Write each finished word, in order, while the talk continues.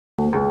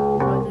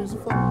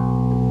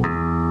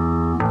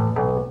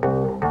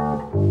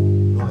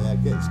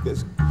get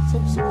some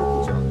footage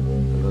on it.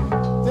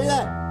 See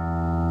that?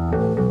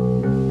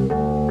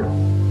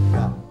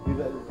 Yeah.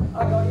 I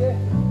got you.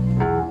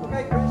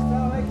 Okay, Chris,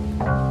 Alec.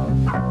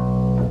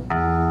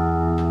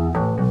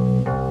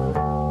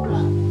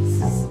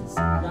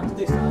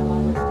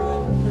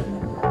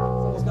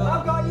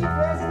 I've got you,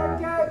 Chris,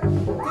 thank you.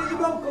 Do your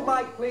vocal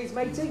mic, please,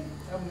 matey.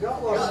 Haven't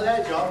got one. Got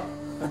there, John.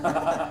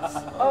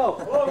 Oh,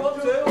 well, one,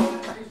 two.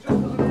 He's just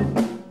coming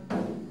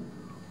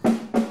in.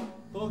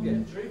 Plug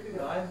it. Droopy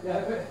guy. Yeah, a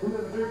bit of a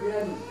droopy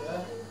end.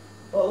 Yeah.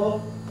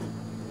 Uh-oh.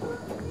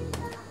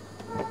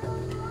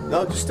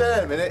 No, just stay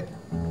there a minute.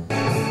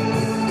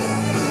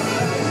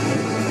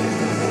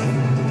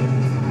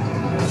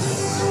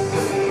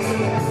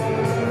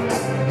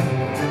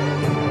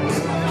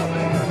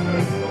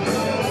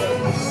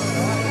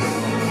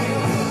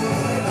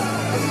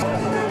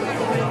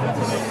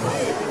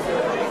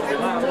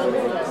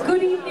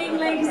 Good evening,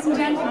 ladies and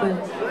gentlemen.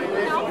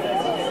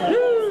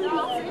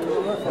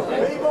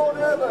 Be more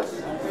nervous.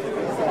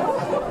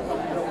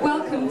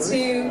 Welcome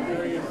to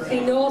the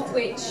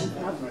Northwich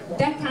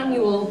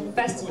Decannual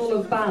Festival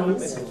of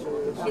Bands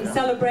in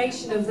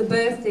celebration of the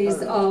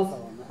birthdays of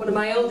one of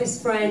my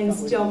oldest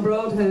friends, John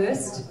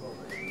Broadhurst,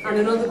 and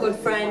another good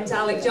friend,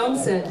 Alec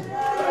Johnson.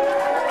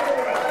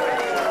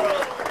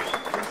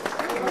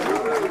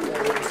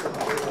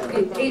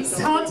 It's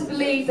hard to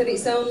believe that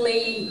it's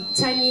only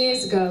 10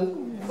 years ago.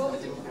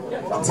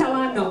 Tell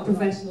I'm not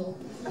professional.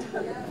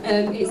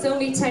 It's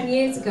only 10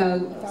 years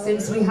ago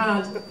since we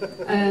had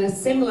a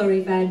similar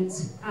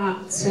event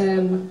at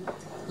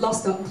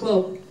Lostock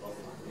Club,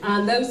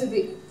 and those of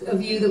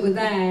you that were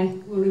there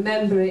will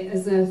remember it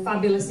as a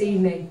fabulous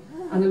evening.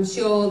 And I'm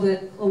sure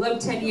that although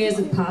 10 years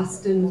have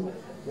passed and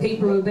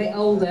people are a bit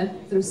older,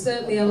 they're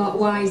certainly a lot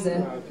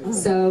wiser,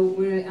 so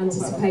we're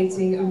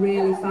anticipating a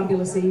really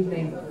fabulous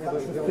evening.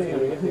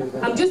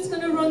 I'm just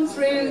going to run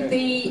through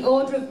the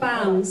order of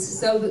bands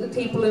so that the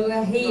people who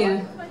are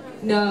here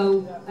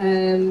know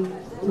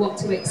what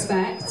to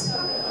expect.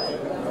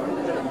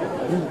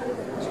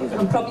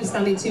 I'm probably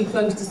standing too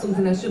close to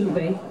something I shouldn't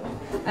be.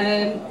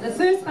 The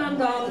first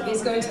band on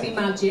is going to be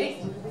Magic,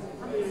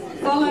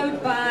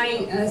 followed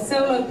by a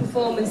solo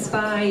performance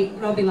by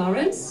Robbie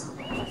Lawrence,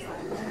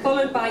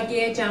 followed by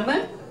Gear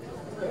Jammer,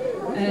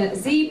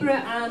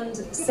 Zebra and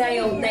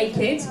Sail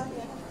Naked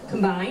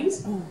combined,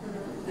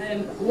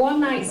 One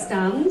Night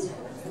Stand,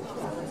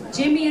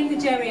 Jimmy and the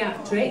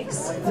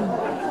Geriatrics,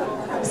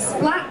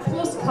 Splat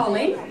plus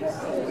Colin,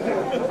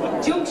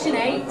 Junction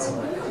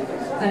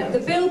 8, the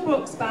Bill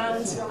Brooks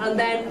Band, and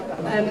then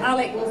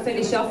Alec will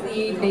finish off the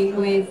evening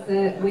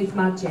with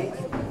Magic.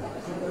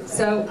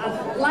 So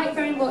I'd like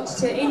very much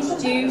to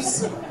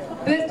introduce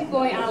birthday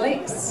boy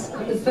Alex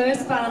and the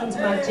first band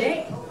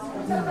Magic,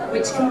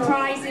 which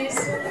comprises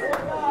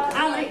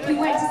Alec, who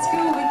went to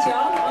school with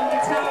John on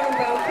guitar and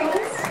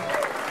vocals,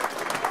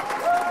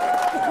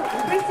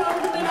 Chris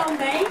Alderman on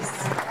bass,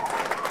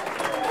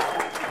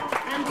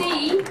 and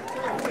Dean,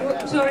 who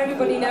I'm sure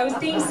everybody knows,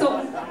 Dean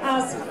Sutton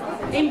as,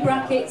 in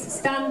brackets,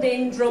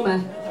 stand-in drummer.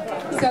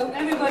 So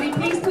everybody,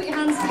 please put your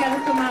hands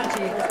together for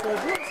Magic.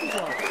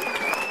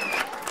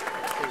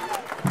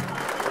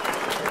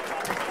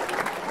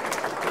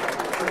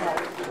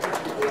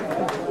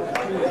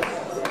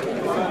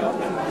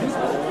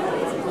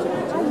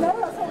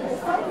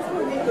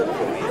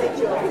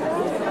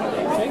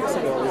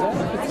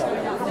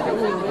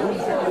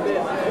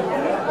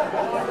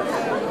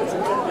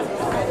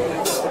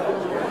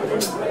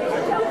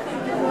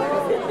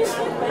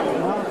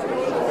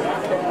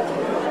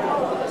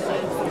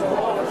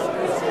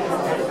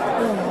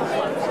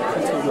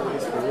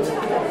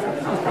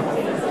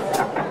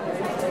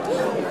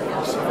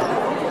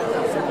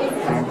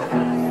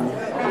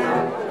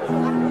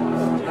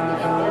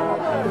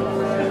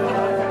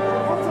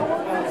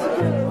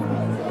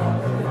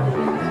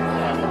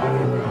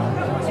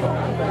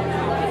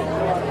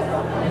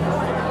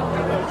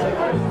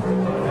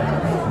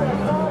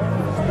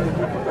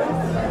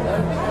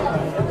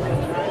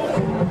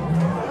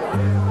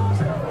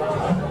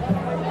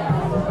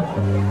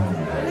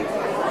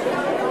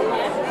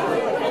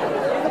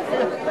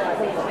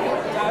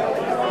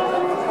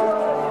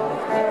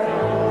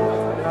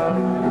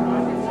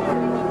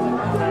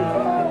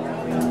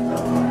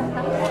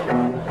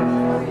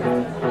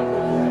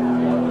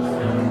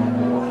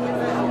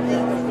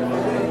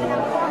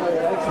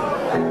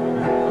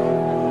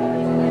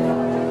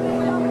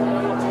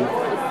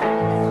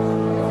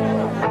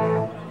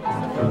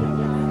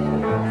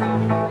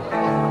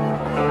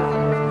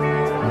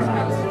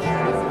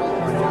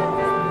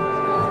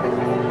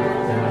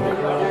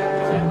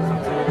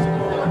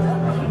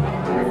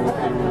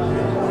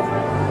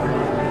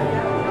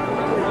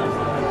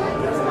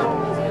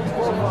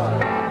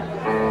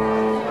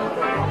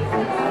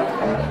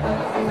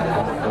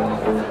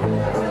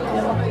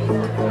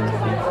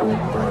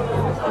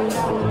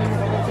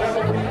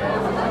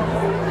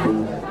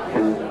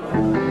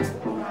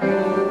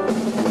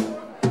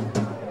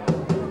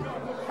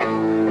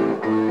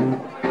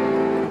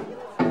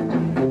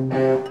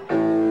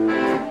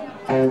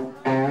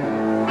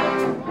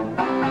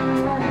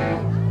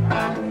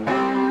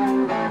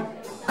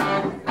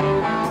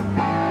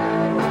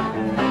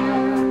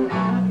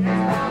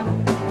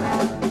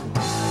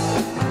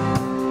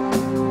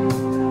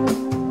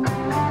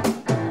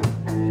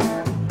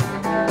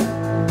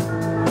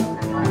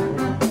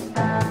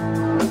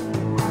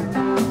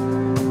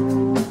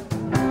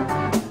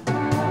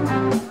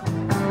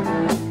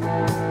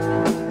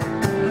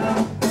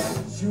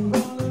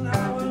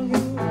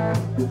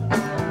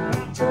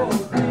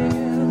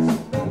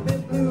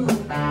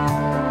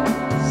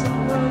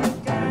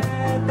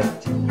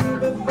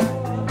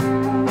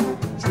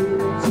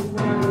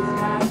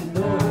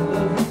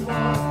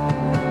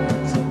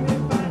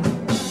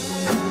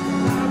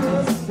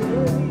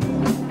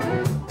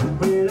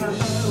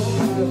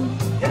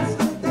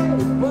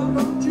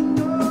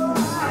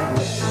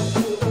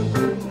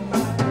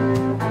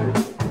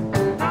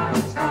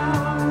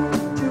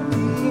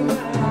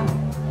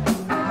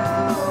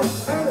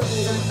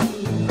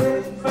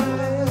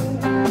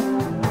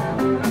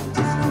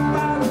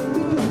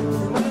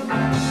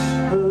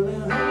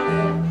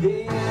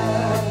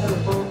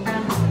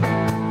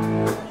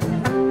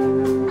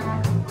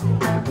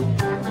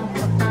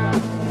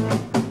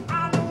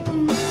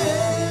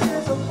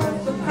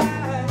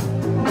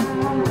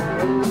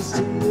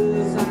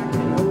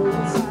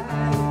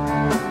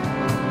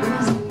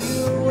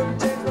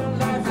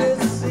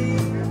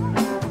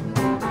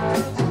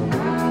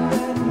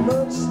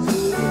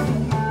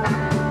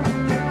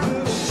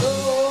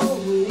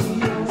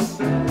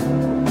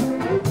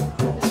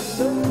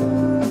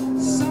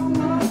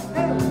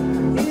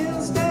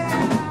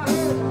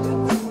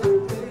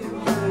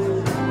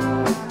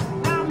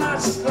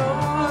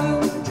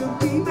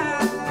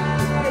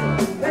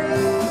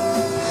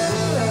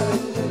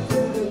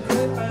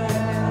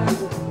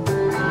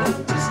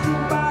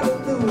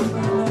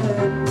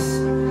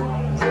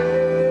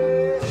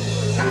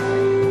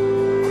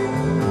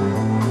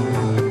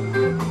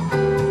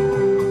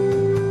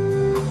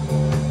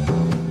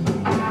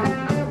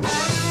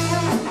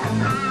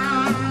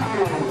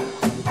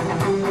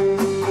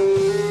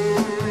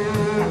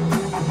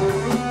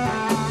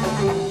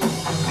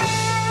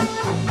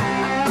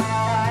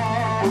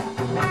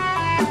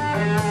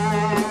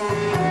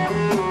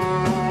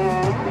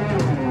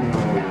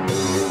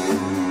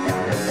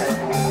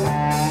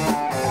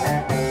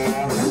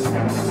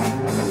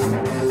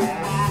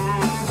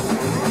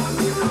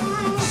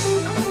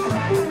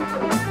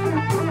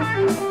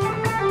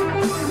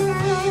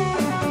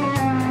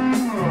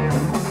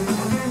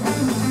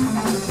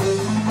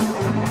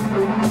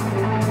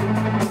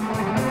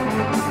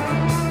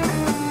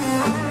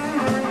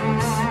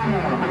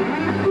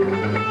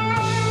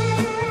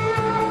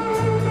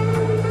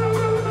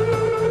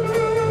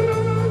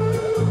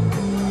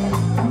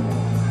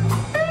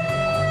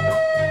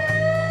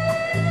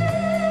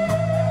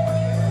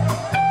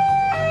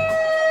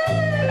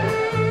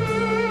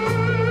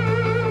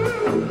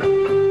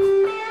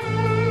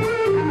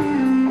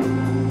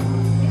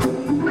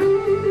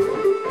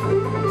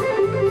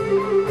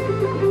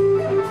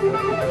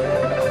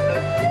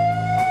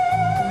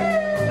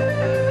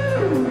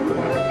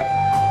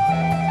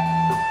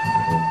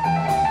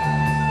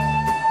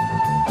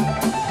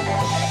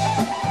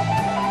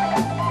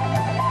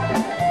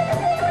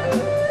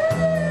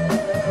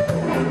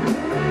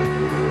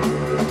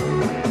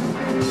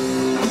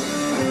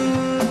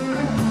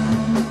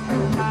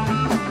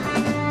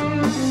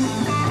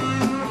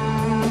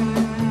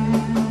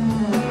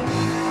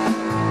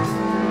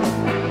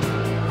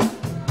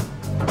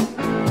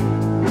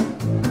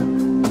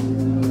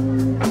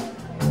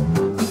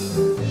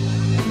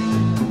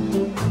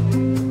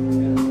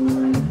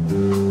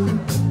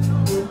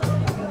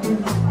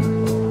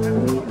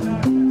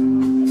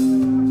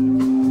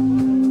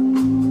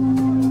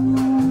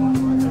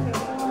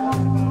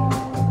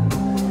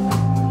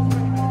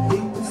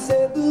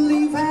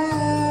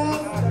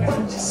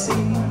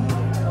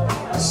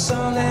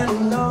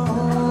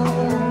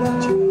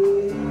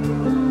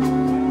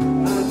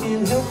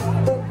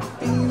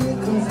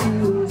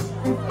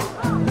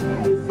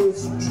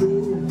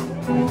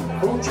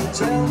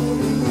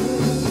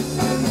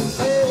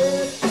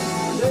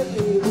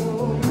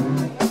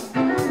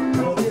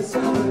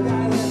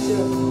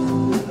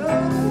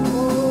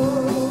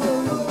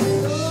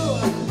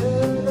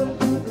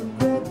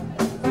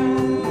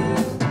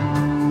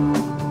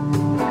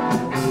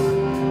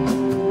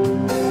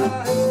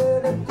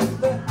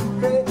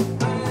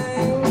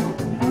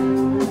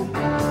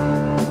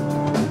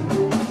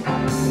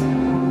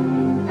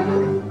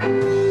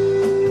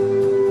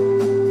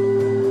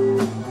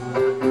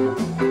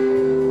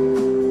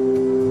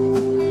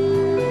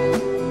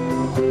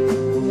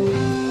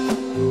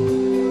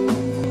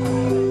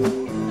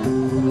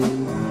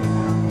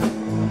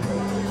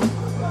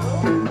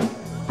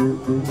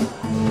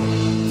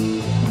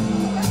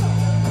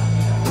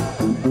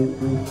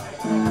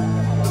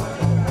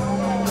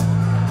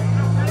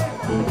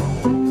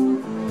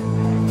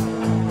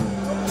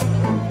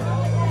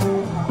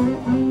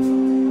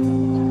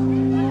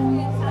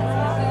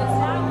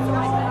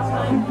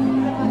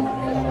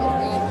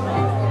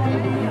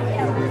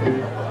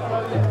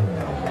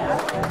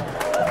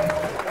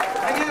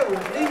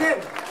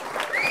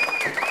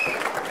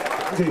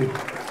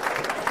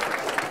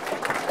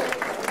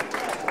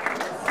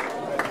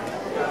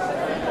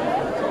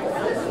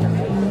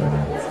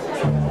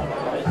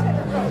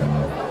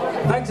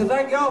 I'd like to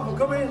thank you all for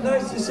coming. It's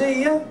nice to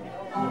see you.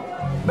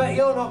 Bet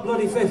you're not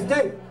bloody 50.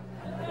 I'd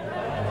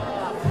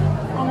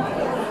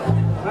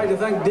like to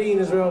thank Dean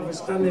as well for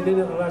standing in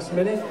at the last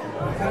minute.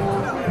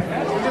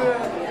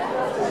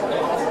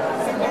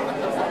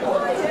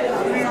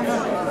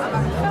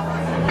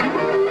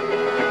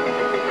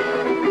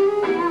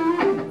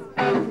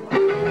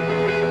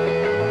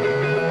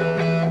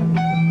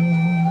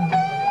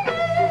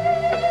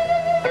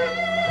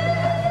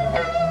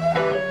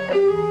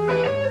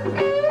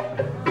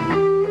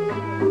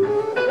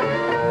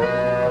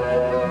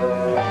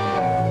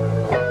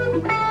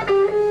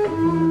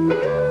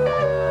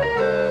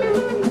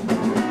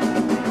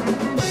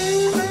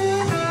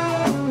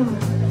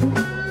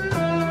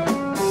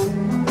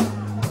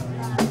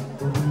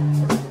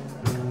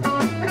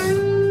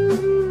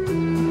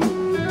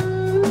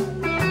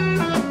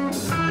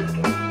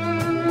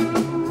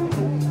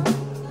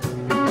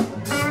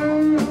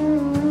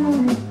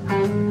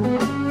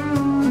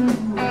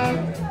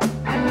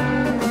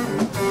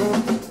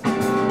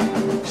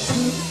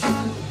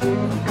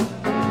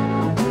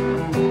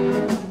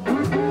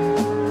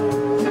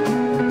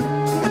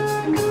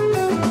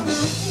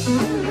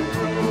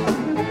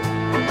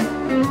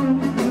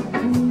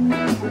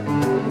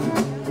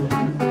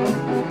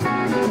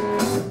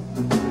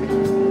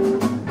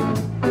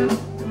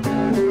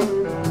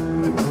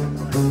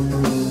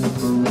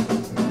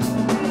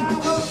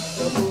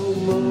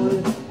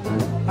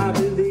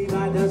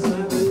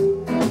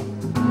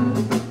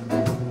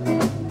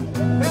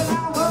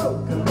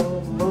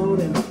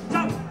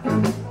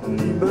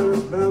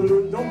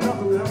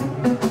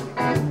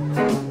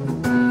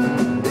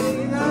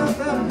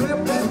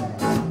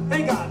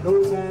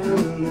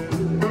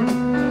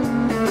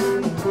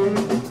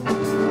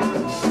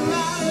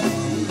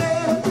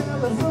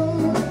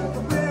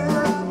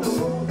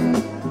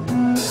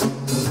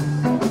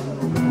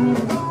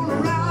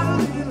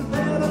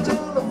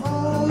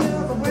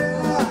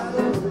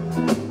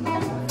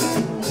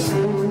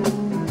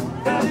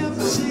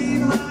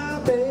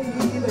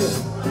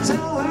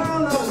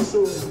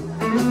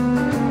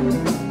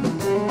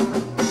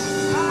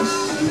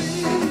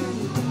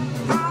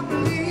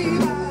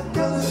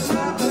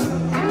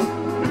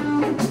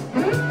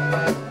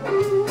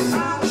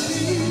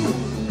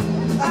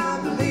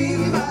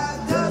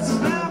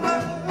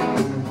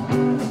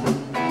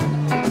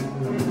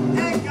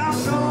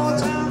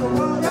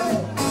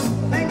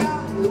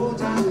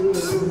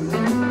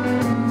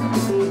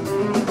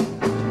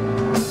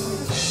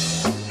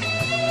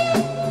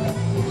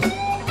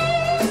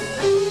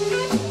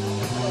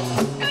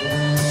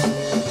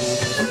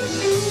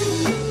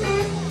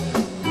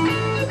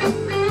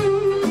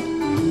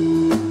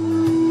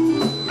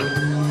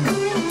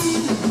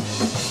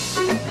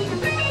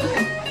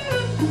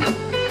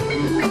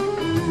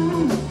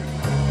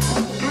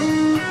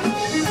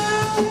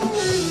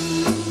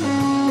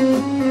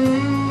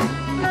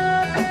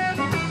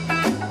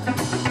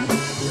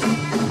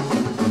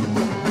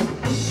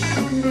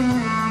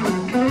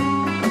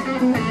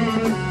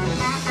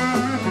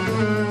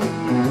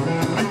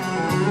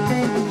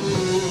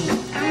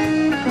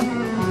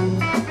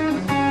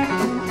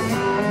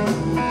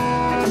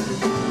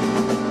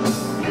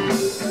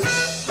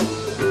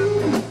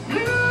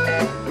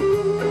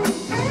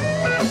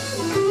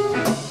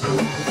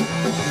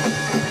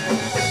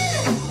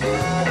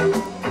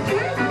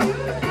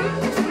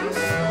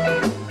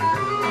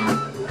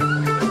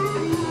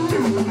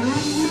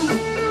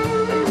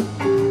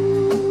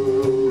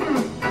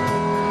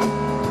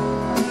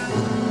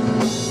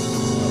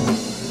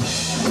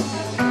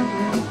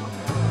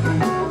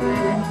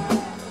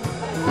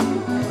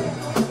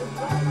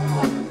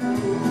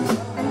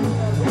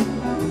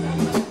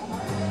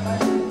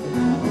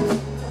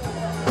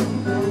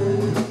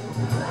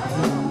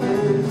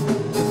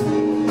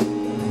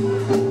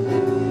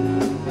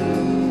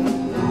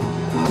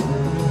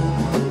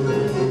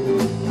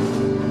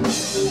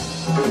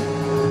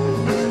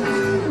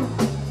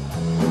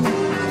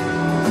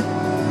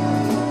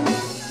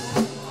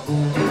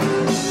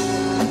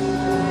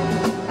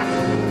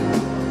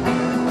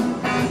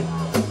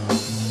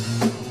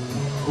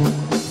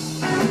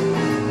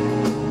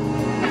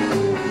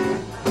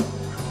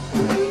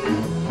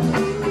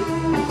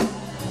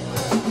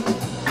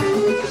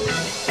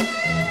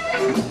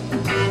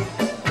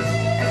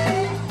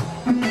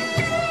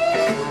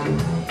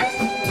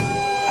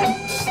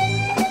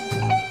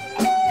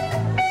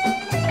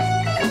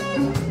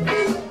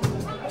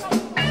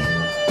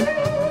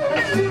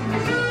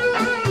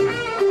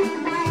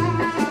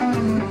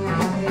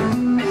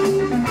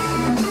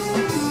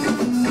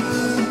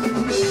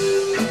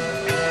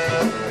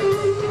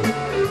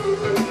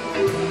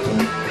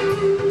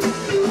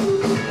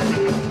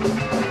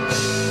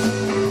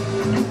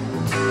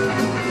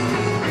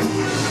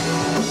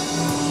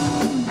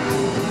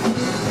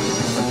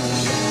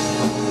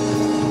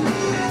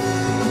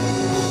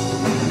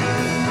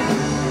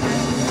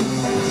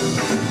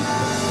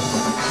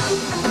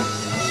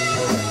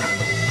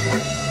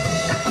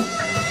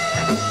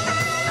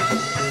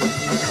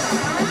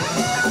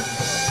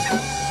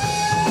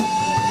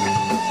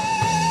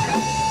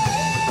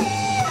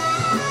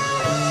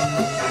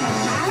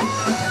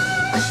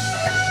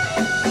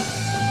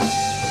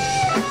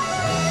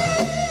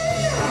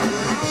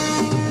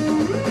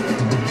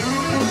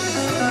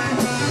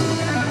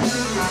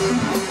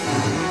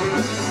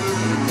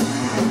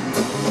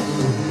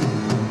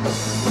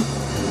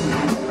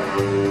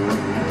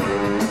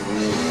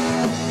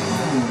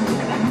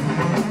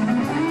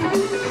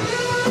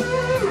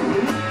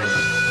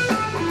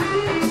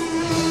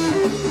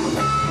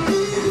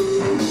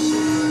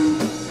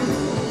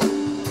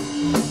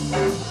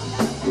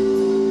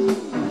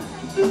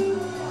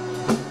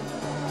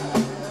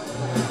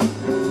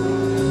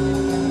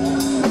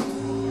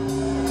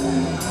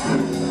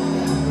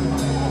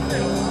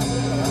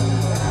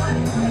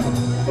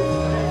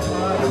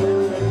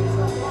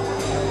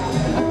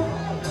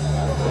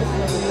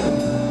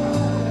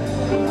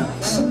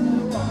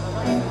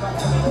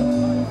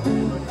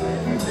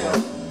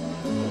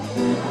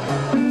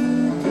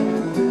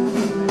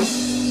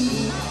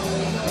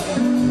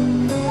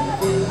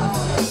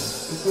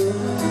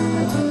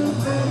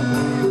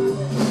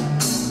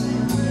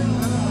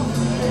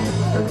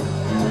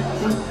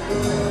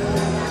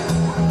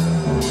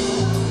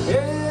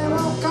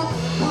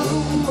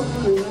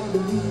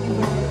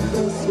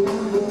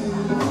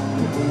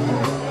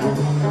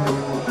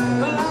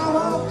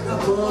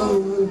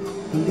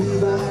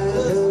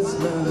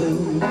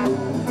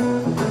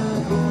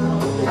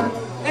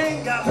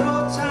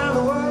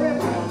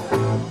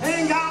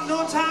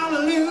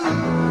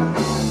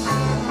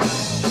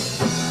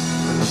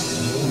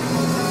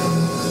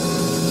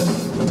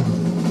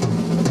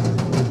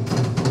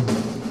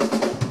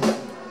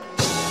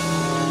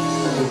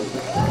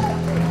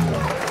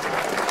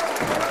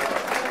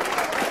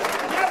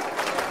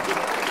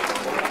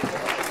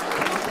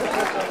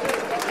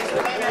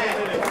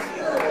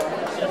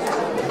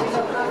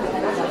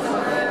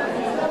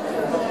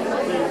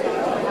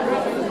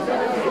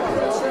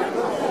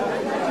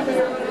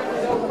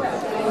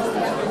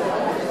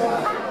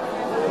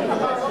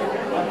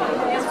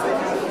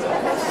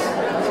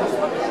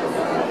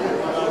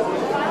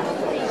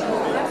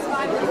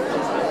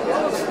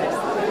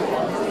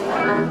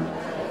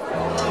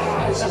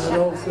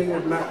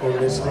 on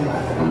this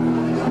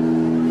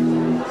thing.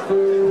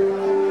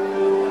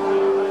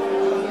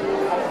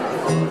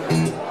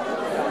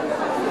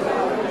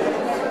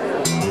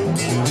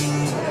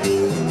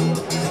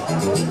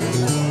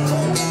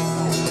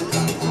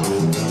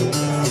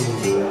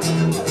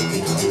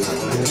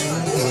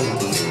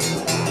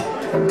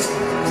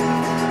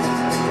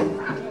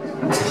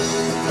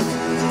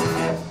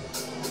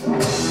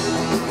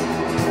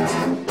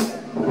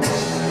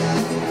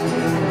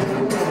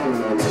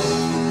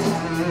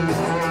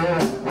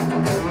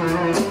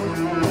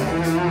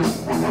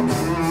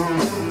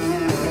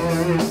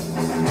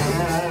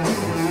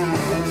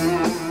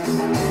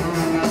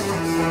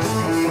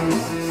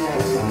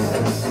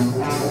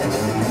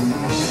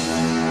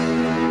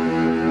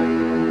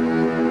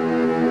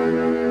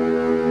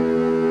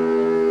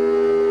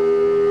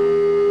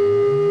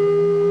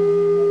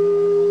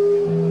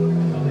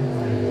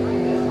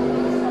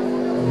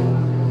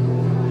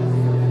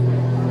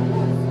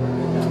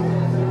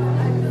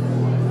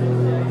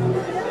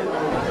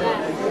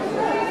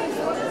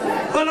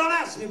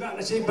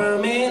 Shape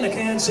I'm in, I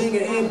can't sing,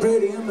 it ain't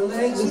pretty, and my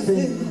legs are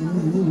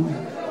thin.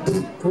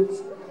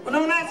 Well,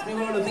 don't ask me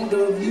what I think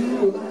of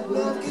you.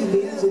 Love can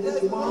be as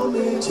if you want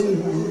me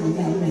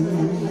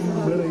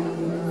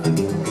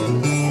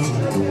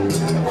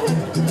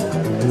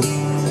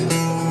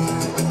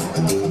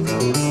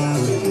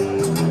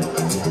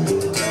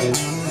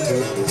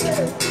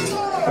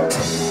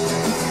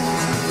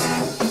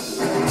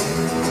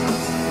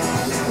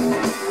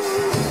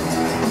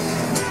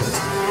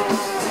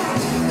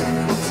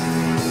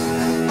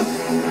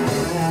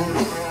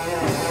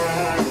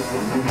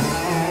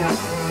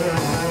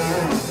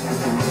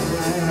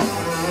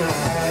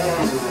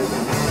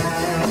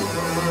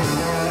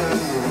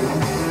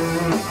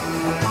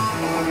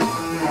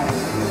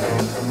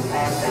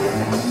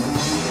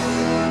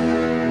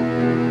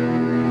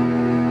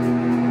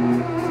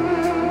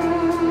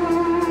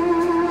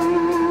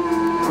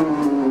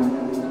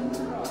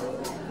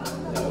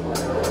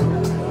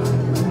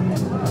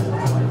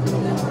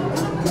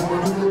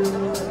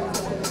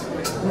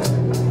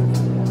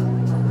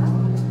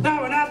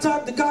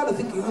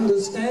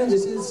understands, he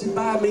says, sit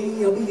by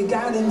me, I'll be your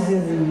guiding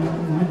hand.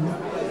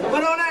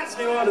 But don't ask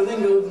me what I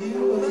think of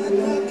you, and I'm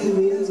not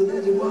giving you answer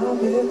that you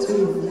want me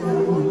to.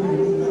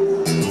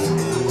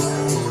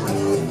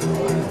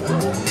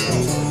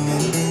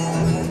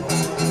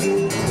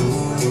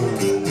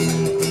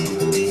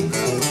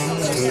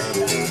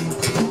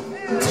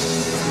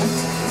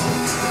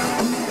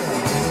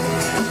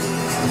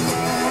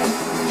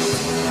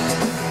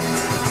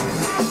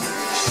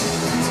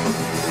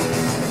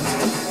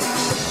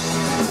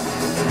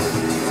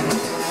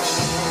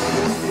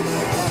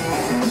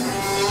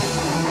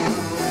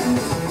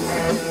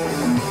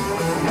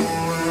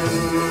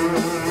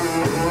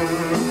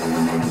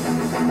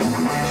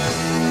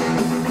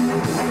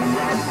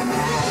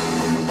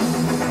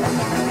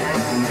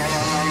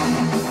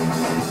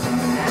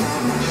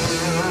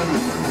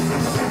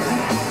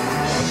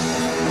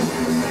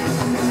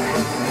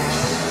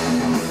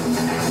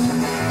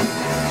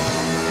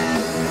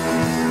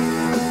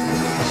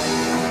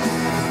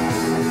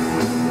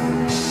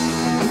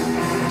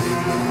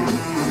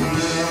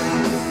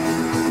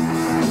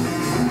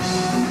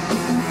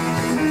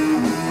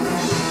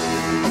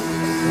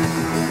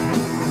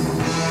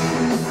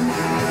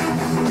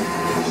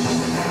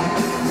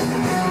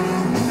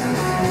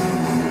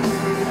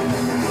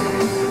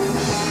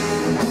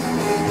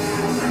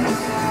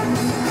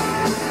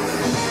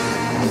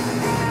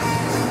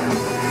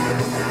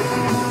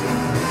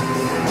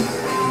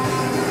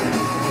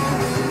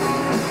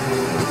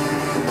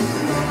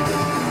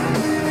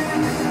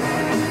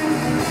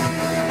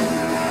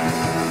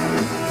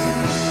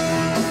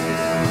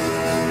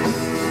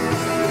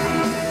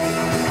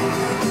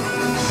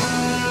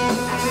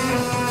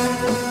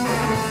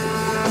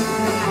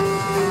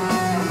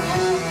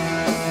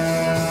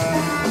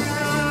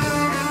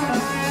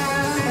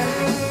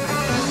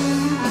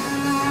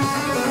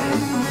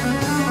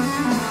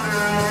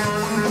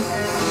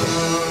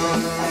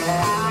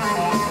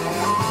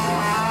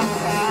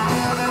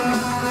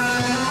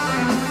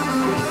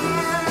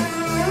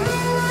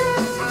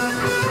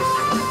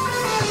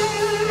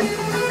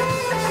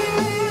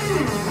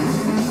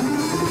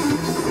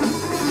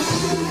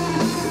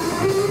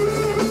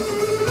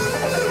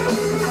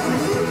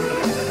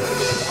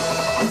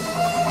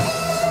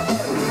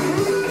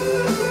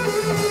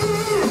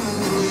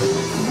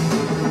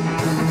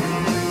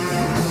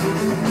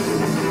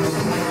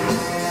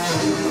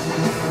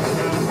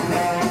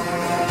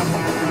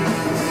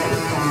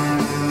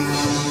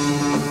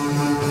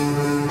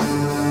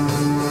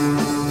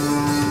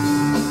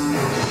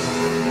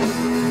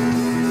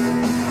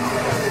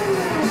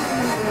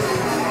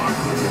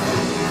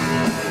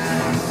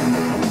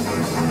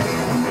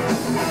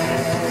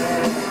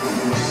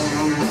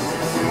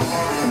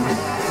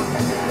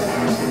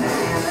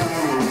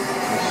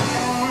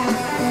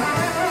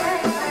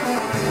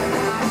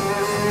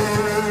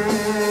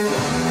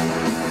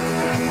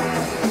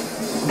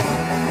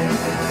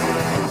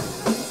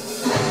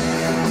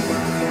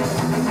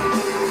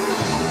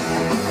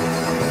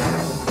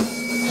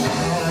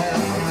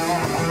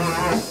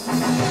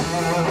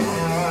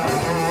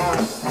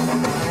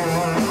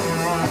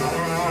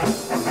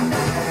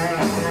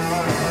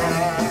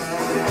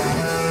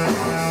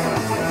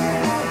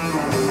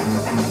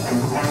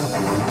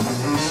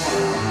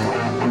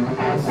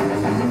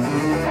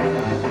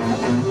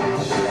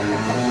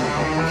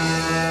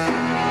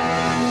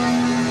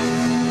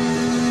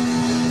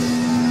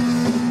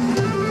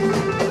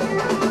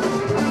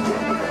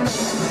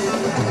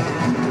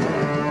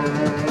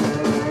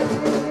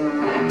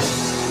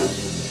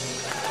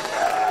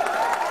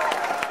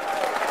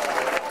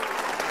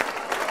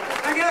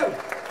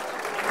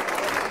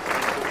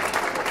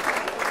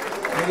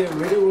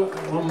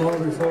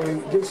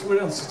 give someone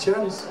else a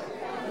chance.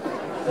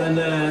 And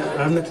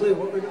I haven't a clue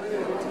what we're going to do.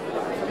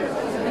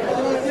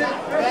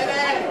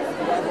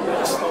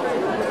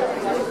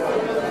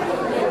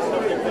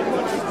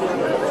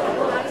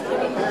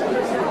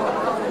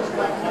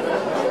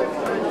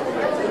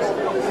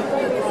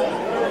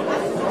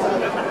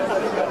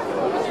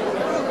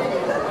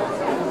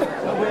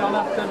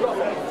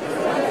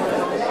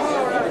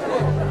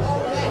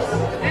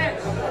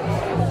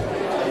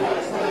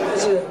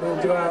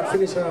 We'll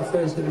finish our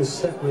first little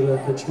set with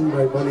a tune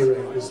by Bonnie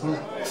Raitt as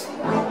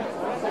well.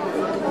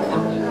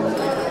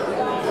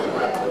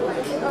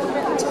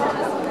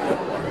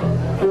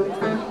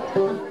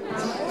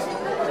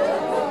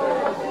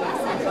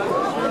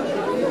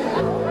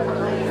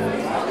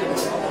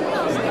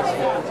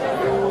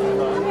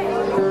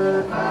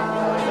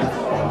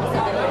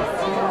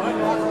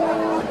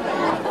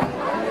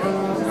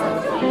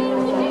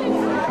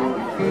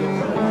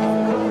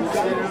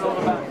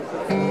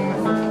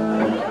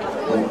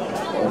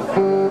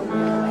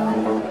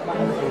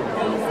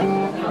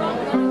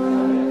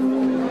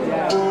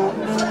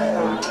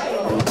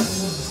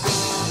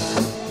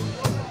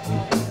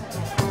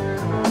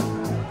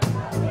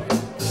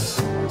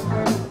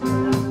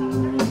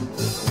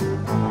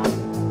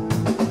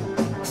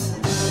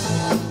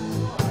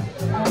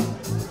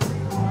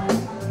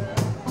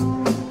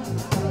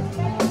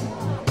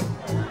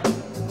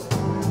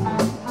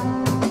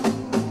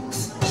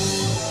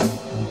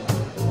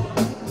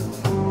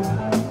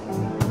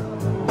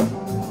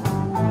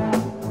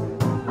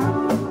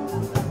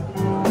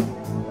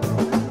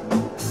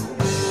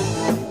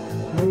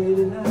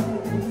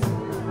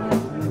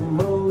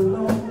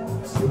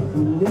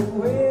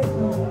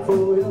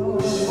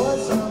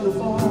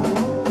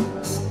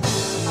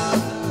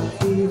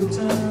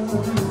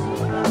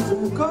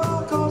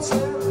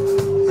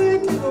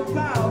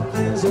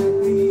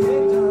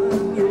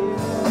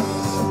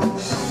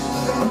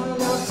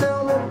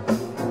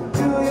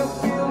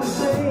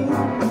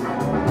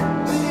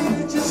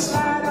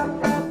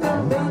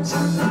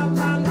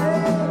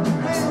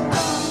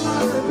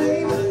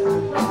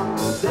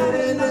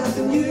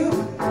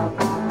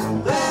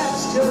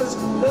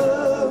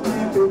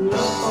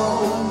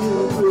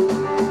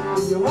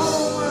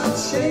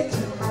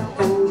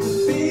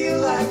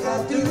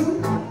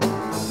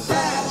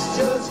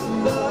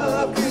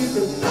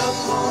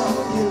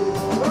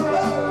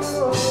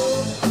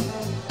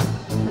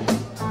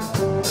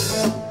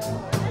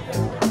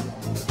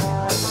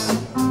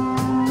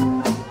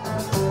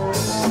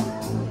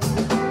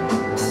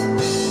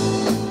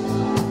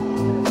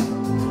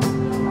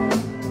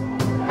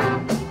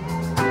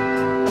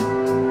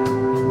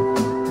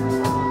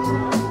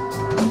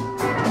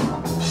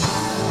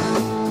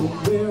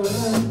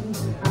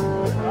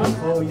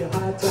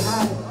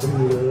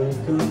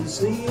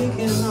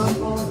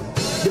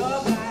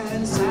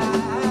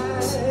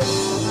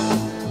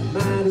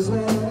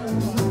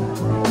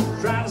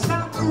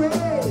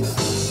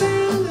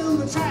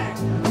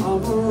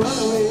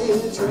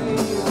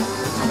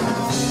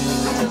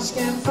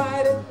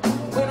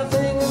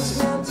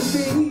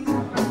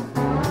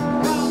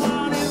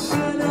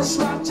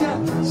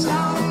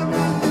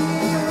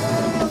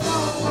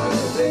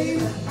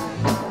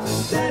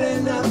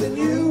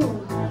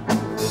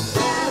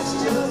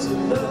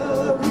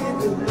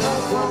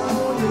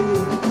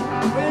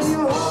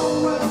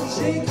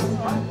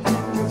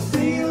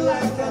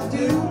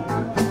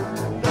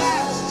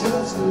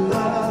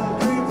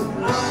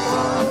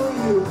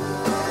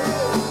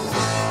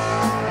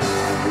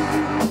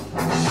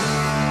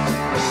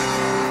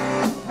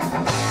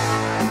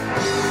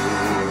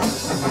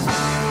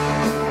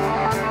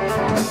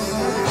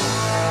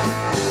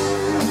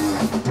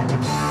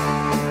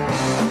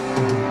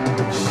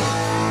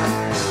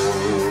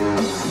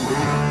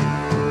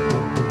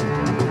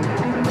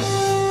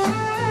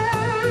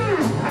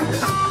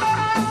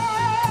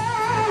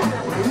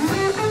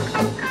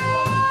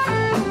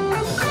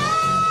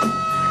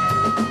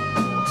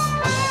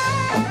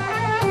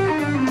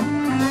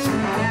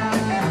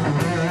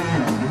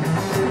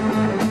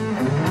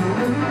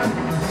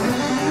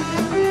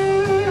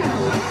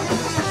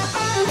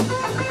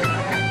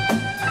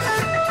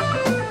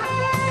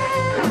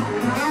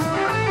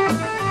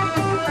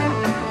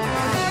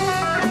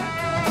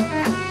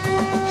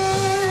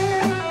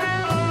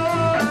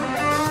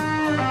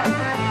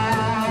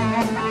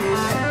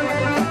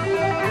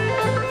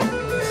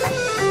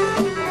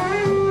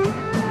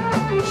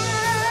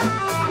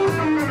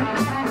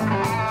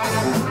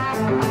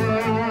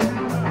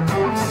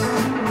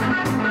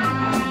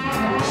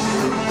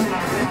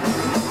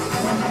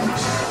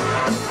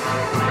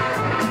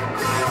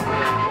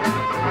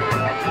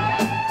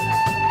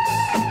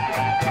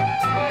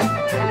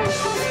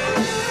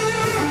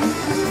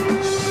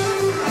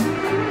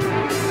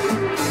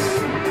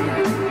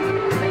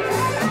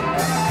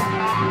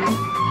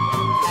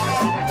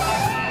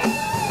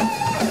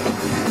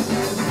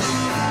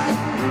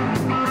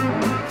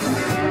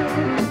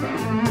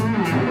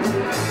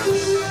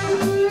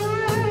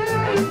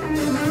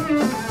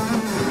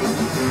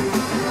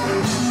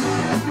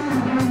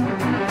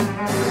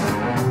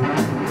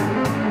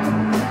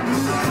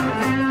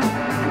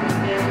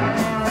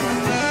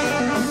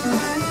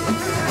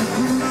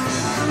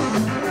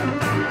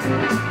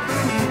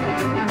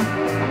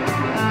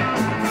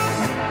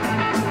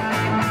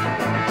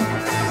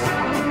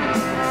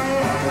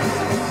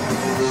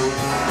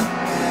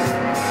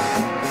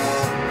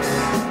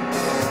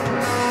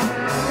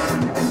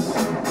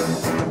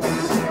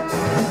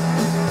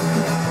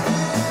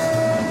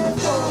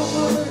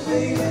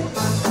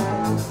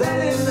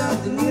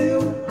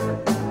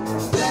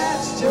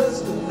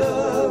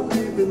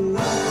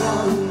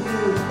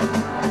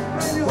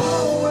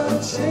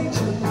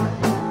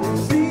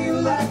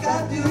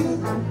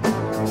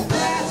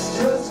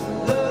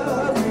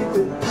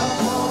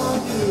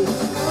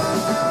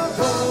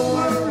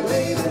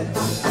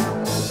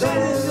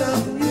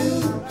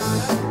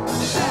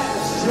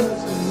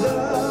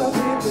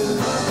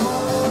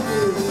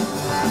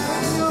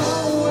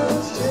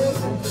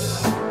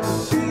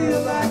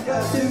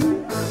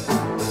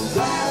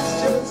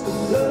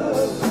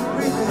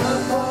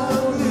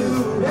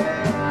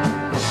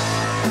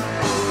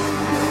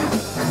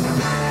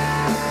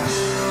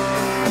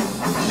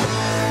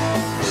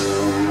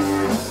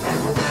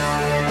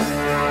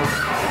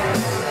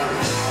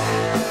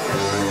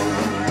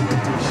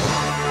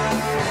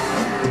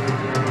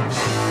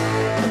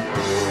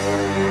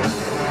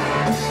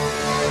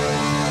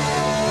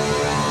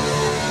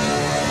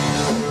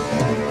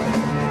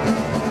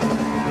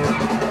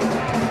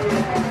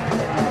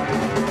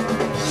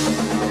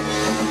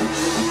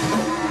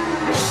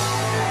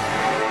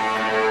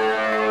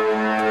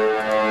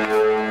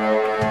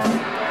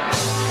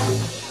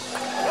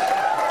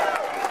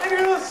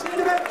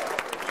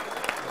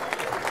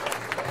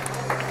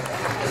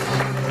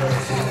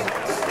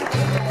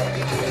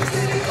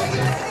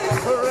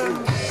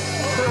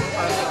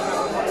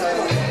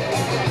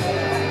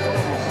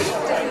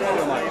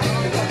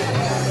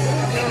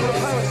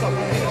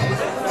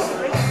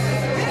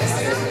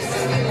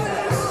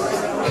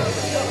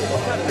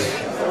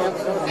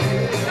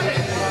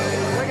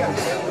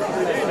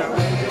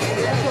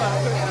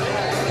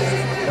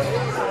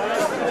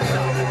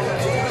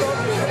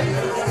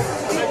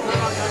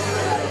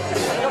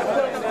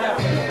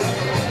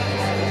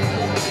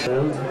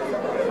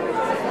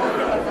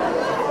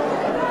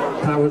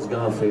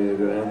 behalf here,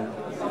 Graham.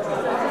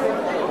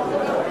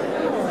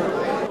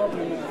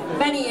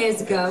 Many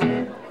years ago,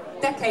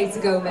 decades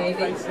ago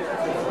maybe,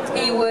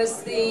 he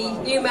was the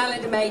New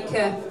Melody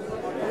Maker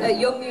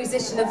Young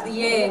Musician of the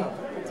Year,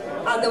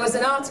 and there was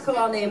an article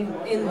on him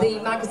in the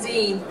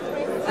magazine,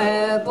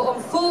 but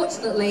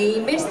unfortunately he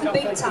missed the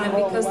big time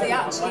because they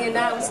actually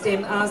announced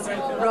him as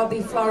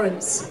Robbie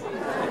Florence.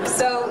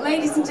 So,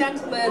 ladies and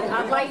gentlemen,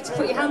 I'd like you to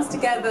put your hands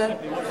together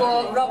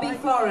for Robbie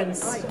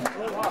Florence.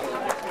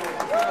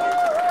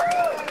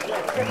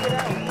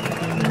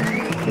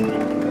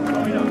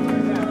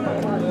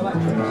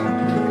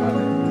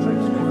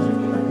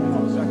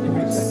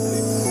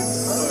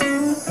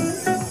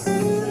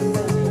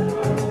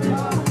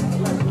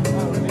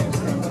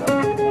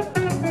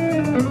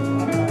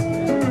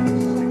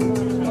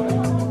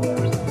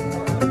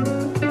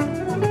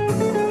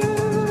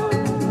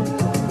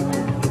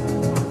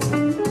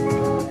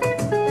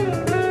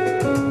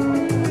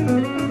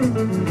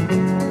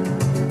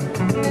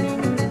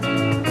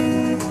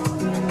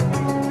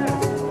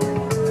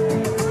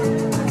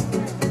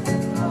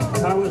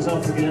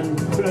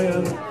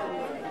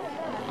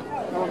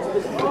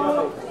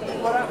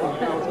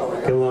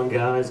 Come on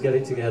guys, get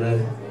it together.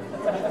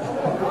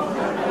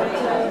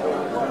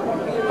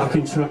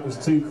 Backing track was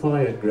too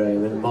quiet,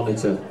 Graham, in the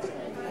monitor.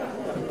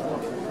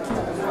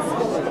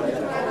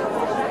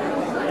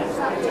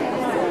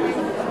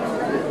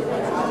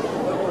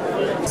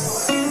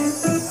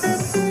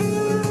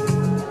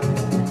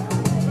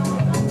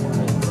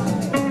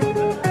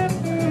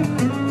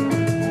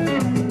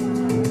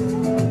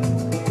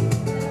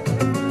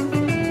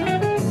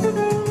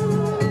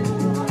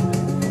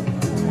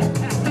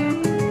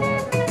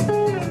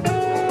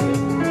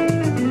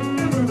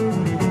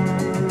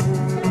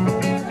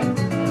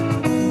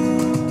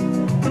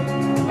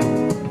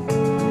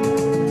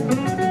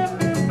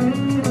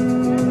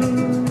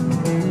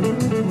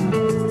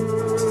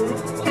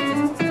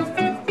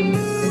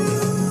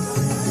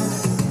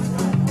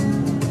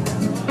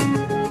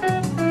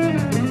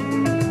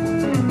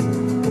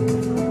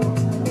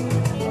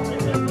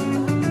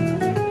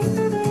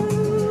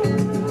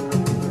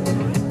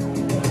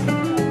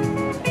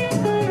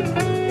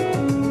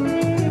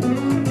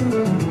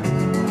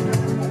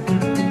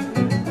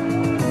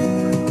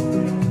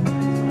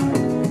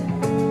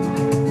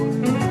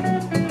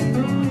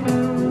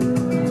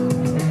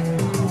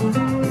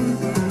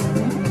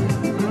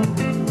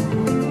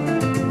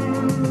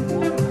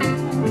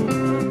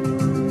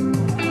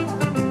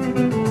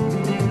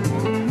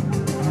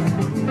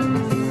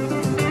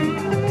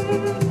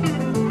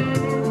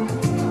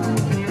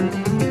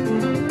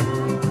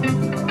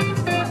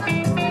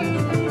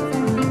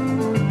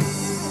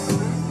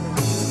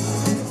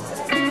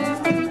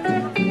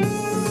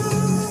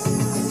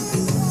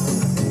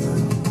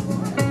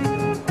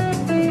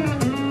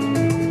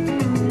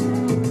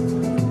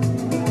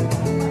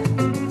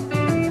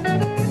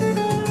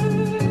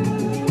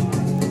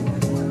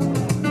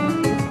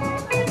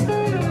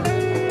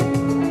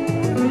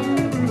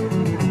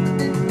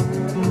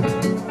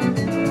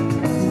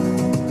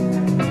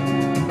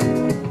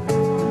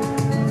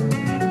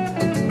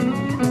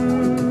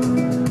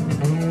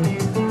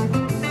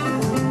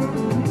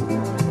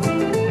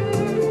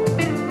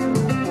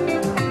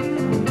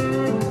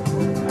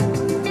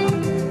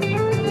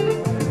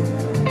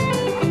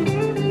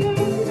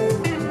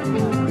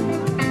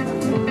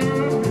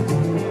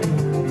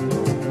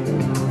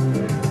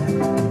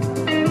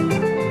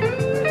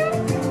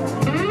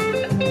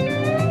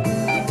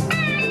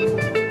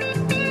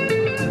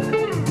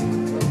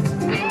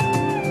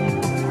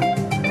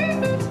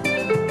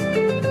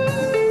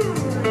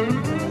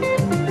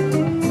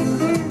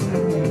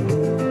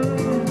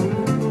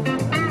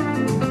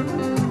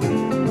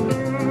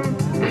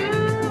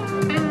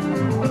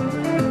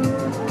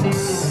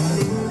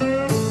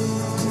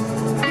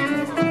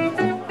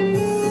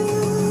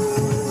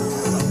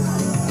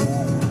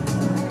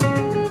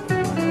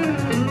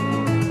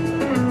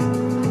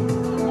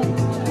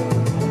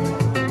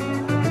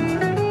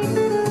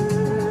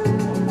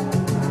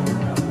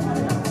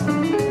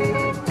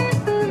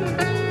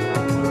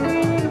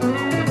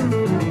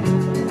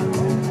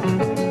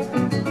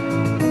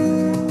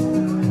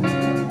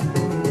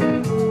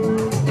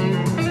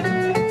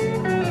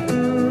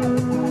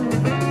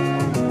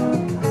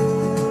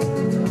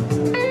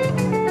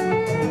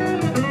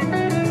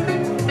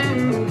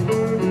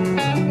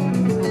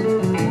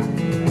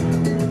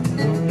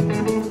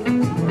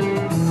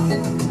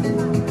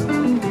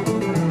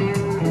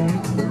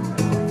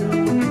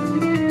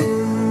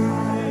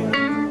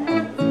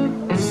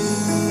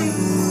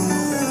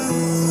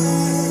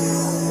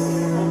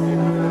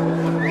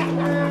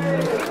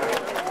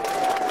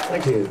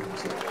 Thank you.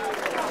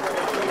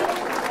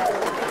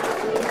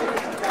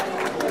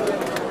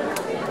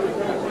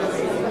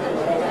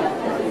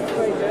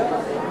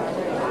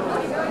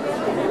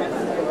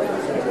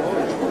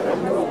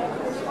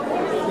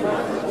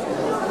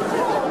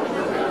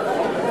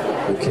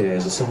 Okay,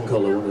 there's a song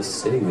called I Want to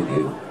Stay With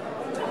You.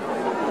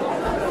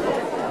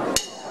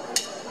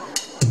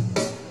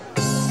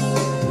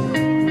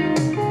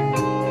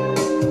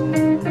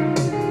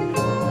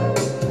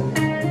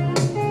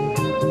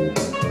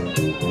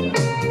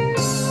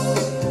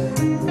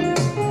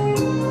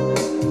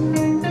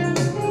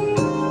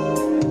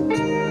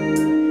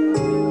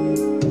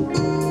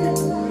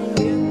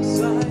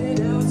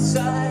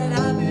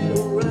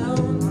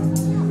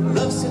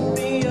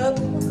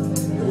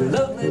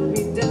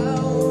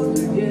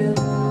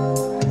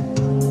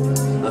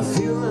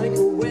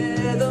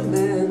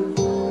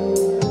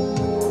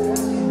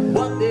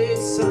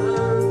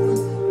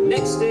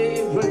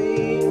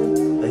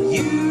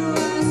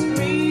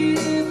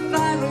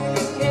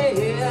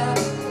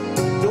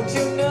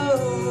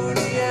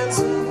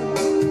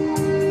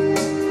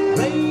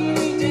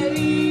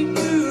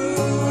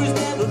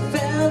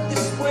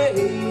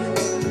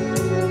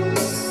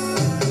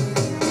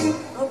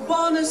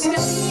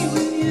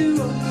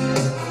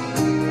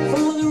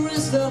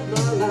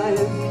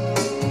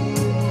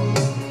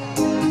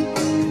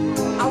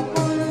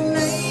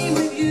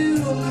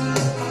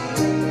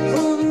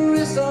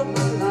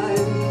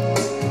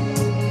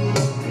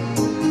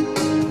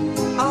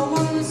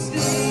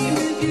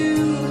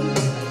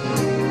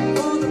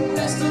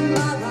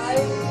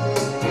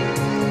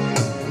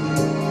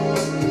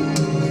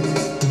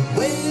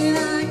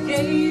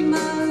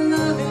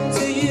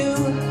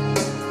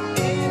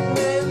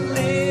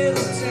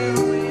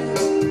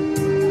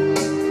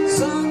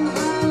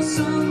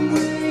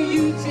 somewhere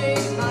you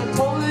change my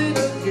point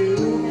of view.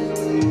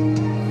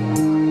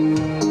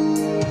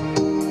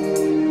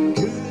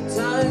 Good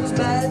times,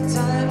 bad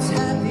times,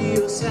 happy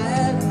or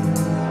sad,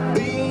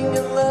 being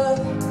in love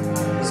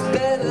is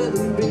better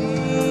than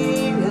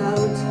being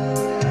out.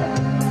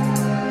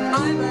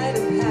 I might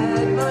have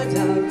had my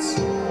doubts,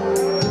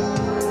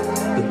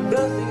 but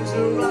nothing's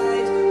to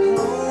write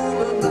home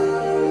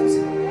about.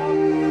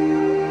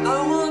 I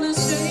wanna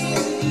stay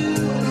with you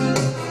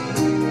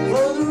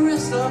for the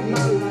rest of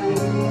my life.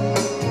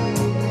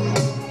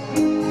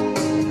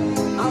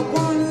 I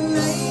wanna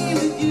lay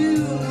with you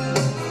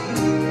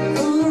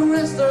for the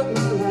rest of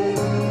my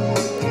life.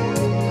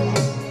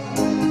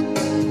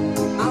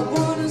 I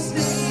wanna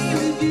stay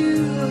with you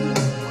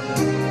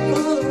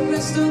for the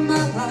rest of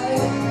my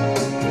life.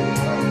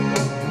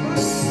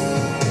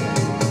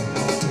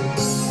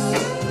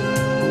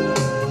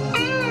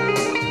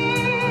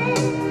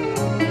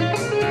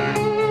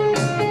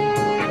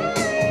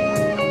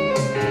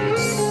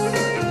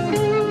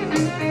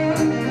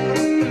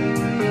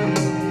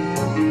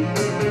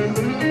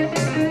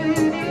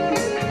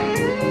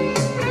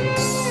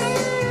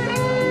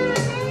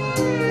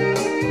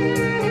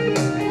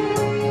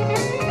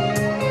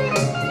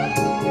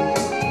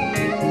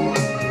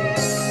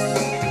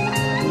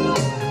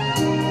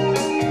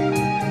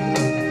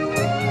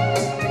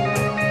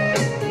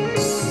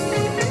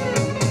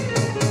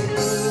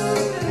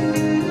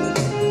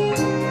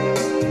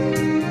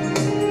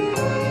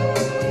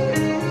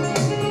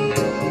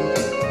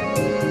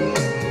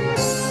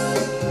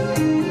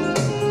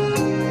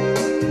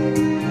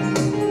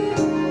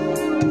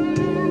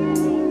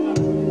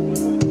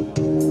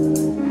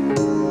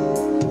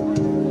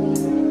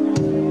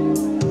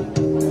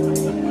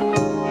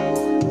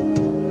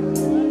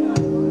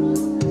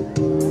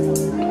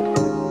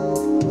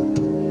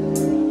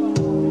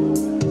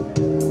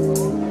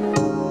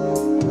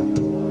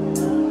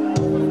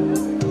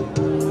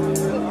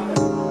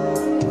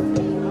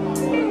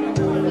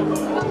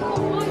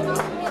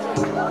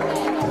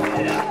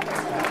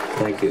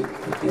 Thank you.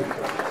 Thank you.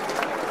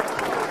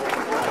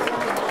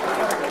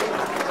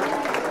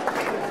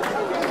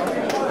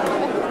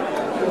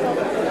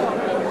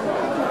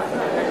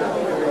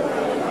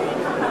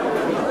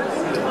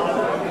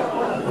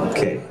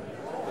 Okay.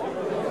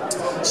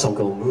 So I'm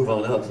going to move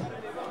on up.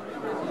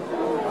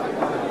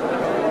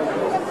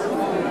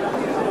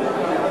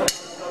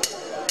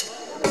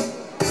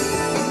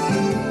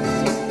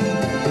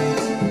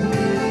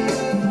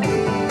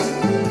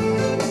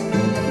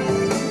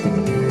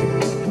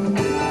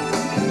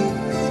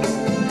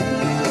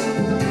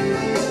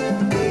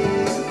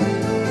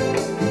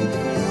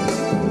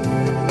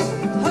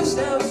 Hush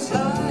now,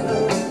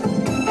 child,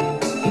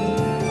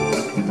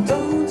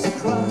 don't you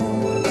cry.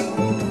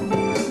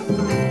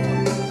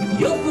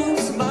 Your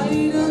folks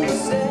might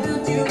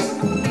understand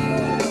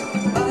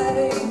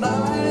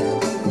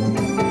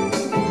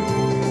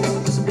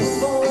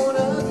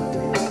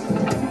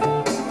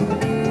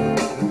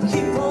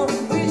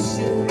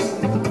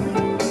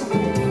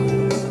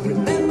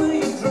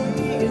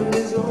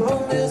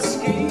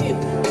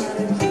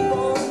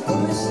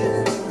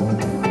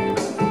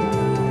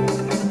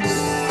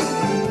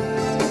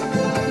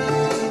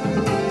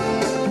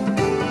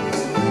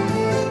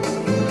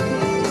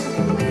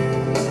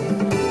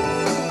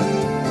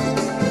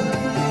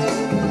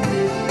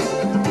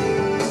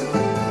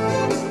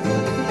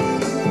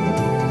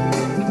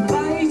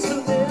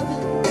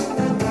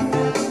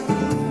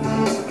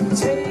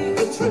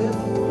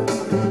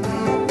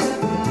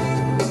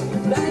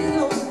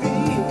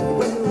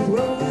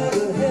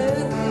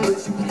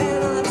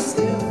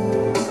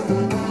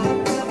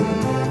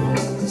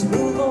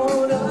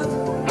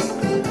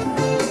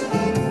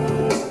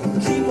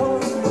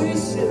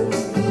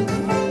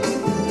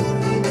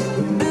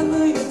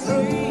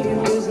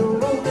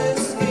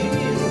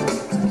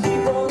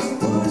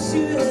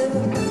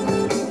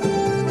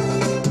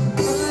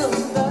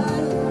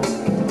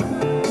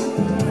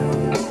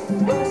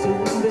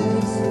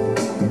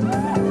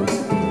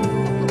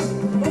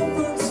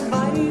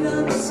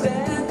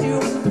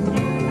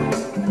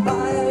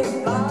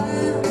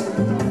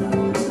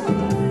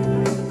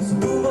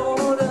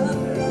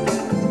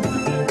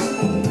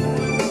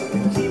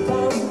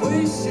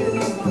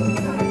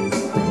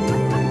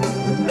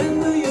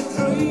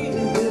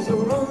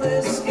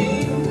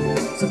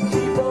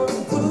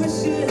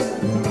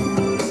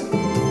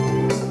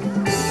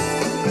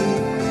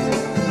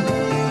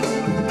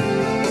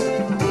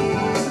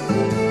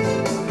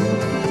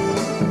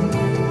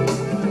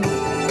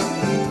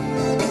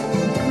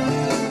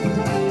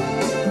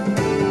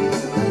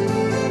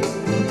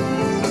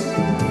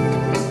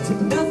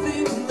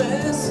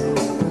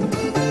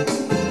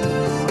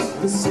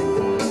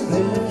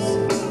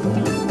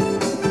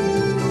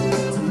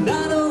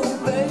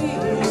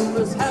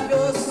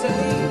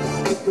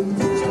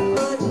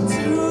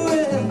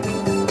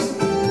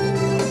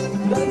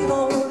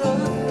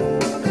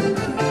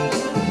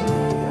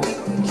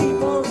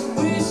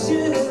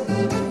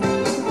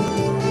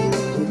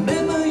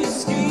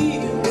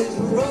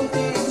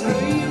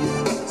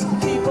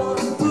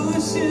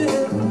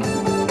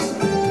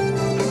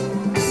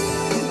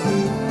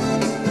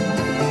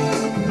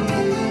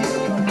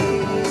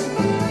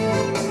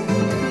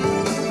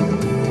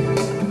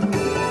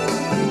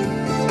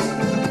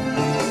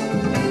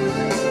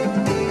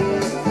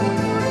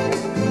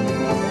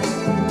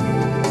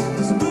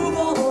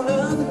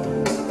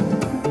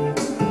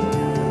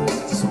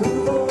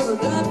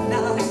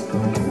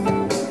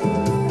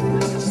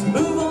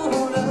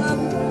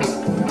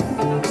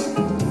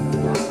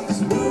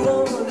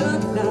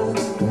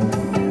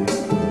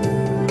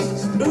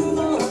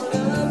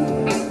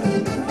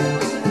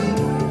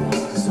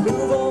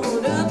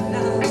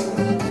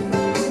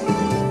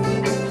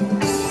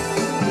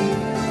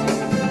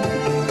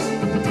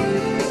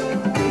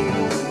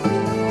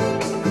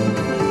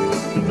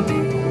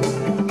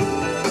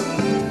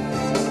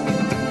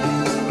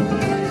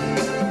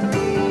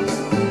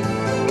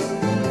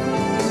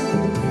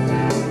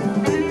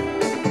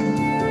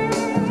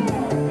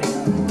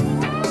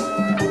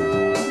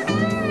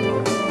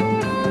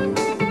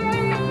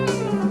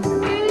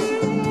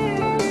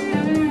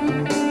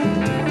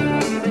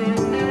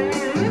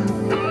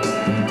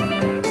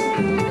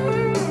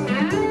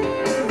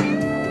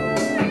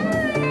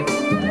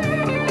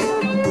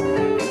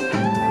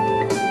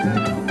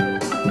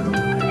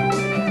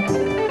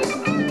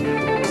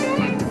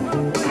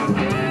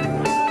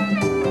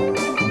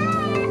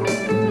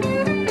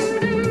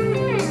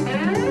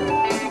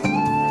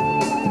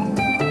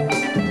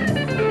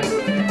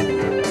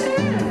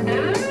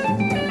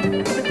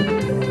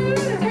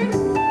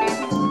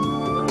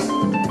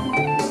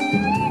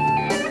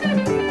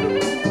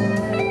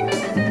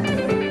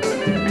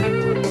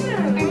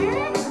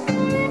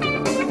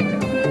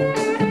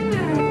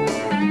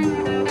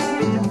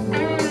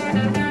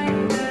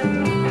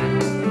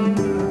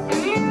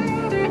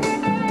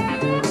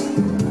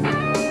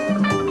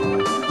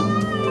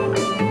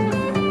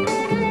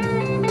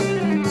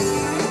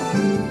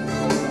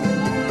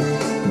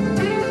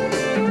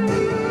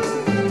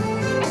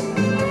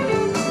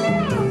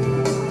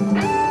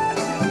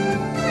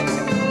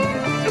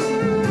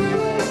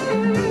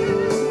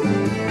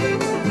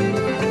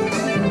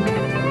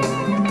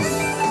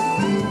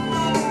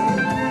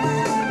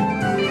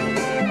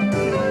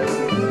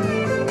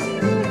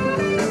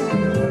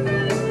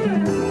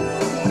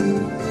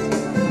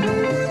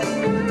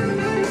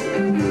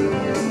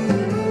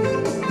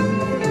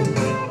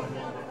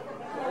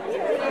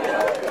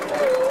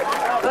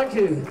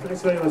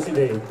Thanks very much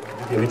indeed.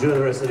 Thank you. Enjoy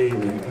the rest of the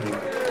evening. Thank you.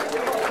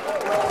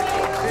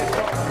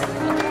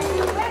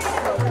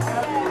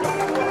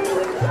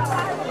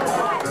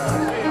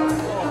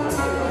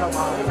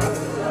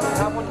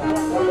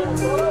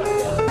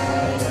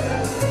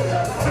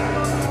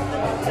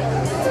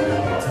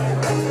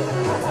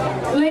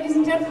 Ladies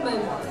and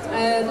gentlemen,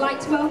 I'd like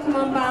to welcome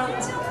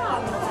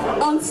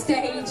on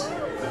stage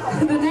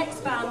the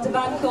next band, a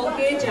band called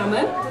Gear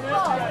Jammer.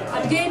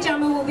 And Gear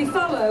Jammer will be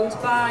followed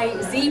by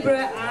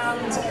Zebra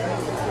and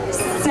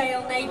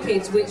Sail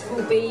Naked, which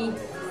will be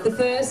the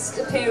first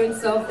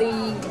appearance of the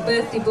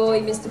birthday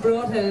boy, Mr.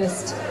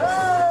 Broadhurst.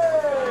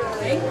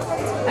 Okay.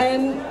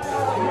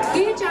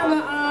 Gear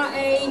Jammer are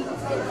a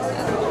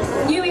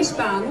newish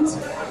band,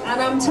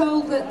 and I'm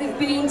told that they've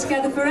been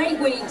together for 8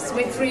 weeks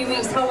with 3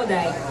 weeks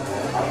holiday.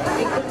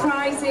 It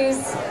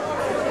comprises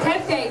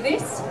Kev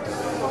Davis,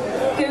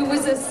 who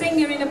was a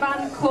singer in a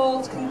band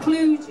called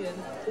Conclusion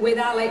with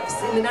Alex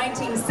in the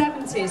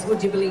 1970s,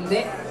 would you believe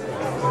it?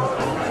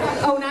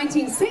 Oh,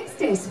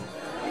 1960s?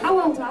 How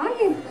old are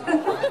you?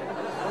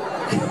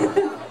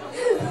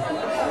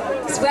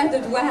 It's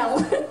weathered well.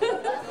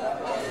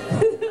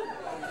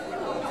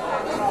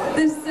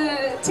 There's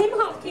Tim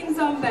Hopkins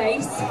on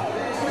bass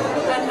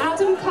and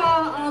Adam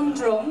Carr on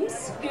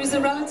drums, who's a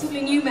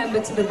relatively new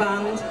member to the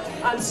band,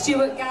 and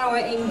Stuart Gower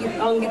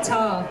on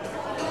guitar.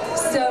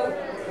 So,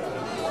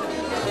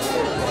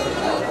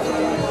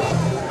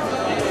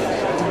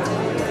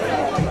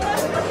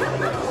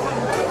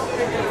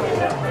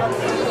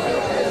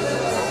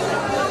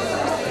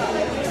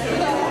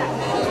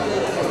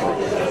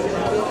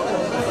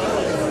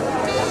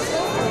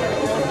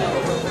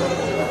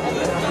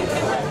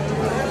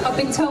 I've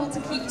been told to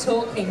keep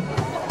talking.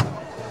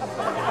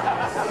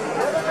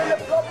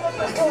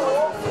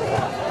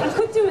 I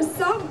could do a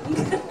song.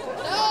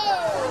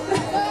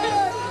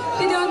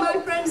 You know, my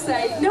friends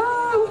say, no!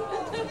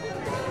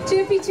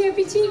 Chirpy,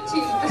 chirpy, cheep,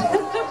 cheep.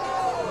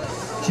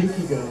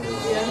 Cheeky girl.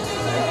 Yeah.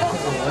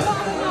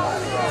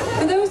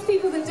 For those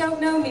people that don't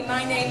know me,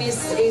 my name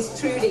is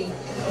Trudy,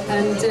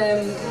 and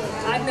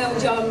I've known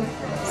John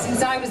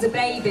since I was a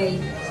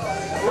baby,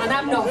 and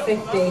I'm not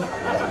 50.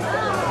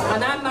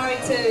 And I'm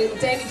married to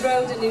David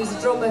Roden, who's a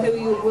drummer who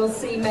you will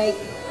see make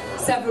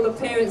several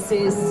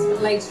appearances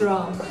later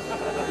on.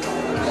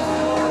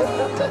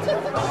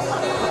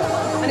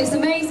 And it's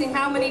amazing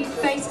how many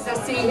faces I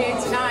see here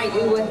tonight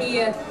who were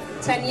here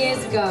 10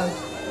 years ago.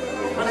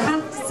 And I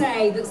have to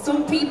say that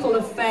some people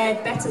have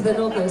fared better than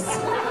others.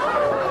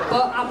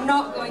 But I'm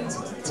not going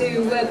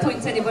to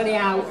point anybody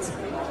out.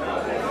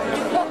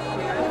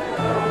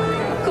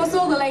 Of course,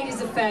 all the ladies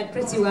have fared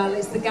pretty well.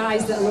 It's the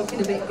guys that are looking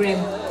a bit grim.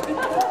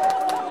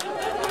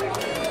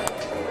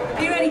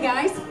 Are you ready,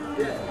 guys?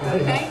 Yeah.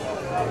 Okay?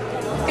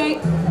 Okay.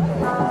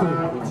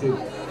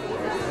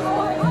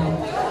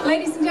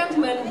 Ladies and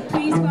gentlemen,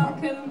 please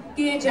welcome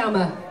Gear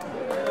Jammer.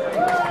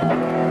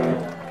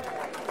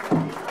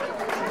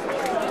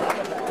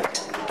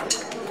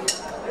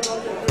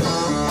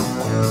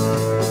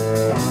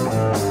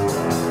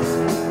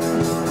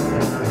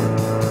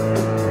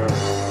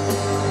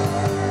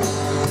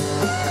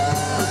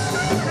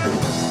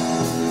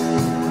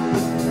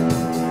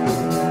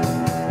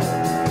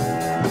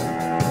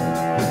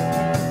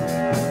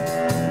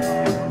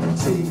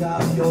 Take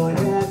off your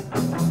hat,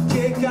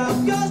 kick off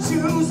your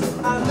shoes.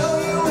 I know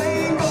you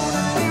ain't going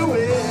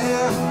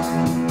anywhere.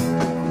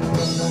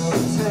 Run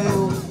around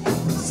town,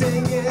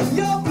 singing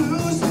your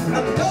blues. I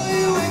know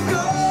you ain't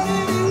going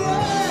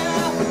anywhere.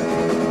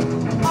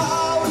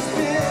 Always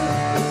been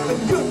a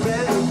good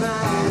friend of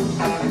mine.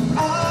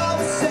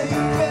 Always say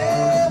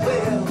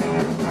farewell.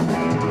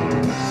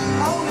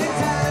 Only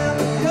time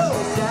that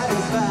you're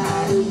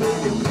satisfied is when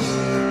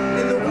you're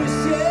in the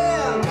wishing.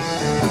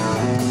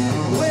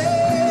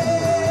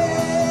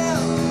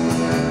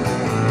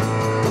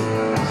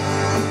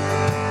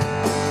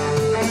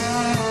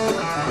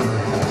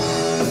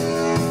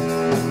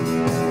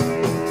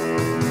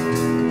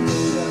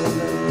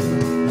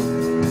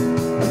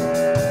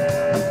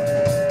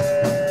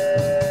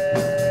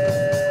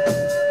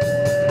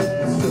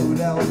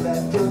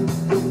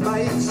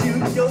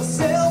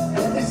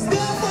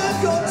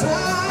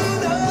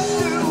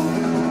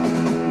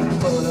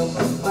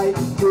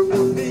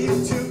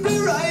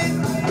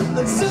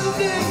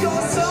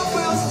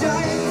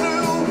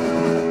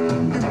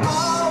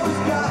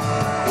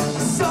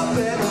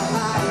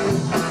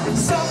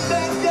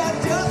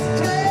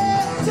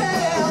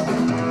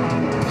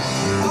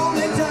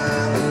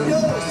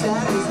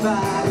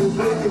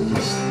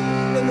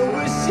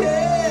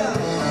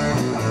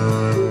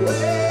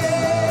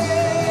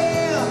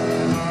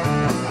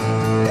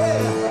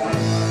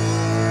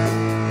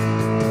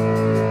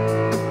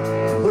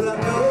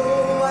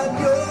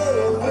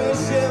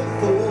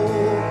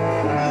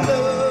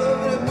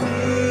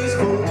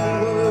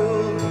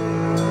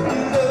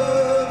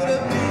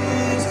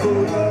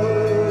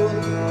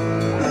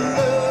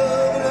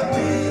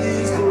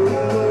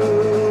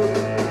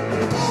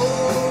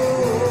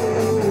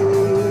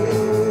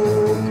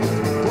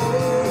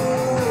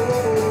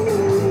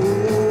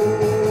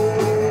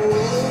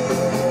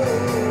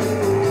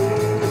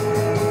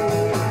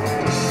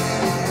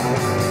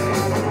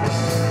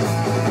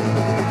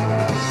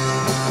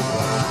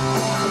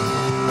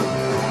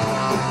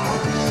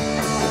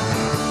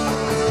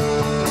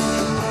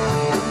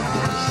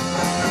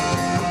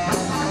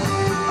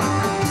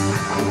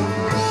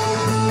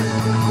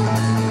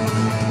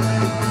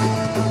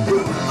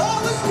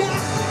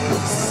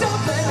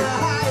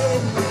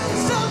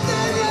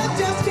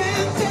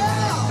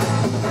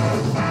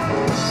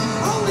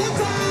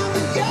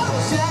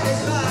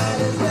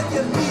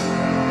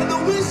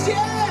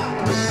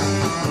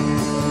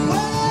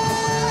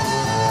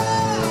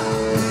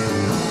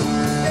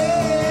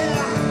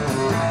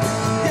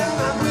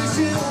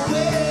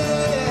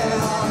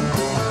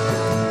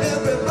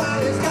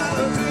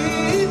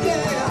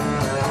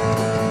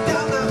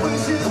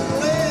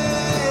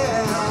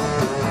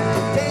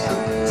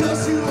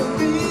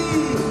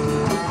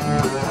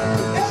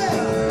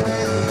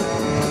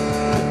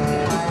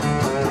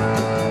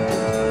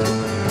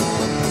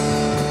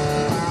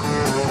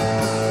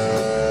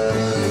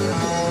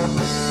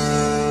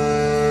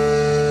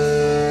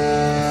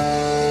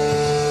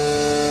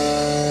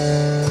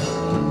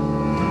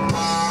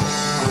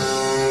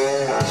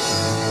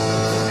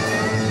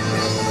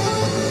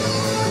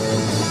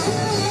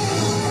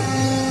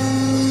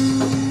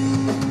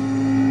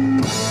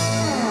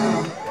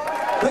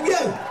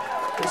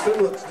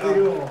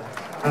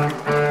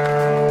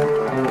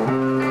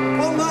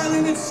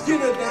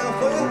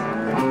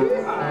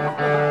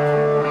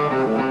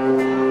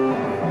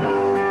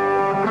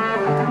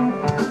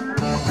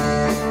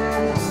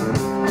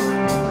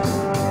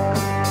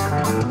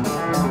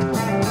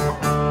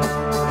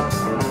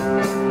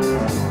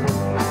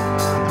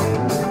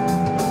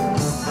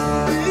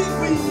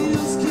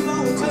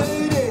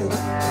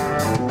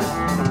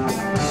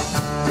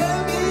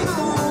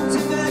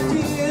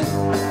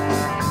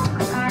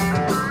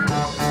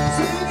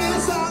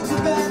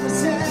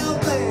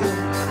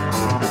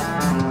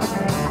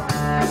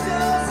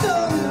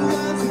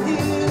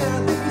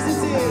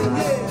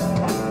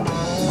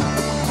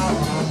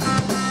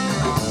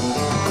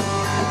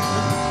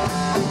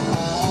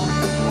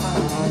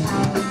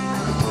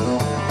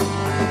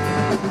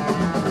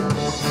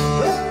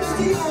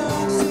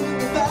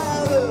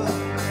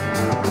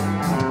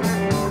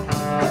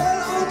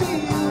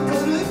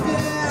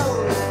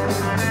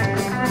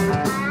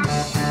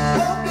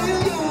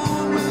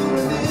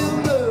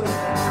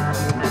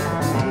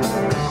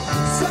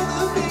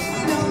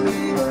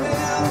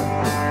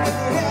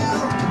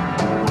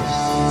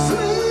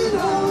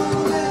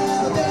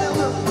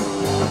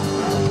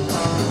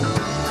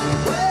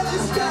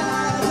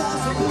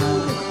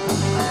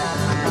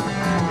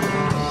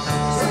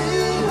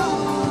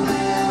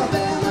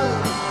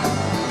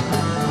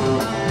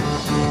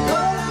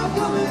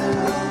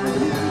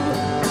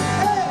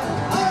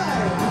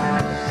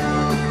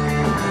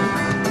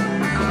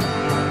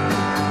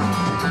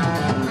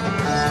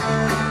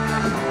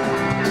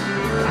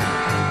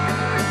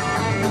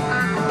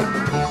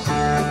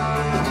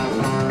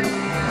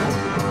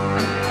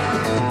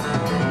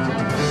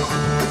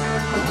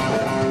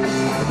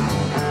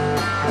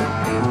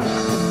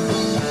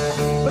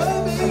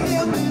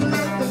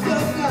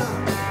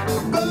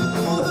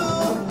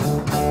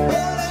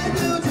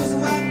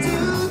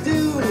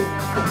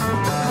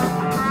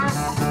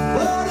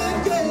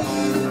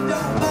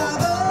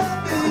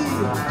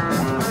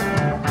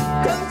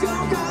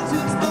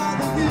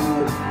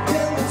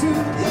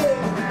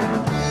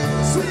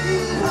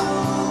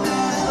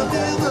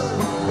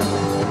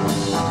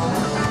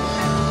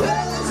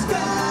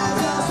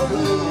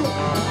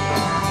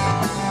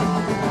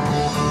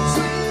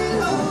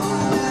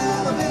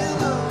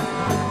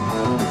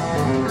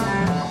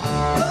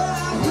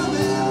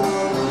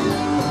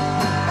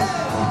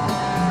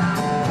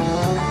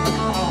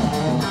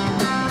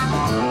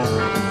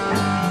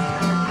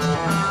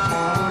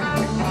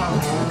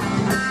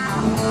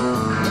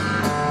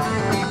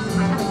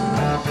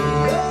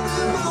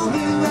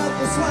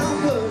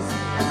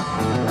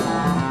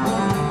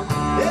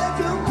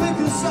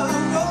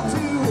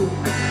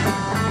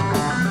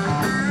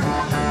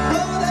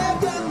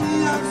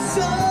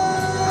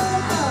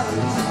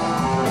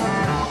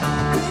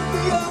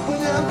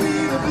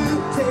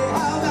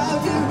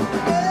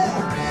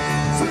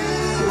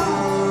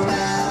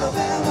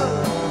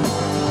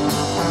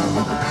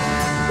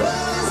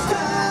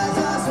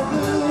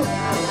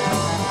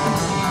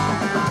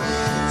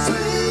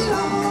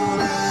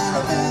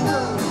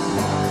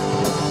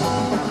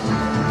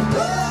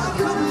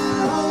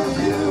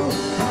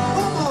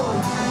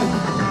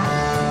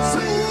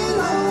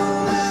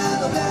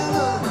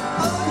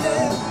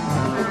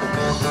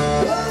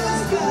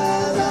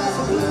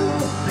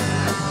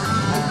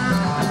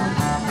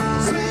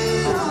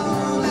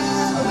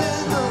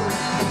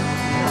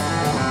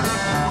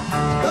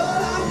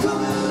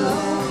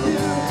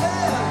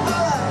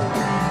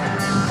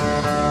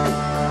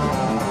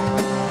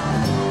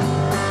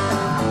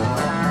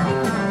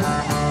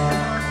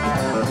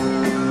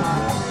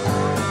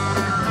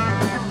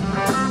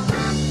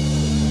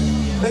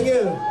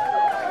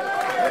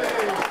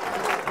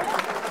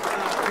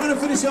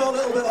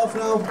 off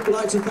now. I'd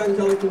like to thank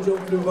Alec and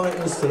John for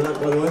inviting us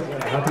tonight, by the way.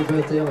 Happy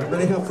birthday, Alec.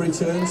 Many happy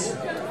returns.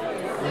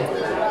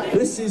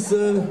 This is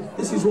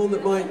one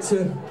that might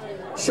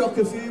shock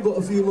a few, but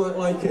a few might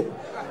like it.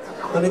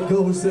 And it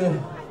goes...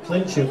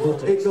 clench your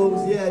buttocks. It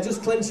goes, yeah,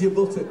 just clench your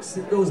buttocks.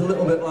 It goes a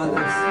little bit like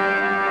this.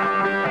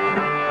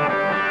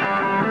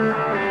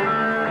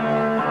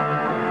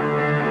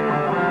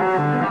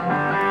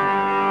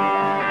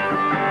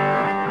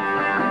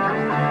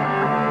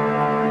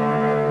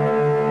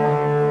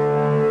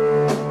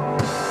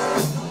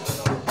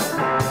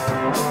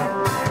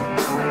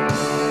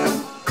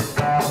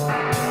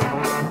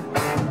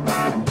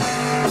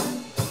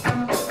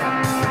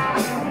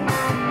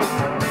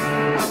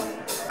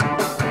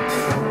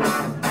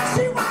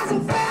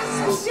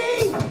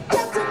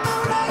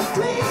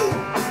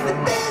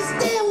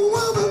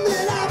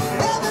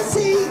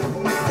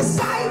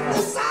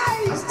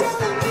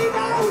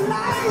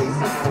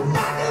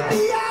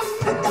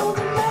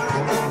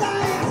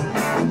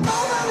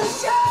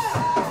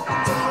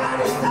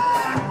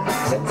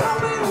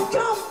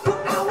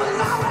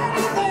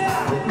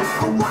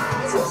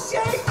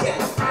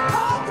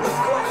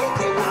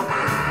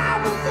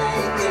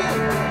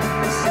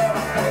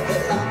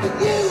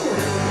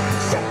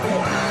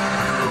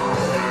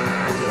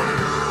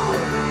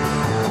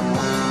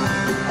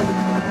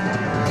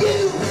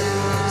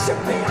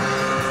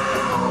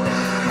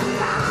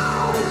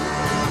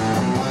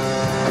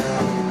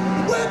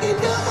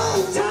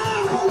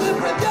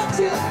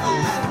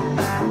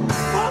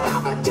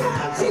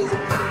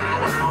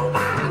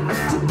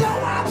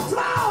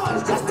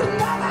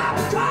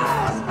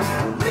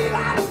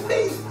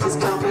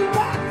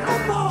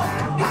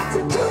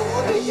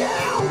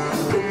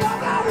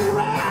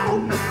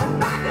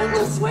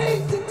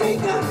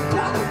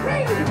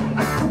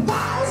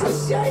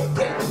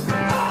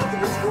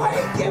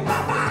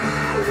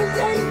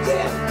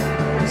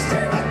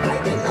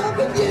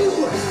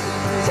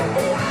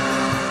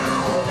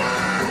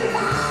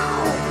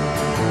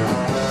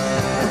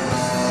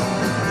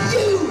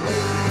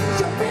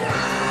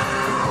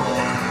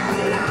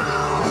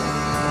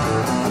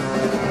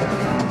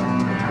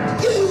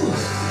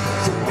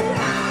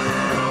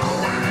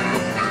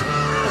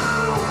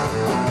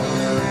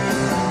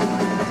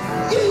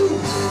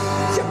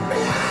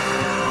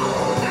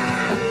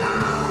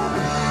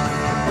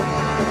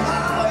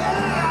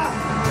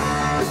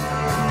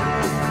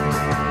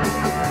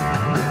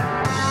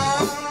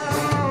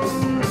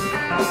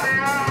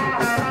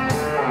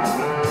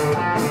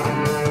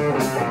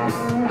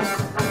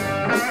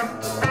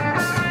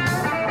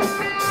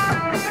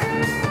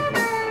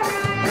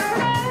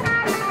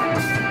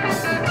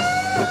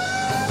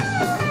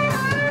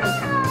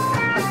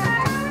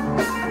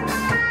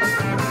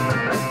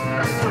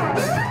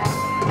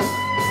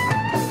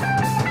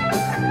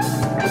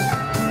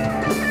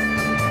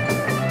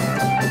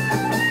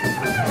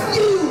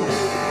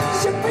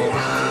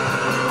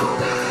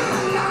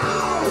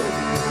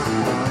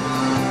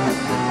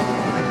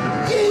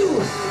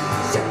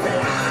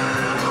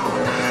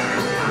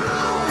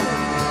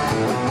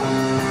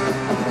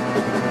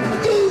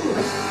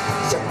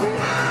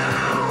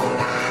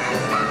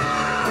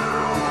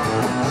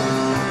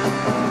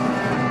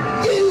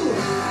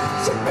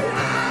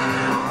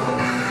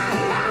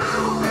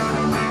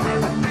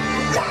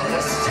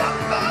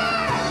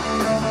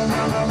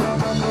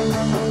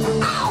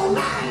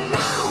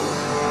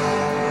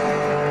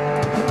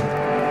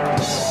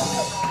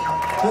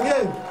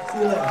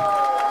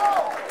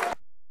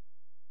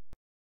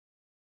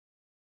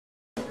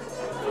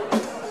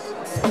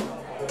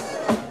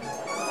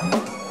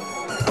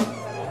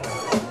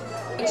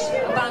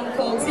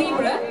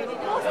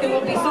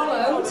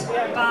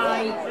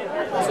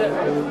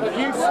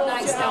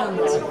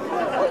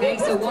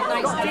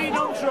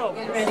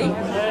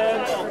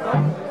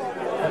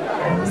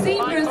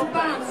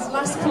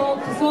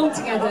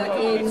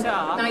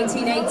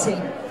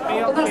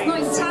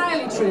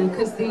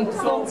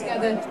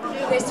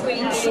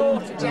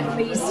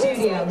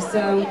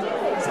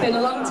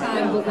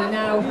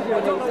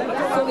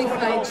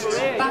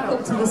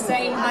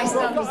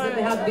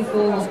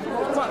 Before.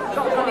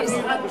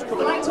 I'd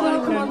like to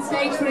welcome on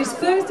stage for his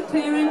first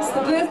appearance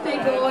the birthday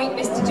boy,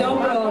 Mr.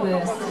 John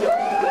Broadhurst.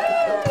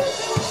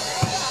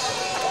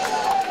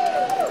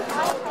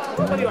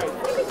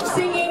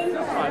 Singing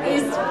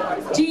is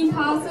Gene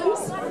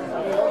Parsons.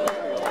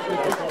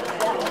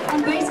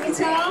 On bass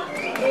guitar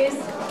is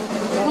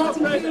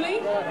Martin Cooley.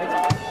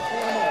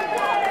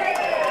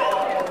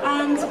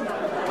 And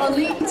on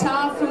lead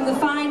guitar from the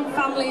fine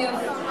family of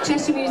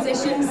Cheshire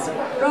musicians,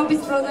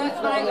 Robbie's brother,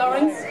 Mike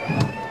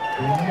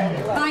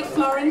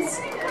Florence,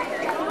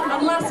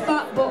 and last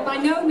but by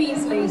no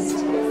means least,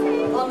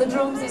 on the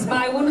drums is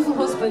my wonderful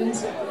husband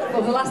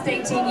of the last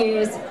 18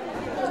 years,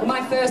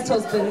 my first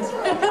husband,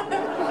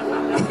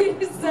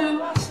 is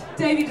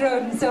David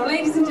Roden. So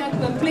ladies and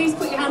gentlemen, please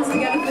put your hands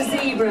together for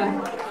Zebra.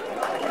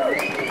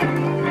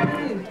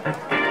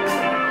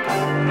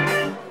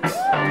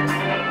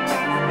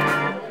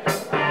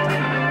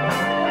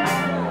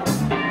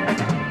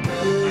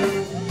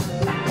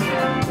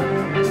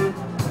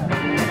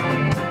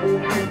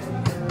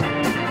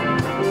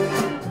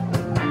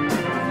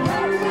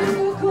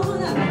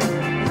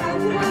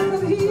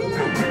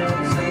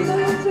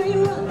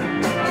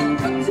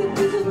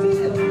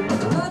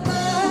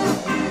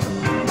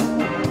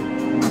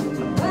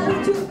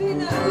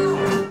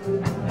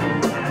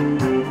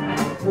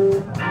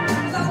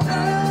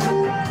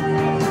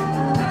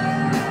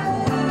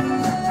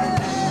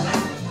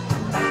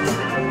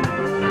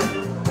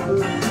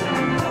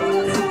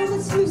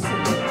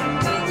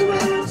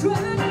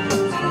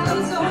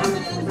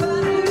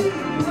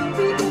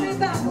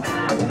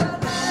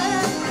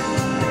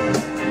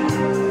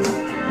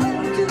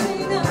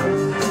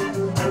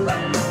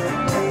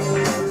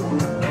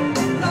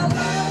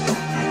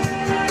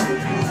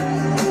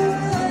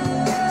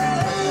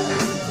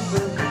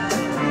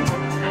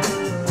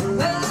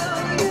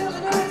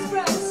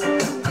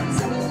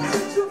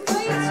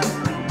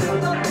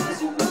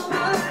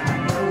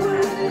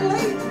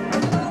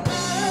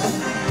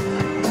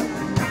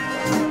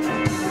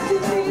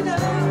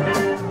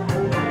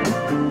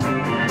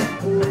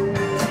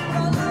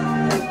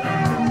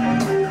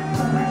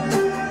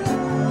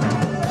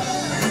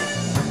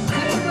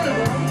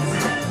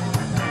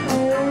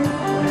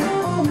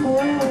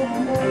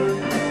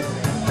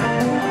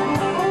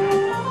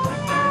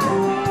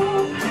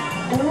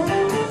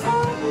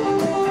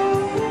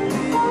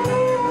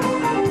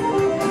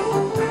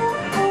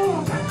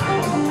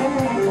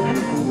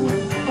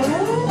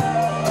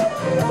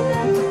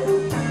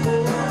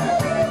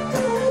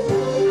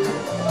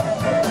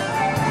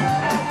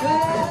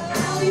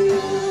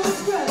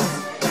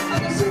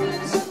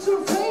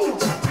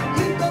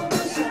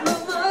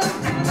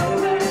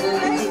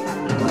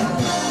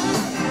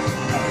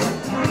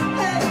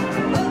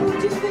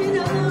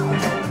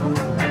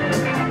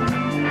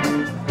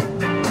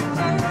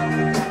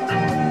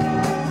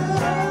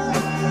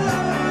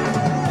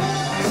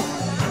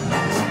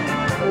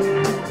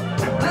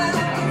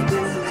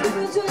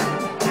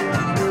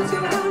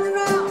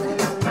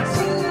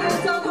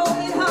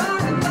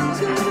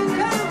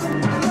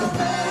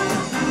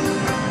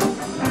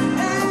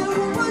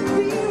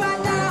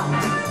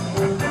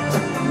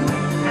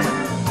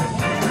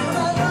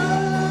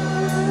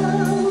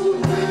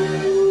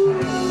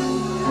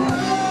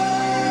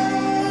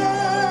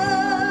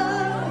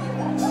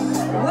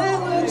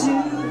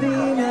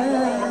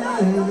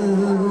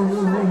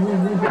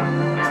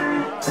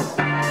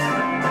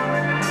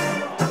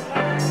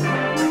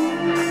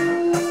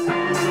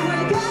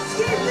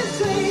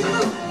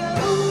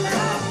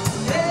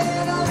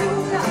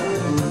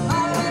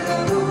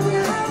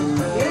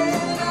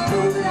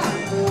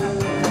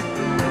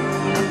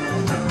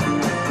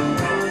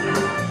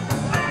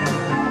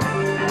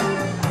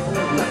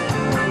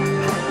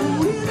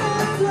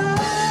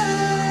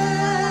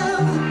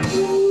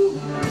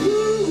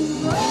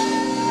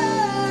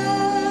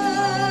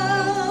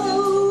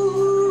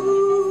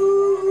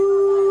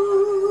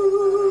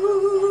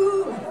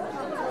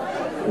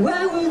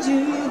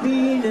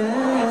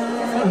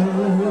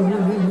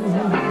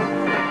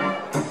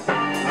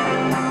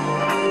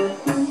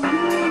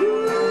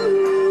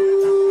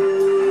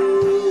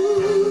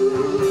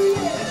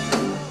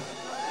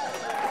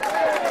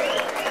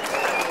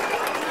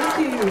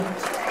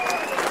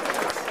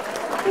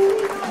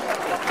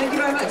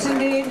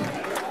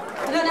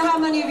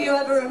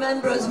 ever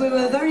remember us, we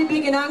were very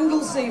big in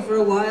Anglesey for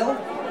a while.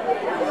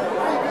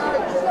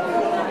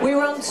 We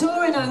were on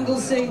tour in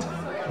Anglesey,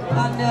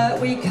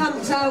 and we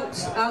camped out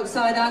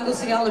outside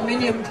Anglesey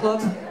Aluminium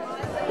Club.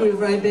 We were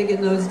very big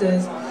in those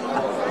days.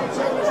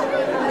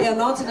 Yeah,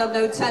 Martin had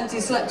no tent,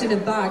 he slept in a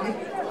bag.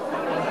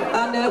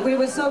 And we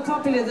were so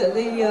popular that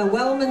the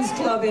Wellman's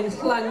Club in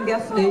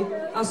Llangefni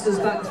asked us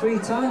back 3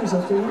 times,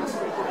 I think.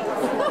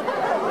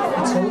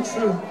 It's all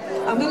true.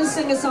 I'm going to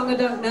sing a song I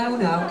don't know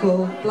now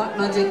called Black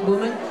Magic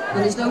Woman,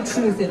 and there's no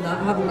truth in that,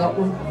 I haven't got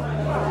one.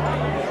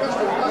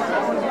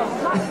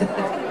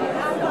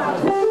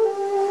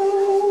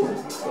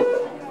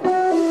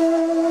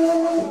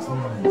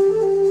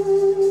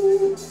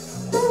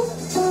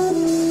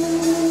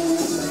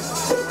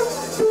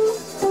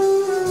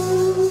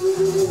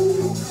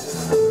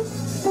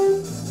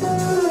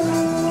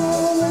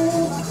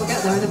 We'll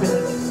get there in a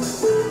minute.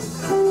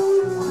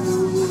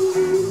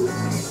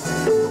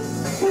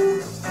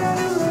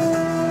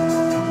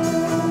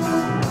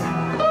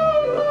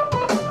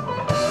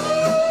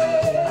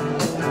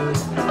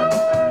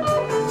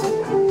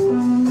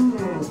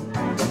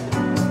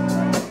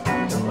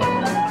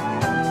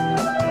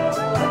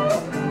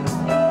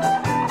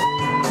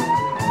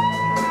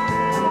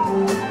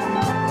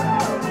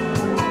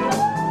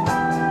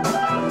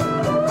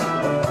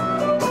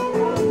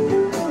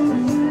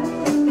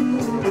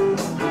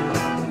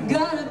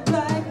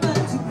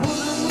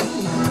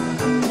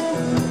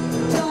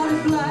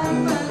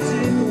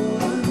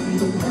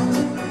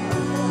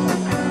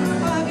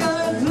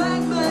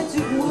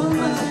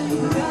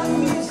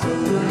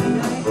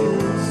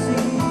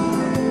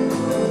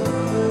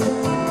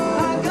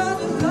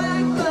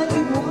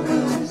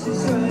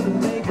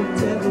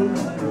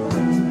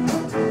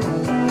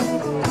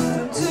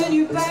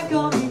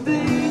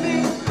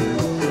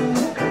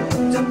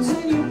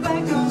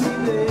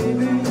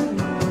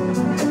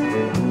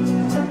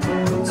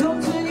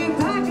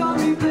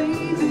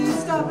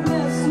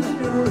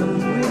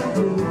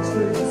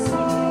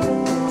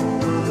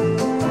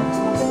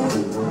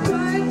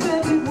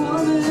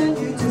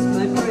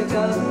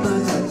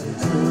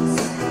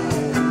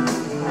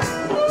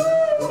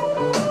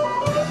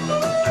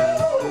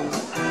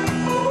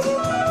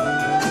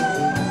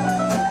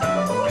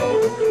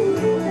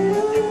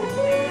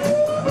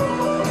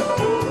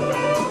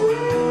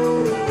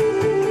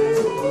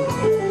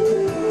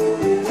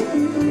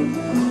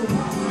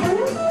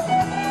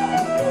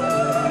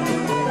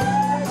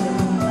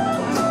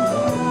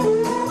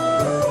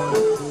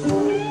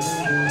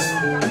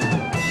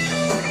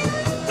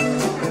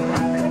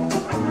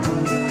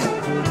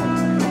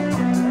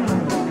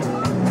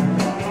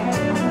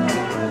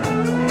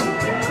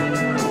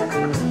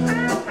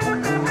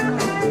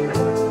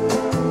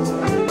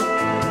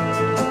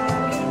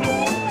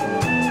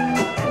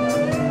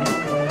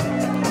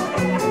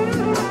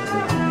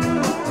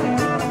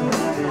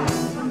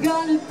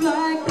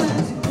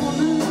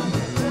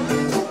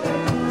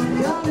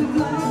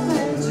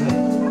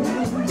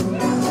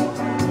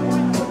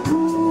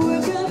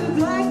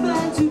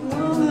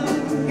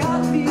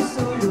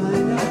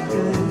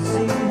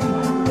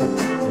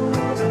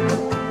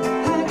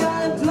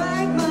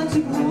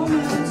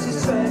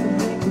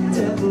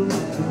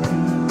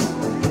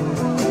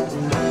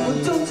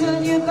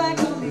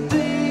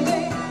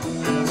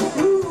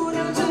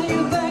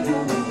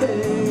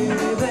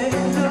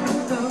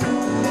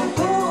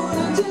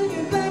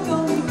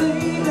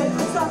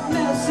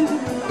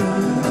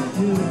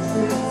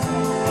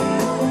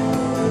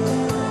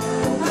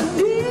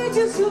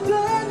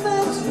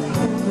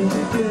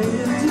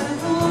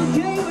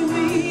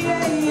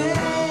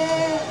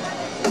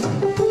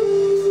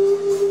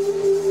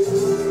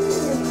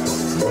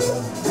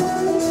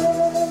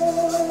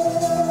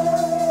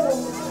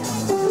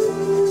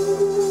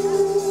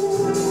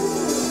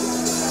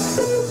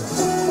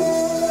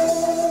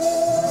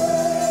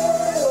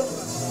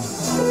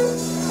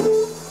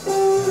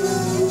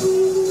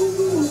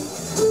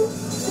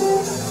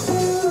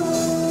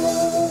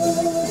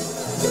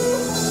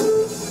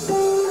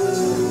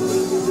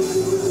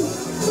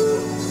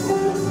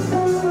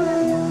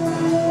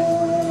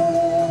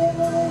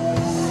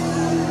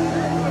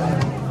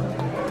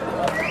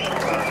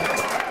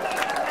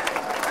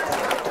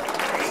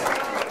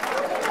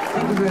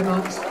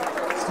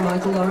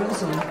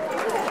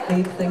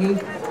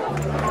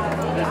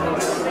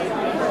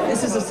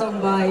 This is a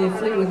song by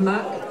Fleetwood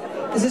Mac.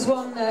 This is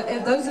one,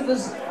 those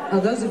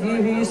of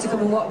you who used to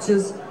come and watch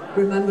us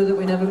remember that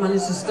we never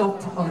managed to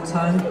stop on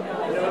time.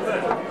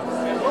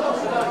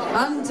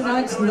 And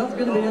tonight's not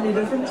going to be any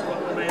different.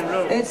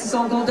 It's a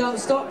song called Don't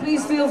Stop.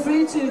 Please feel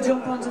free to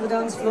jump onto the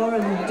dance floor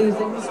and do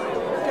things.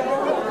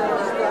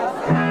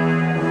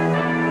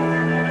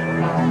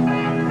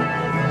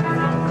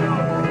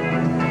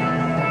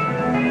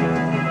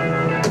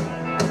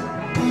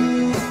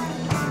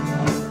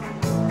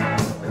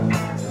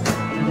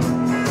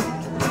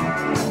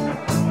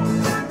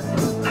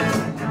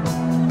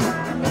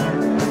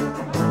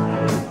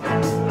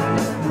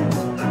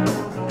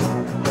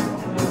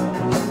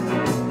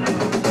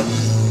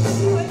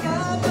 Wake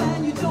up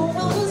and you don't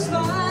want to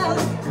smile.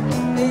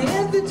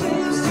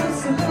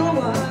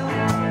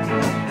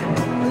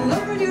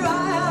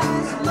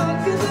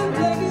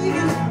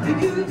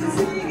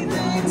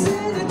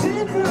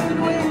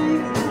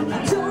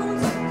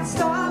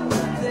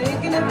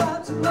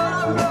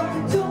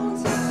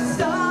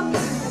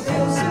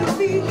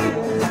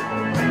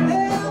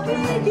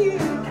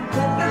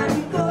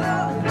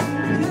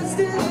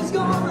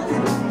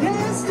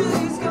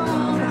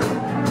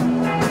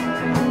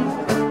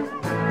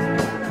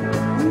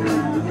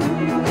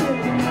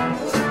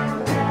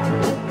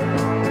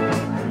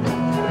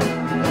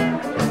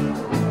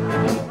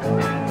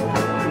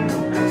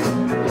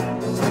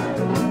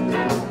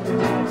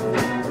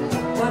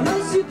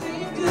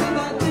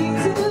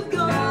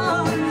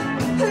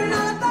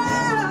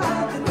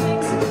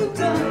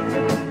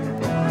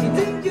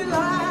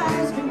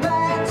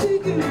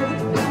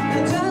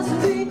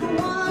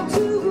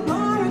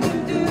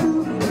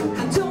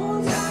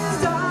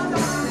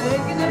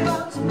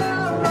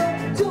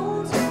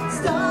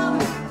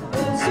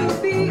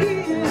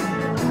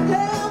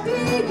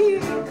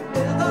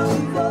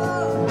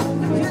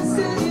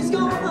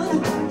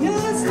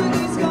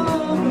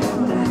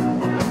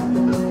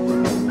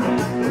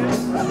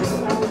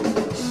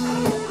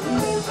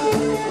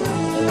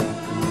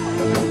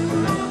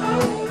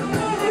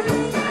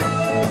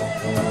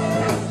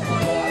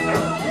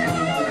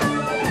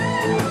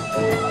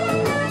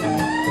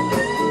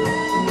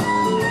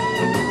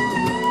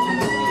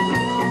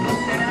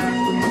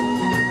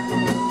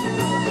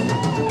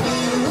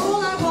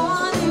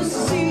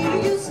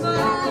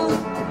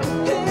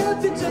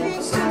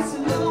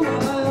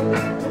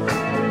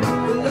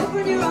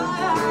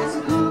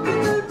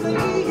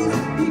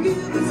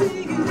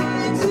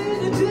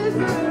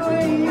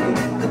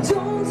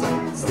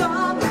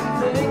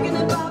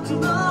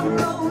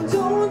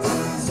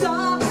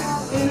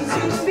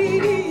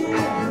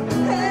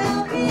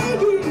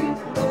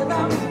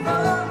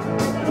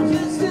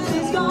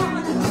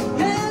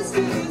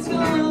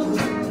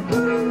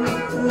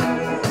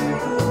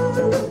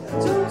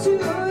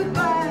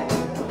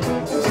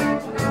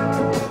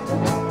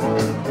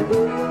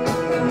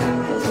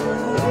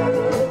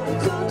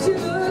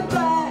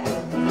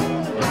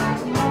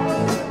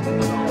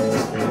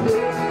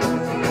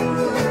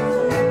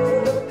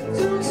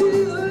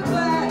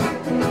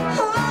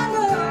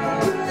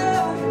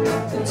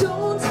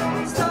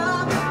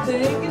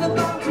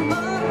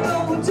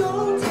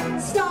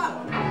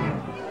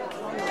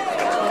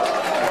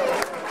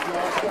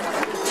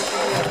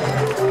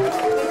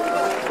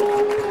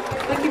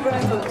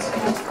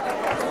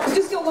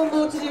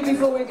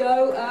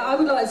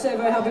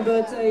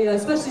 happy birthday,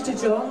 especially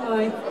to John,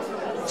 my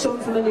chum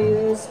for many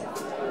years.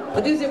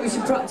 I do think we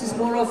should practice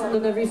more often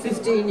than every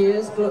 15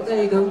 years, but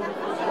there you go.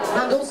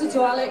 And also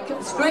to Alec,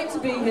 it's great to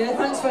be here.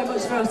 Thanks very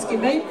much for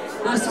asking me.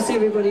 Nice to see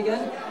everybody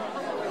again.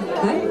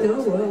 Hey,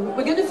 no, well,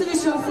 we're going to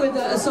finish off with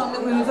a song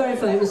that we were very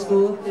famous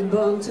for in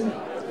Barnton.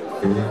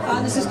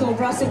 And this is called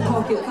Brass in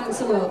Pocket.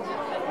 Thanks a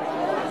lot.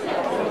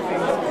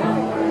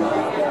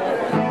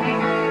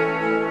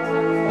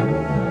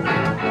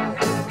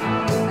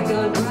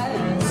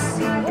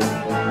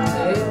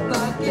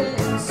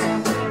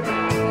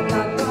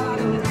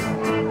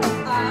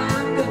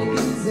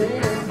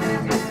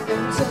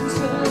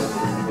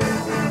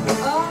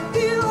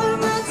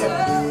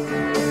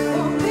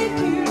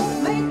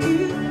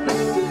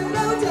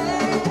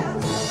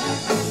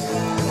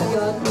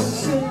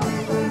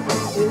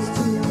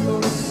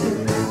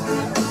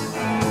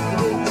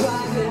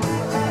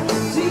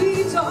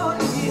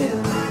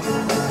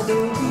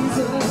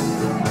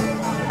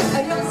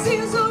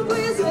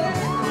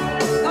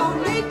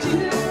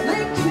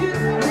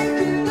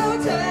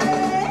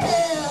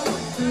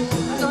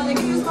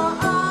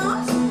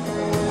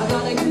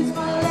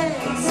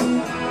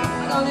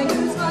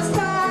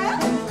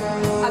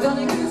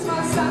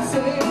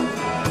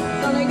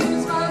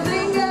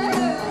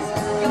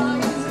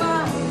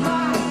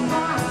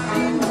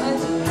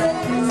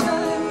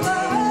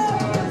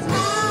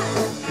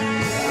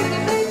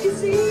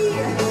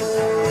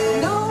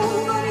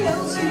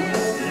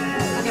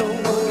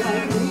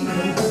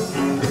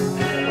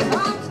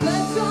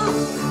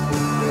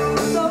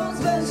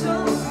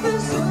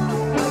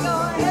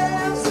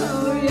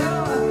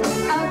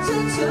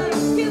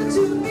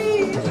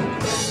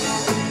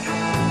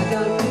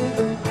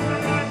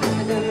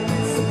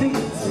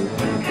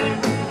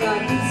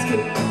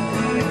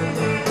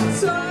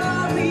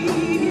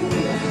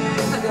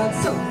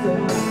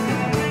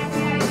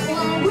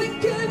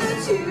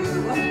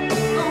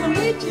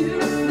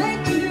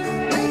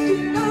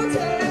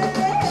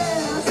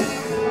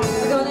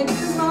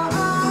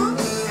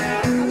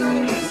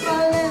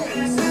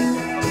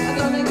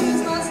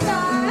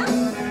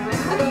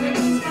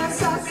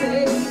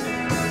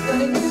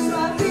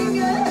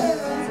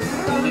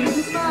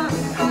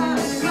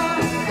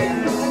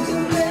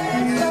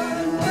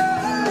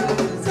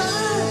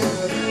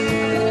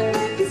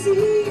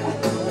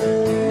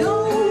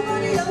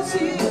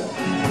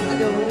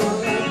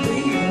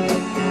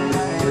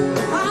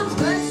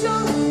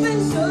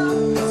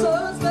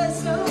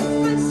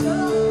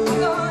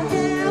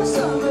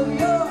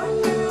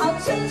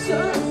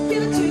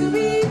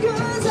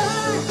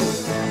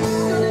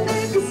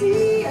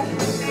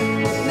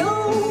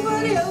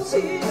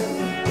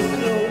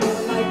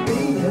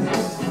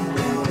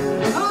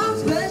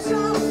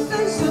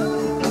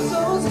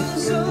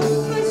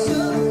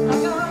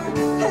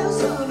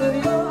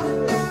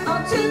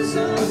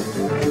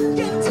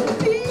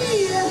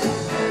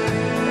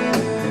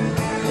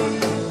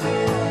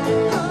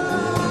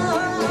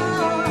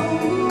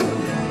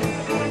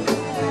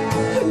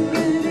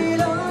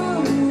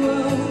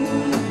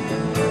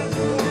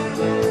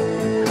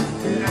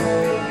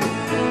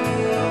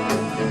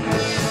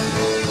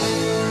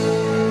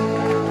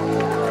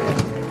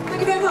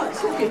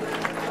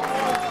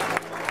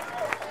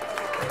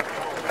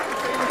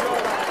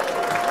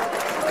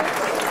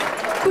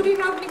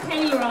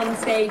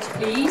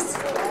 Please.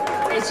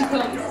 Here she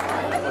comes.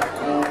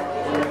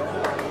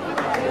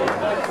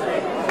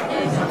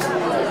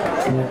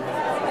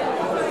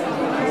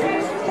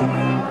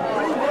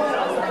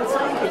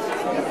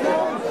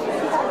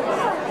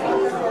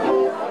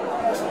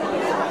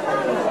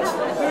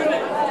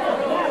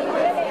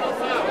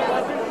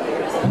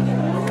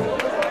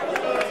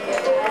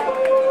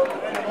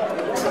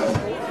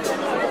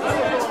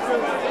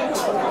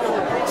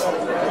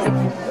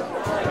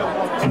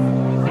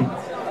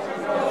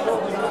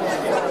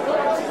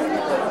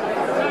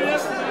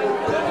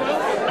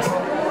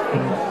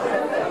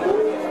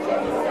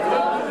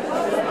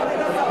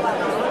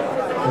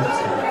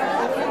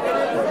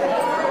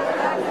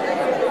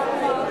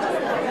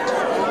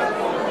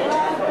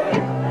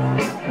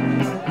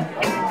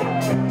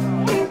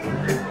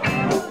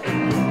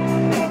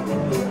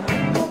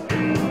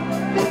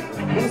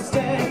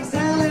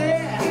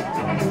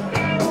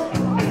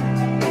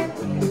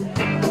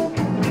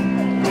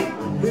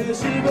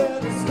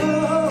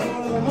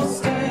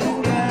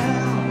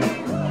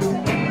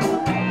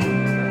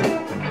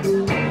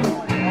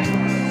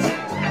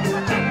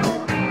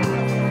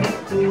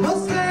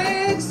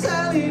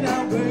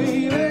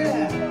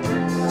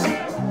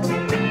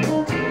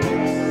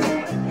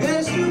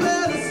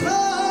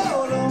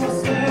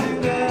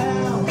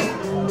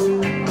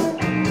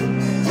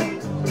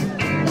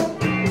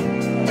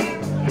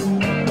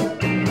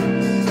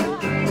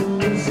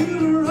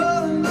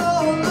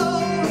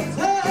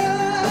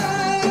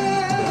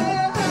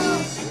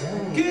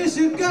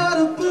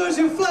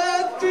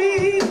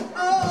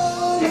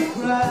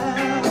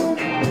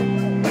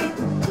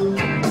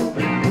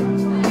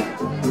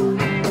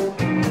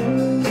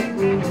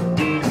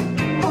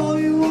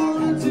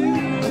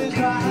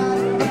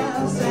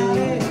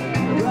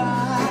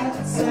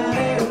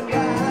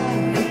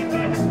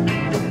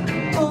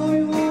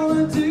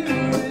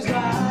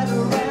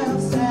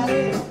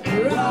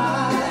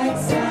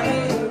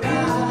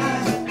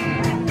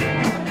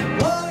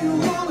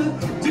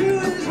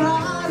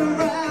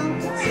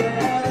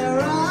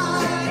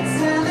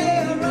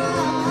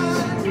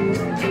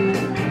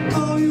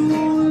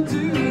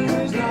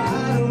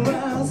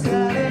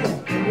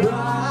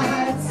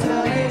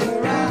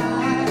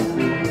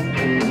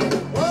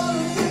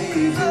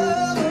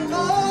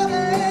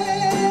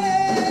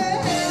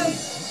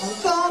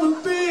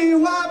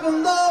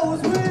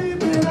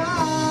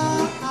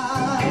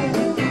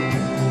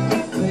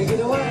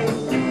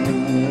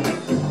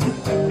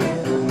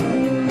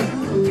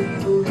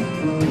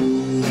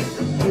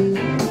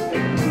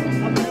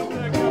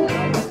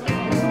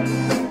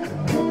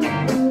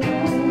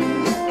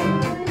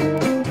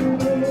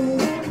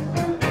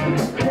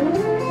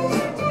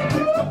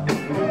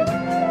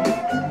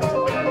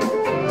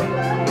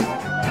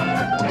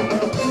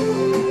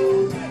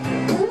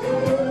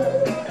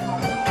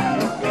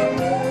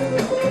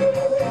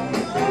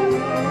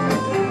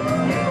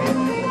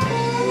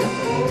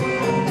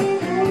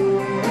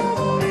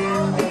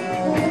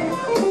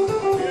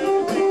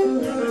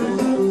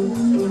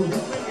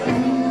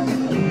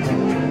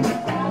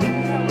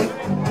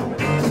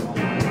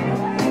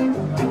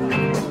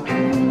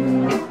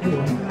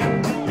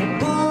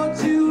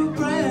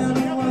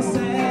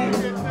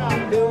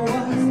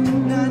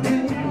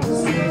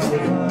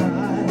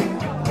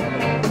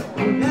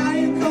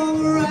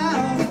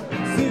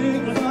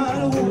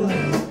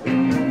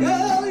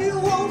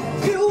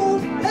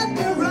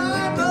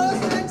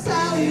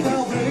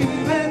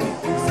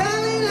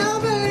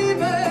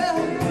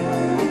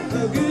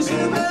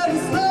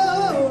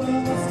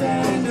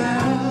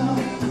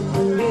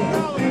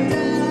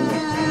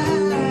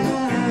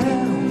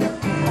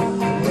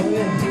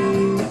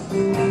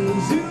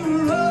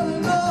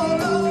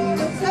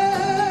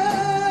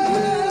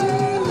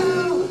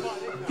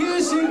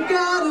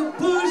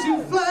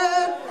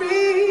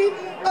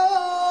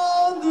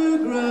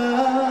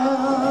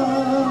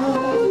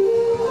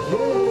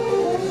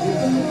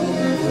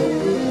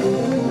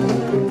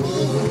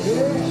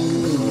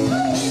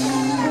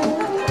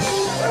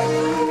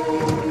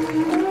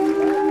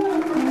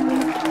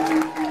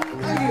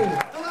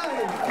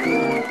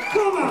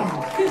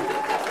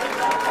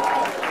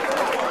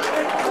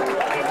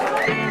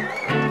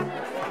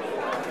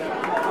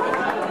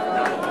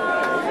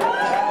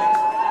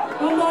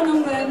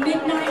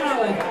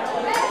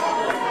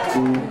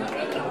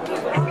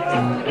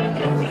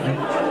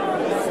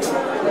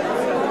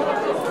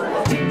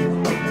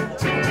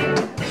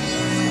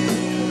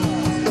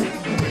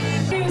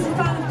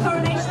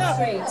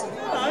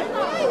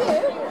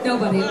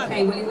 Nobody?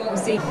 Okay, well, you won't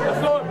see.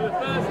 And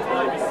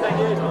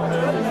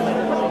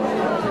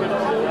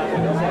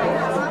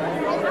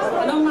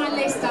on my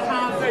list I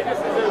have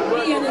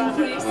Ian and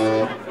Chris,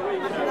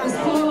 there's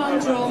Paul on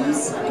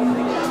drums,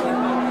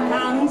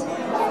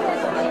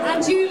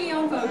 and Julie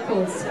on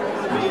vocals.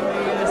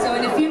 So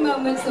in a few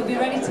moments they'll be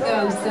ready to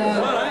go,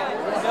 so...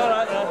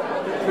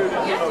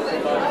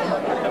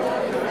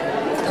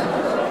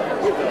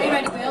 Are you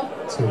ready, Bill?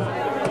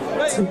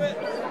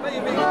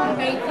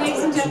 Okay,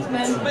 ladies and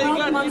gentlemen,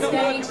 welcome on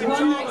stage,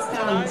 One Night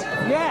Stand.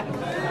 Yeah,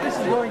 this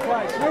is going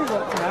quite smooth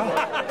up now.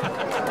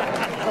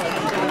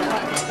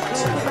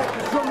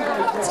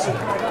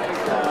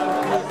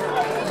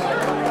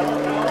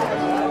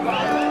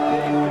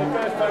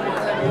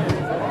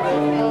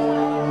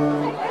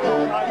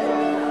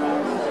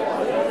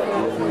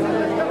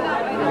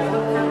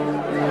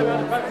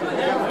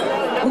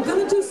 We're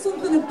going to do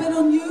something a bit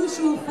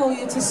unusual for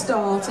you to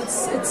start.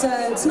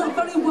 It's not a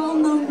very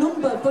well-known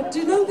number, but do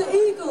you know the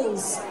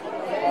Eagles?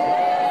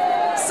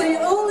 So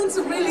you're all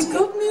into really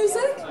good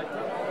music?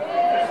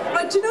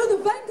 Right, do you know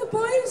the Venga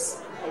Boys?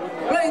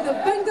 Right, the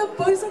Venga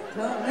Boys are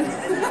coming.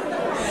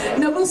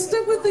 No, we'll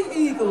stick with the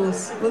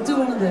Eagles. We'll do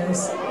one of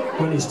those.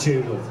 When it's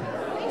tuned up.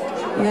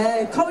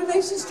 Yeah,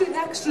 Coronation Street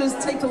Extras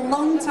take a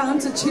long time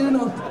to tune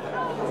up.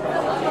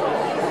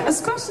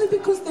 Especially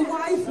because the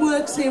wife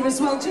works here as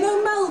well. Do you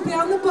know Mel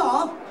behind the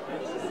bar?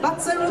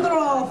 That's her other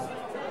half.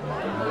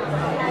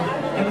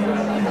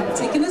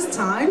 Taking his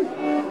time.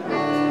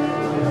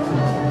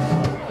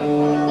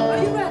 Are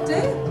you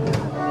ready?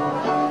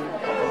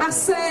 I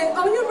say,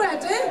 are you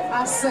ready?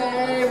 I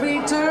say,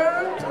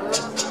 return.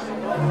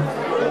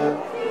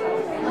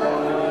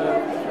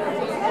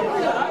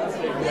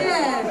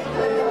 Yeah.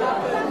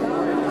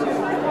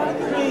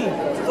 3,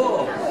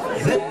 4.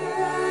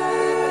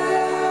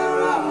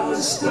 There are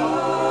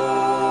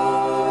stars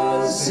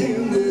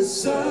in the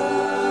southern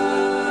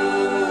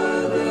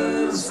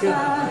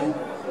sky,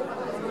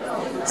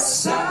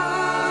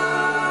 southward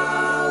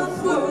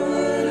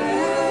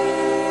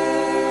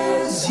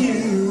as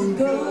you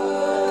go.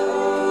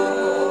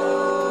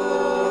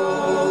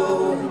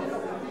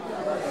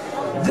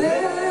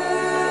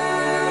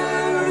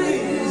 There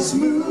is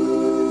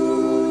moonlight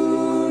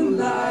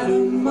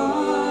and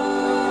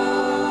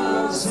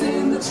Mars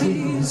in the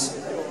trees,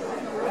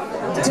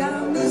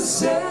 down the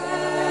seven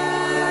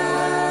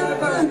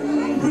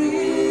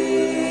bridges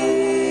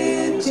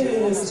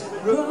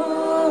road.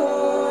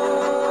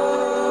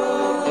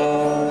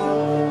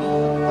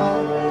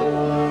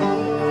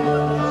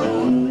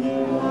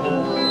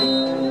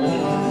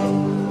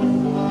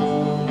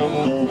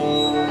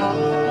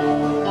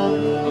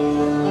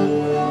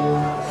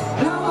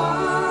 Now I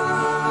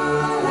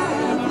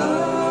have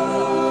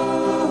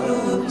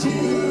loved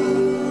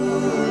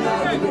you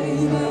like a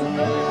raven,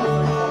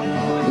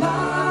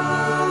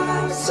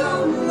 like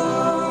some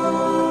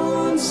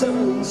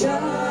lonesome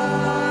child,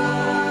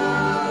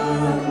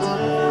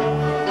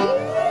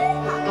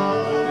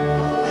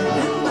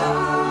 and I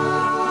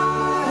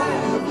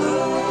have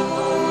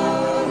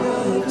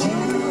loved you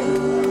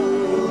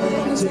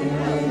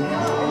eternally,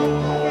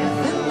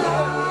 and I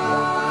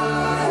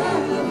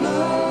have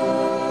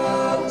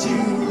loved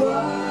you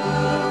wild.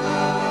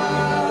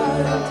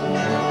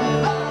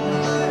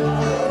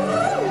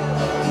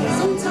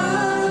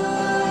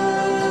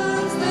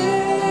 Sometimes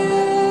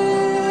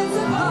there's a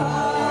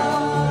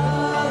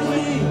part of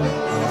me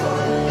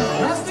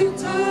has to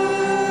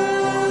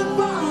turn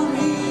from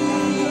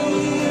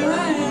here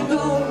and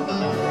go.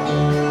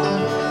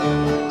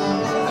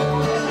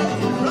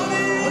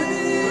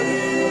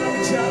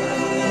 Running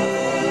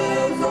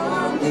child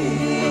from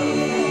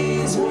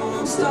these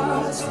warm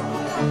stars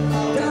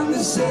down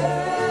the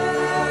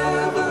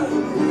seven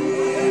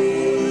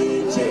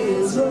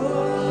bridges road.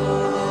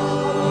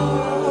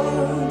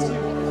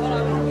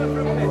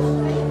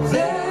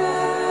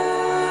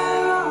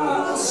 There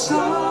are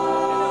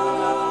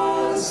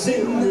stars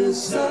in the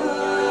southern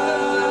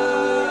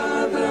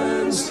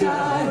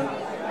sky,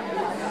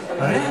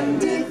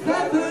 and if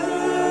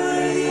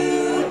ever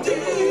you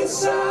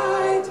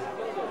decide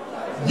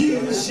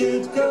you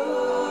should go,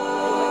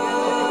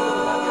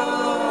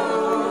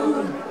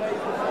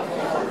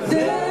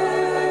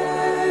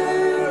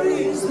 there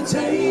is the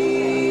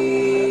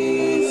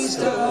taste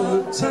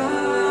of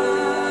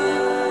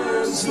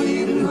time,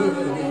 sweet and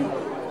honey,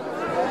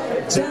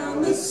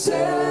 down the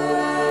seven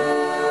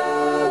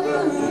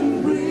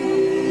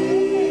bridges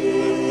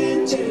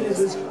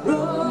road.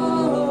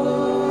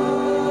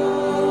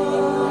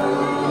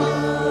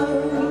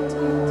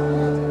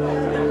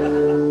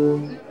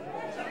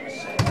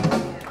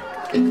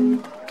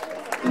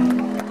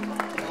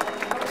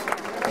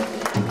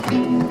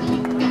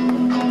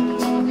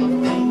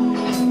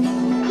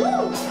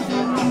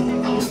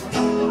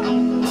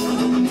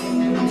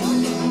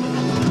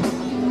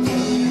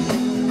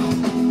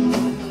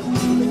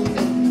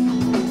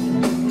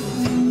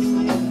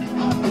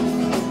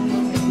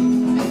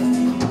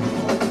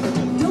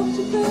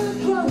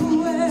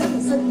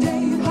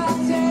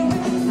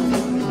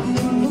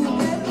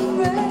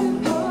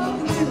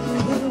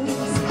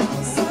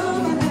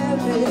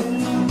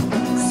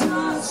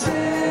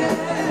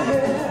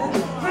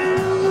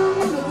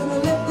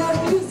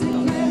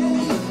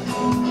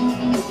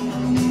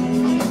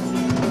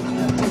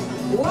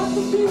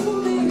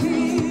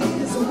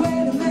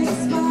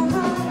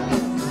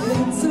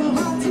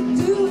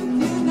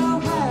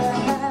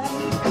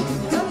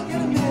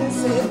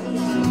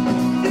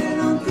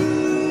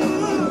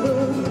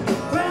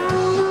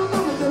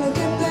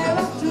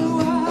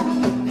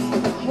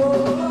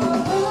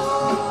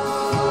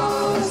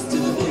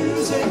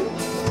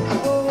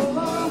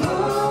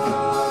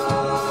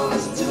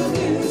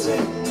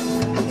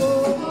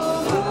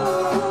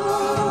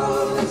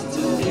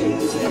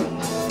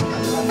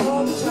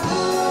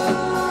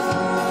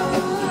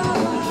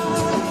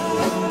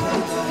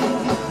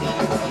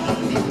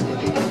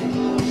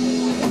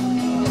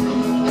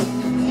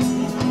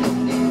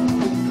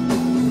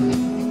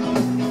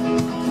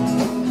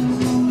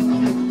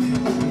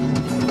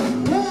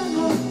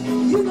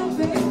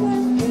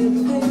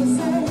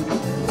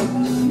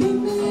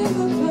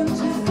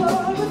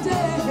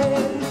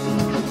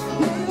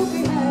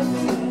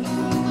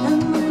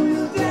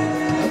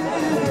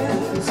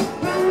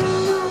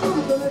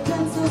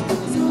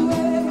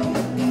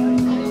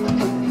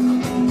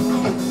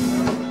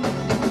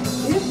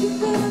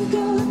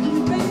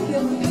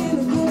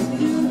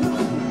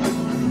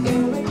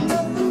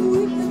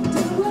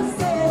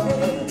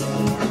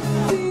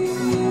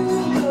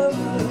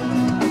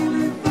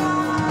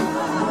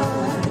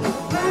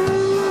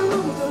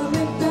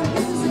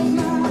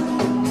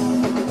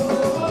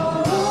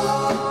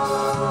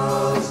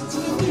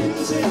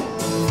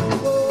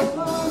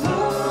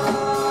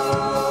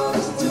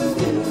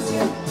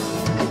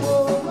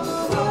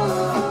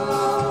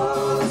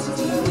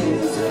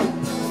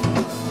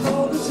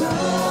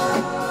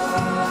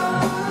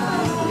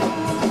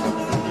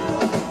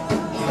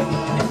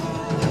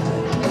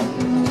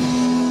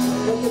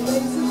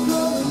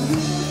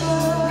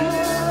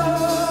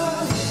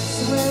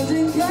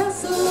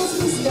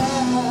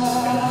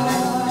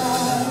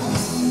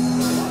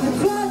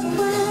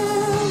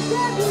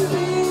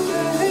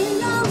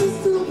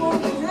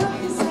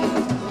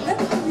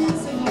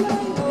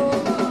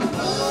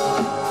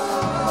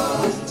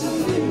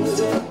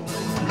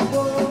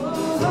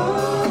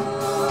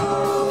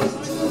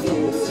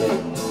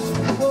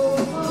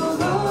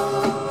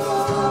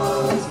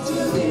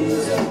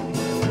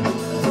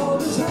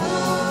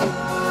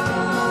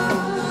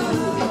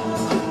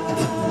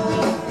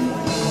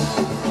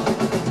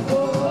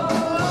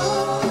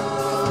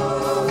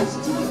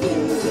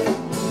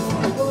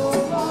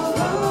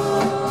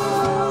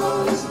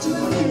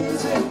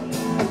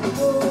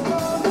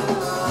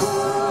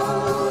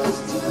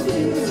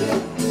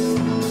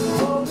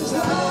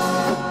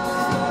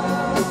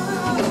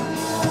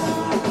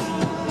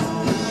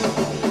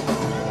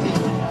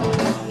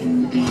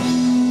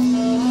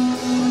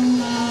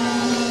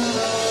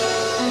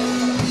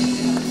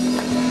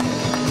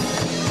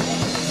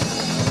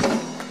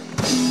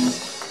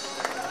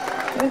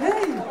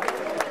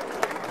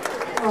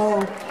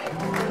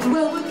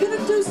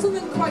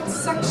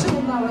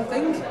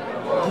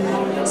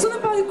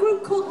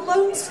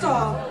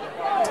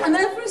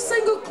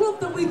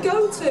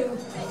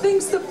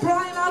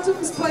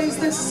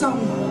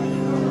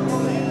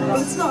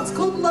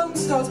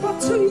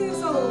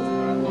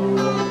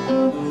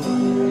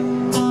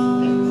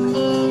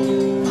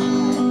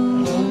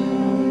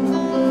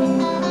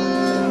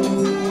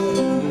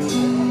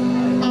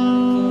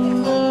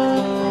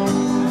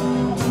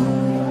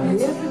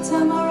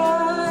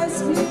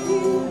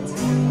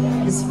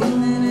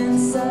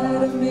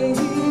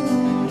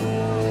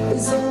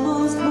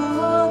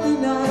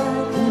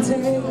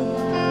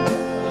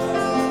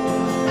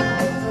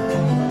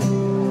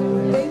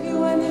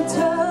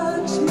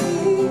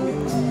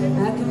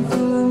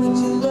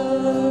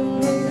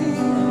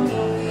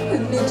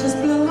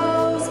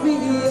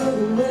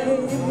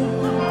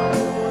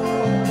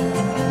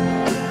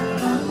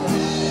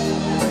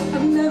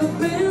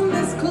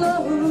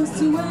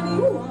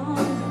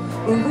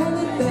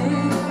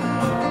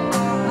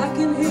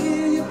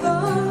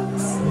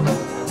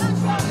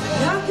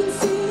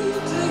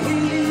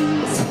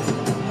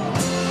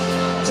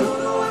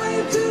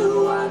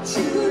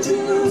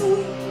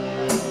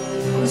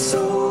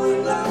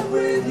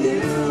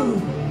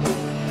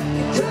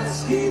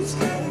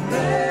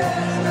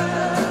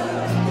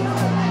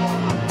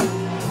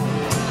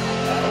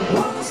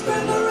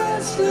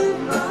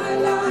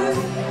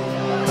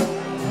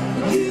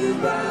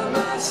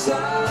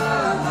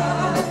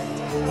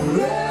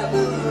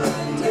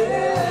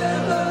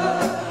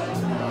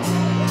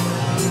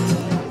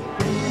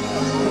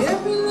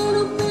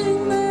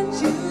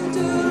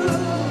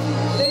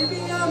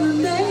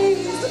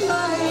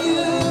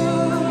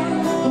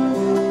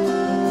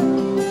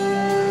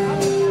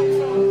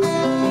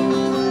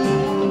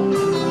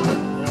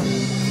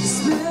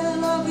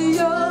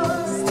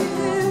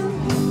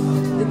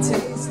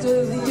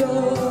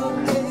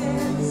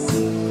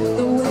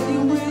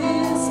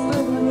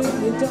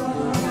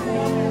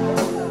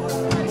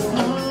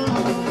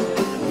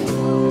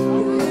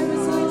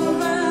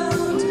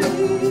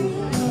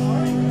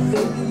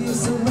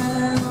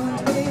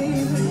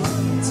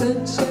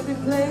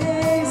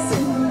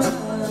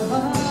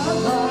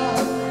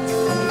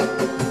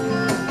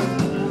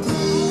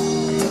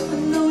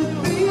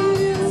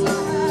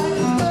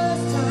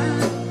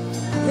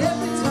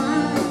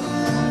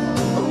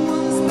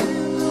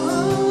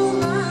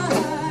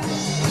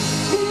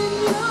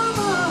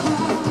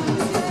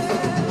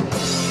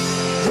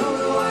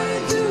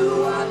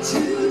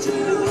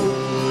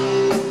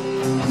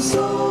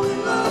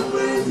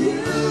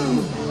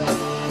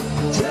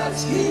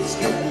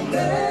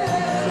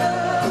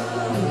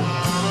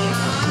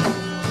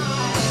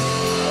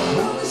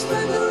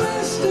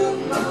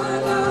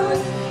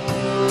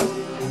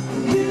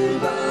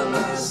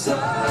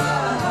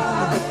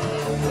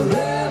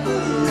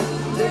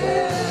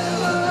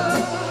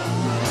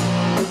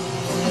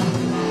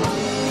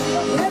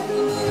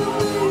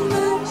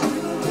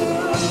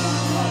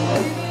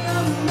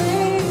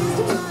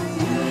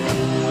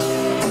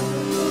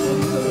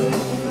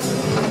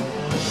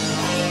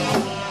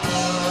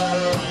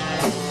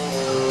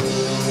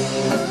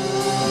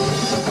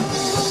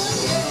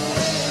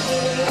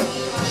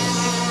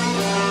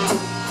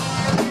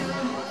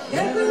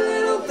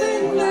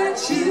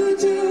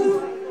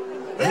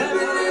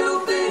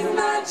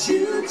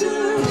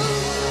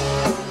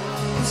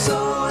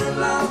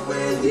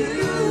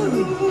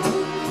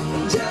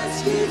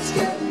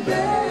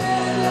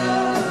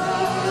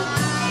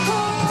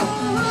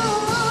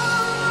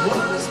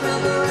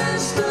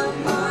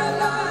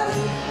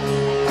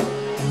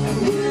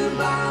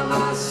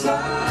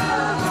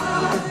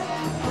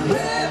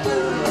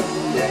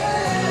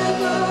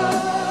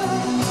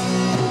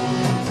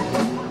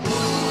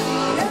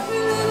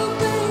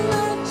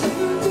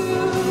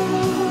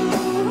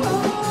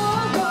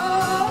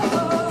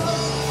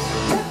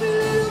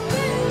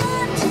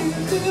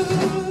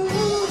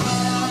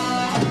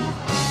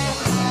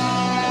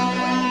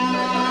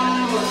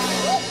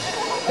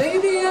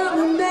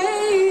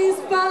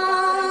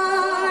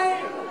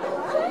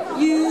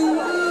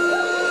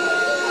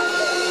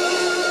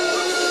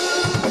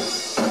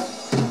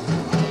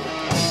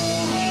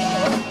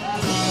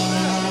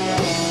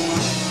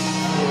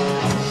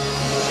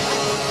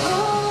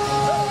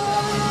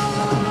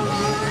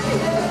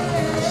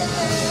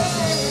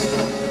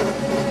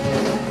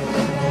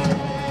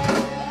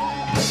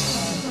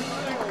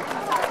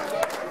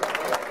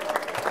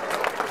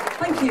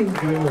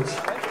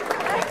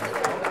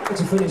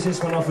 finish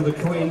this one off with a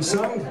Queen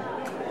song.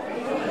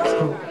 It's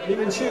called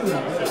Even Tune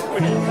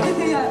That.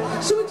 Yeah.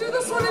 Should we do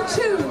this one in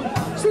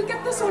tune? Should we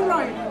get this one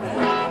right?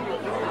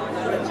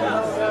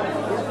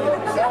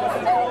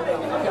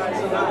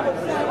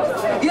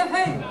 Yeah,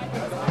 hey.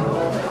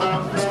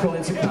 It's called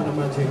It's a Kind of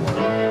Magic.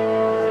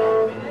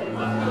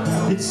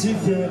 It's a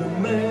kind of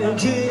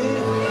magic.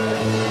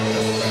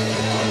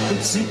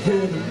 It's a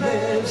kind of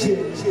magic.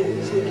 It's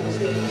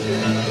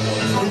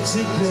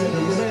a kind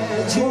of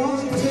magic.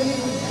 One day,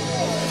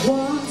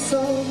 one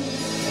soul,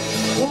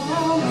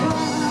 one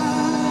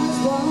prize,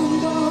 one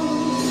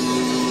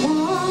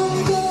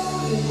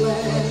golden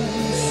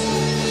glance.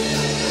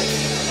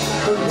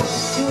 But what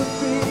you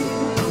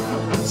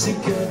feel, It's a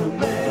kind of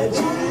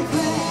magic.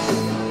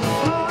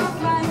 one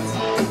light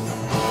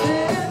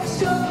that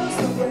shows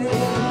the way.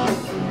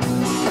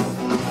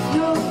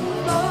 No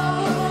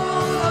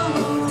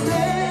more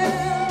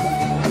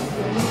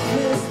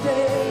this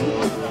day.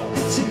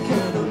 It's a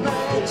kind of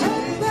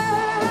magic.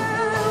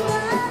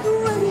 That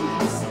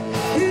waits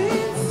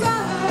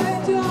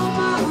inside your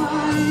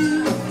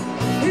mind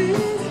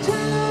is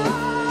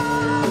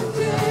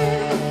challenging.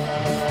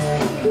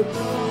 There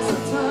comes a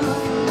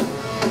time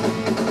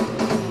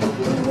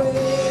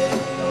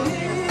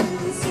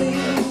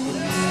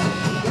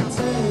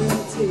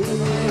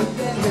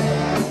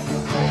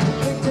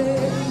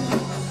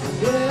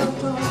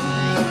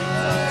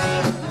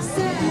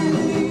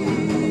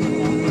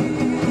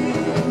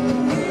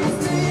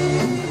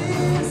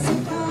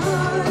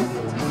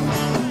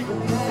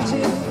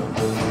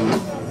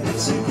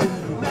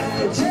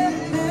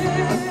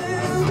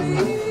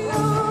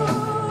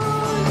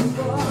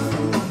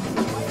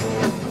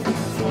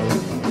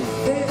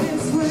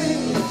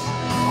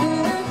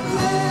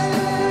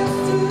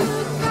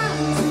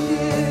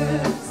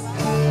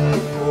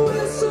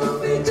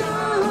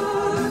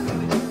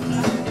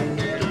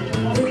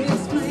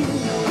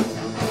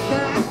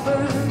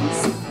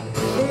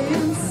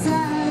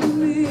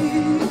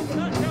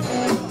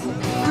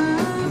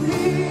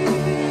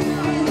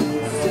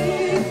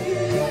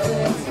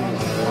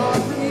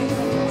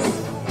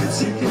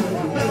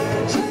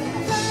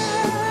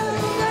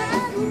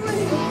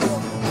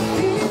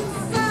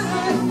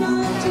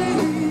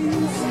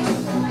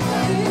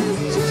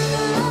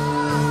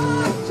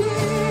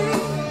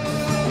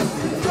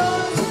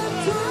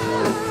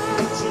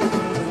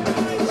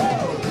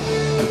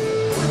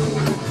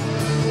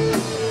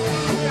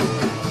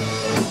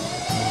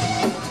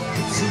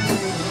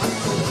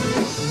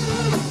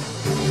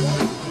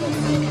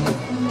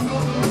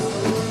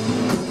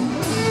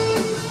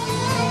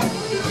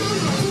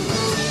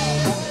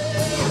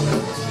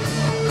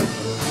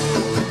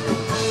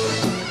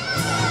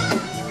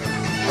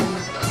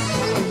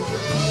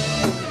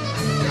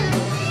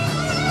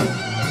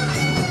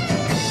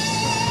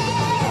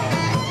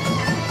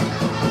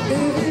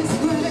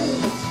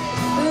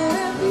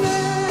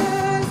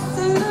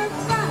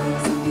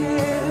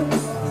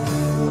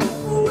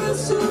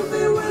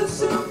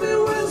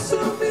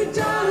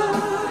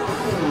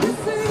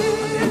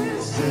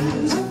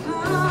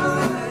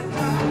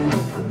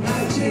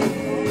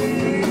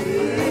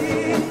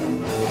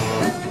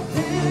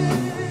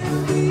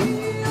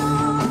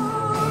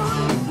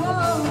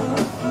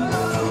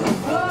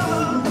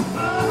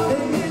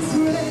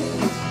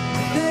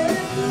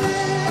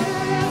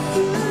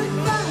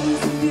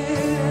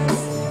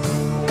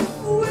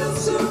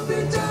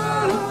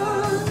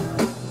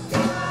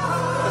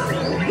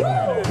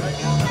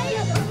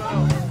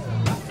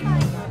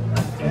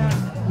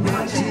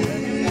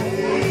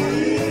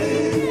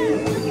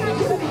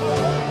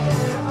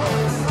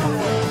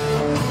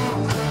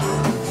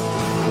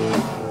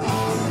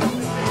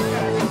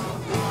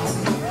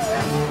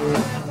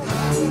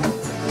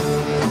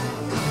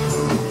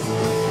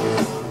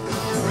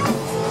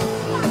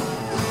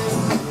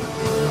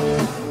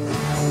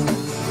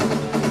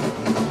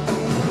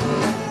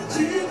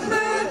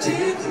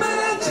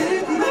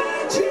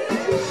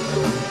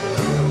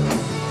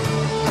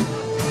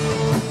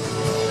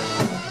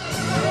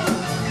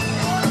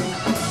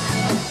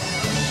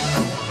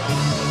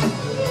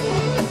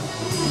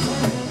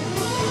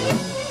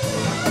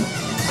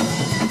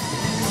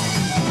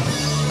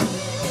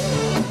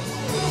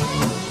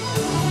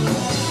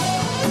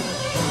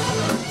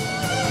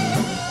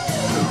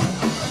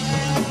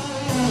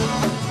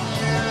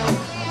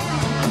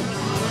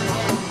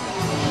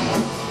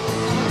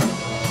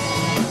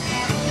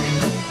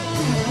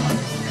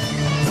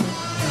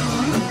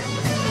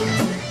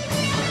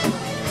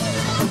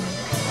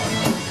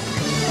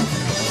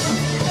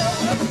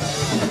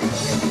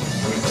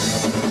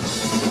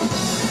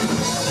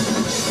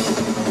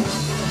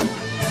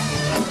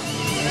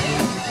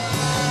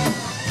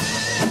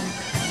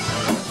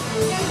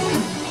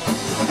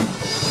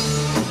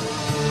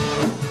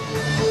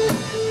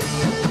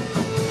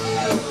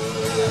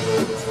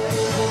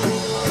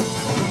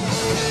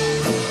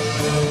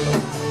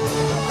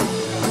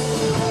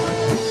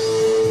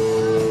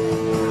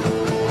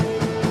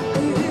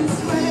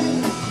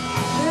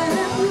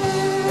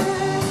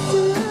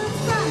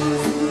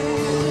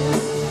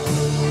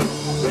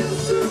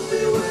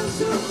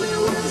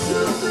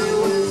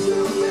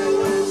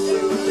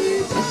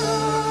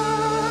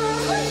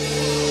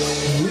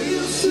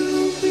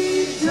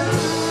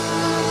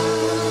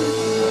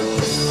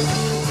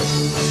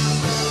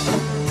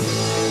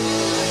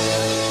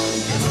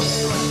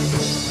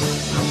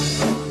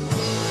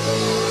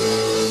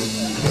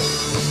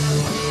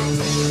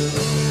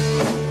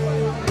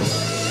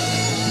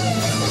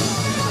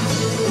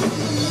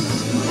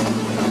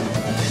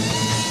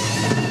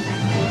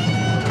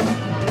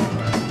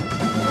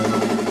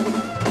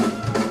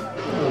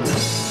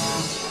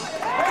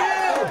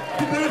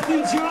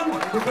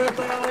Happy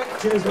birthday, Alec.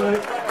 Cheers,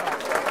 mate.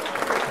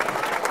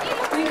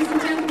 Ladies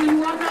and gentlemen,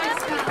 one night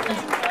stand.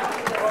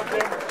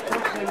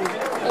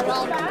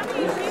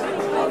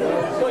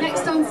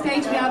 Next on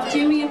stage we have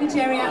Jimmy and the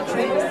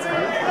Geriatrics,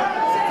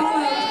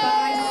 followed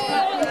by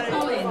Spratly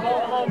Colin.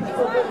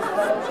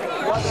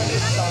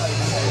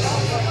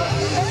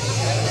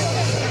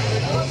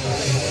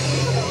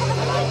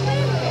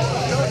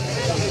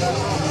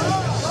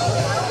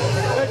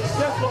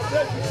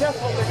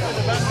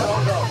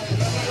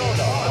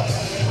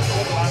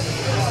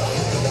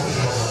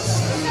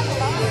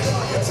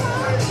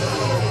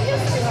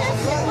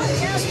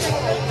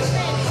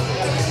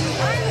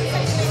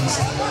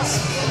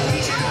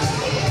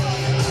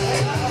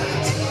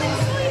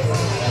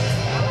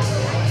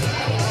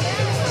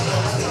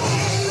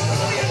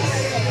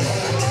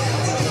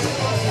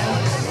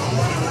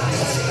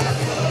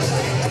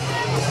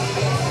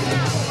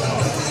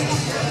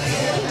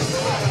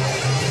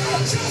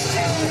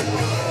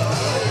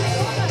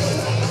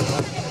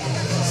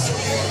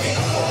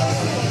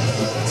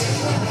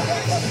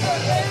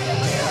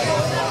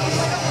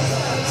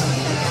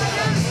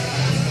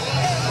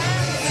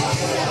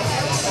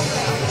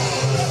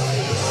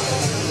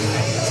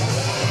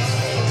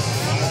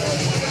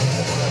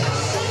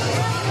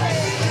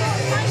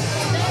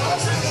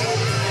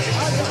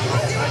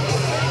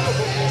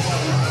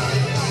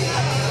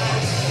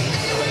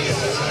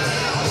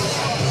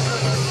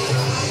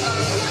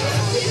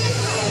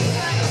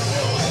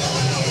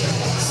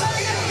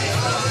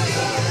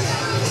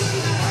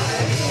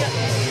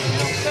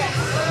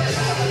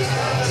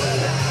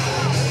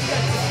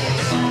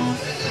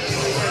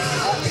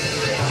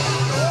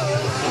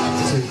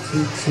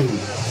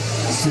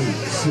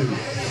 Two.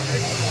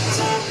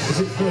 Is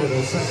it third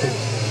or second?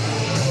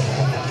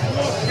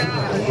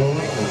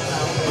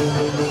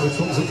 Which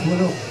one's it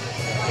coming up?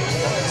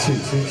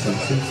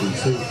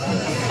 Two.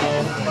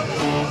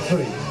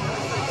 3.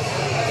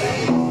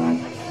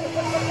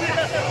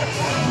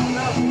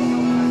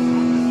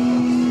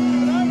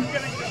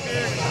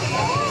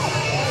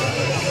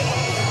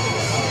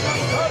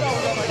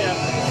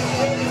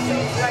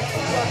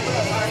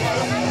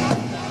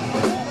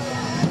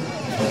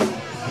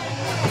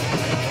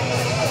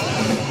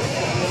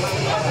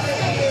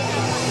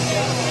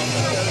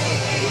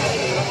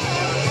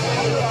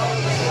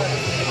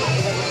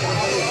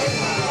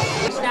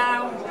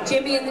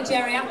 Jimmy and the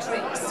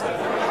Geriatrics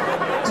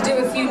to do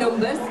a few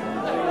numbers.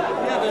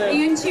 Are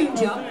you in tune,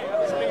 John?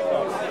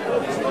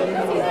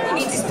 He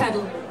needs his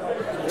pedal.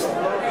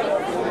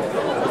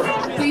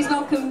 Please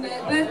welcome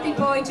birthday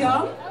boy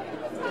John,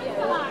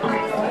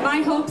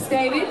 my hopes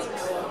David,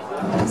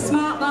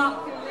 Smart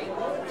Mark,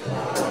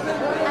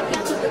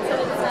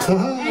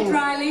 Ed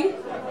Riley,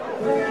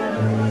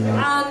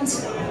 and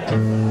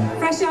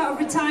fresh out of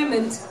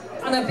retirement.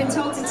 And I've been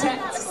told to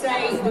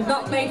say we've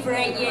not played for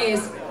 8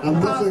 years,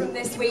 apart from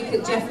this week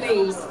at Jeff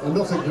Lee's. And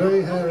not a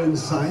grey hair in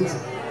sight.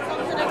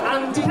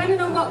 And depending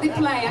on what they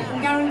play, I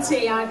can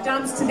guarantee I've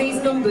danced to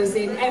these numbers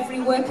in every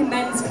working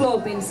men's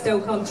club in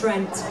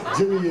Stoke-on-Trent.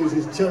 Jimmy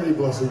uses cherry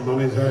blossom on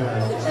his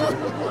hair.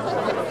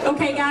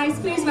 Okay guys,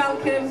 please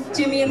welcome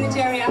Jimmy and the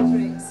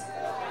Geriatrics.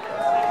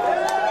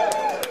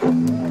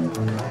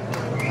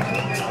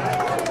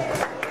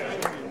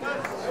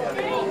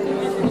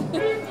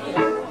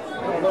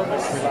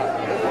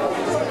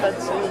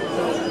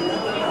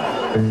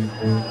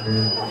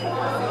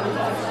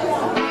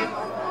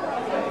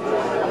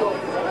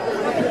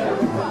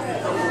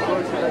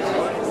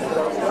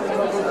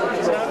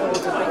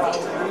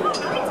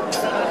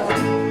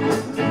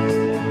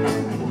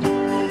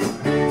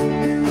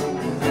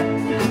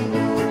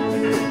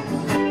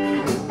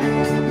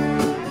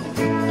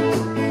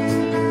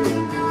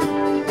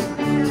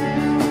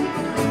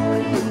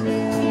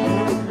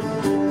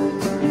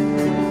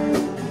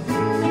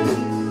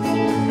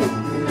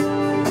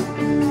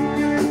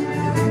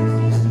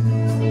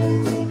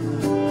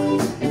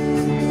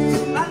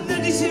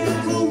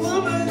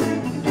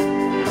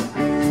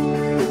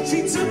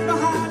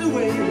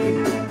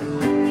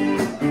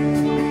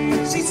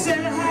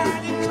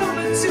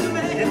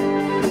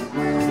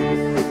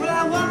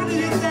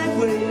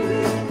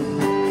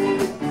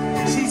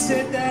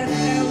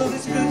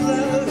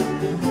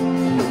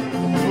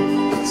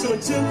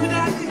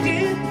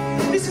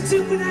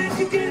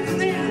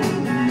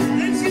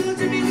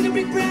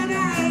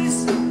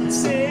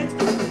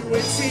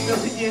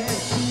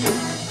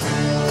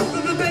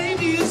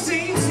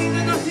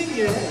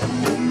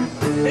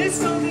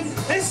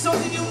 It's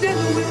something you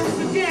never will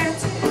forget.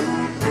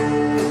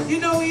 You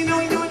know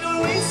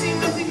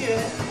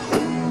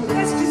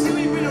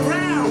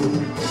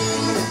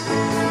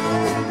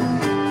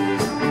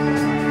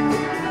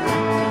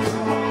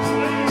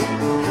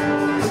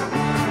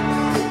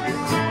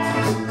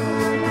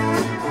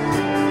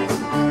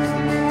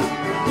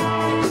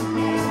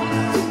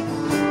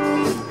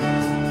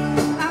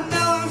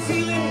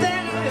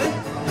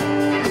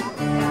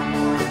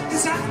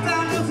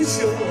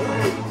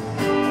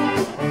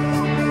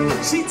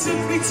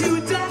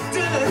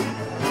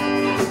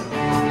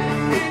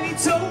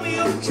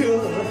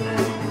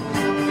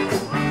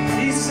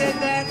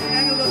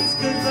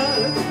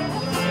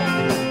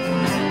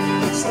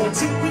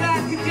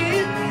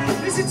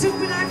took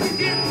what I could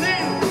get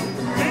there.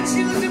 Then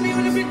she looked at me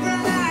with her big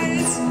brown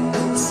eyes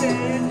and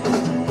said, you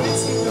ain't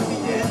seen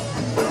nothing yet.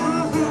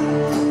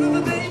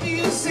 But baby,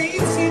 you say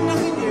you ain't seen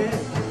nothing yet.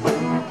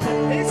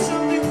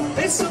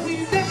 It's something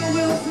you never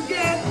will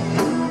forget.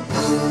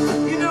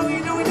 You know,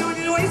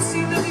 ain't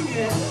seen nothing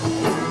yet.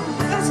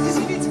 That's because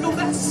you need to go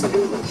back to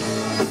school.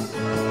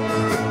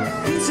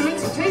 Need your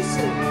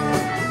education.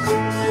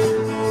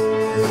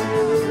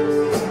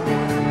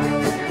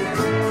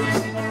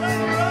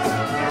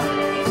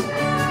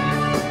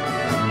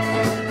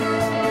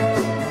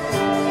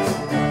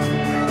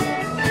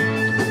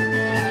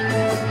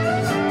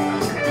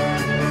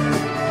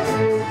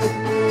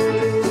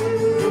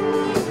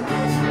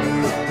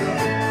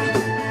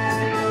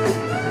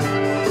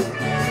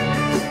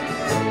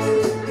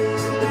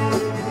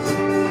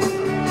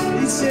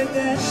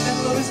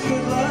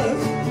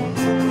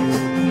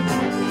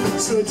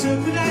 So I took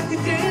what I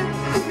could get,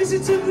 yes, I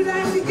took what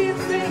I could get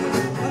there.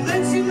 And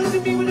then she looked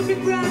at me with her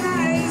big brown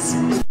eyes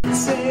and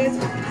said,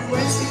 you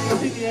ain't seen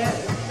nothing yet.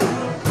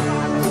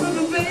 But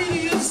baby,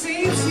 you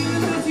say you've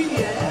seen nothing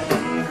yet.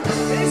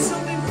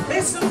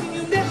 There's something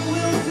you never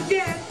will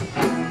forget.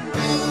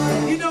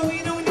 You know,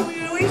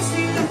 ain't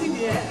seen nothing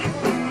yet.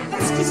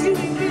 That's because you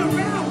ain't been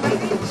around,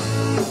 baby.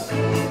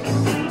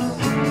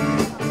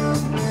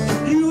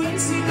 You ain't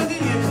seen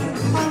nothing yet.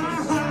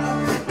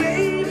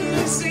 Baby,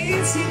 you say you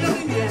ain't seen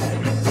nothing yet.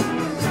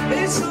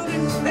 There's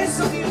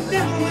something you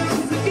never will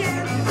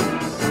forget.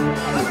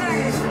 All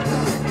right.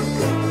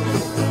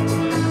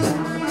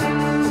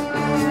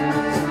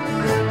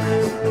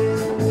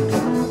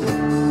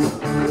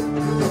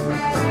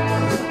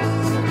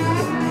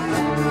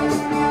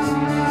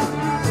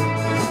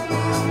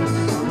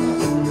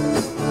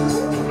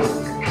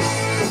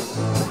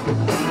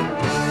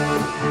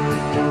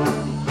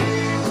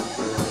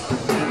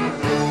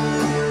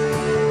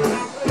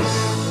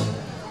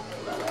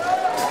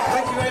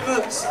 Thank you very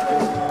much.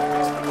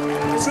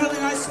 It's really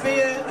nice to be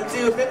here and do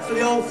a bit for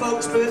the old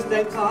folks'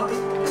 birthday party.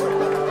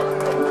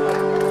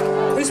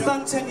 This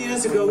band 10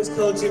 years ago was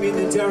called Jimmy and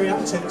the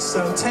Geriatrics,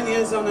 so 10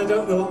 years on I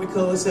don't know what we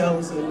call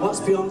ourselves and what's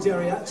beyond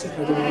geriatric,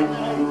 I don't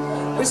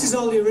know. This is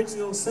all the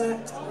original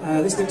set.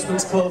 This next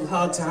one's called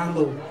Hard to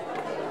Handle.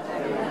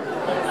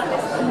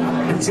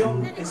 And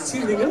John is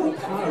tuning up.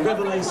 Oh,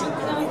 revelation.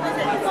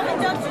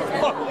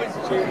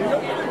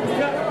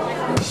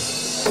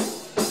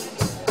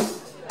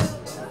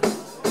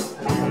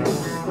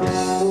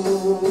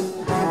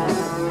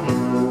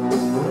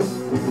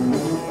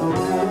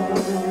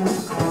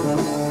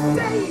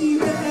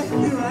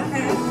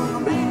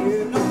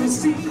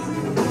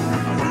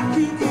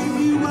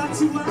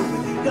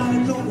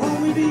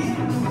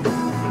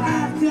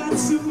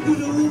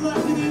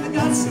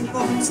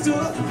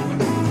 Stuff.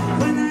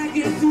 When I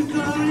get through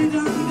glory, I'm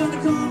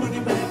gonna come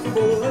running back for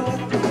more.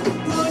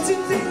 Boys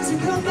and things that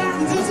come back,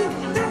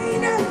 they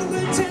ain't never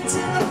been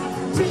tension.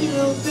 Pretty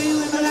little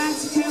feeling I like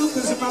to kill,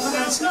 cause your mama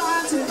got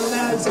shot in the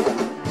lives.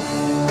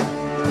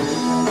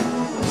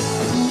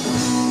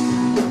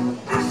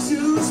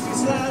 Actions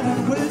speaks louder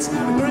than words,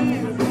 have a great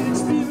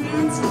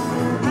experience.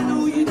 I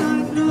know you're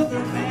not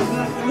another man, but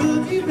I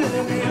love you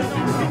better than.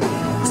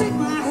 Take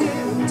my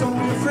hand, don't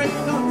be afraid,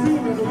 don't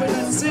prove it the way I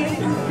say.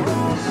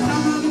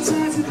 I'm on the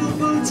sides of the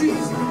boat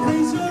trees,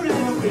 place your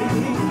enemy.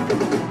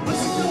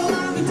 What's it going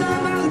on the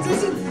time out of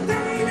prison?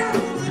 There ain't never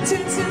been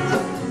tense in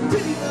love.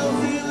 Pretty little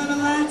feeling I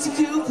like to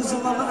kill, cause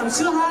I'm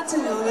so hot to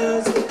hell.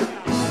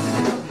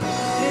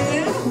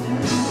 Yeah,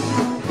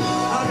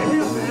 out of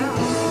here now.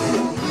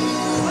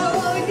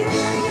 Oh yeah,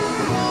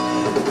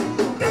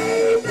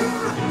 baby,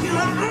 you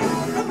are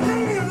a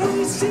man on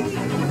the sea.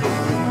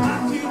 I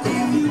can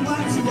give you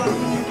what you want,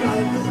 you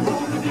gotta go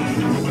home with me.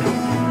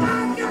 I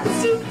got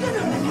you good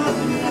at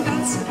loving.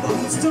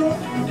 Store.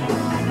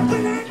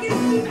 When I get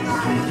you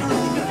body, you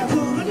gotta go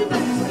running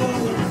back to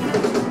forward.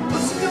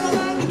 Once you come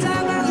along the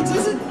time out of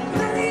prison,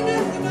 that ain't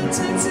nothing but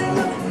tense and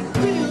love.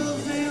 Pretty little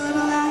feeling I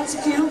like to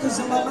kill, cause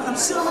I'm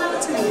so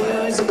hot to you.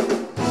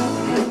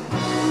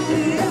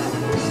 Yeah,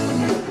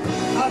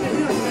 I'll be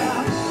here now.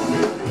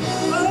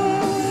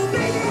 Oh,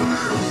 baby.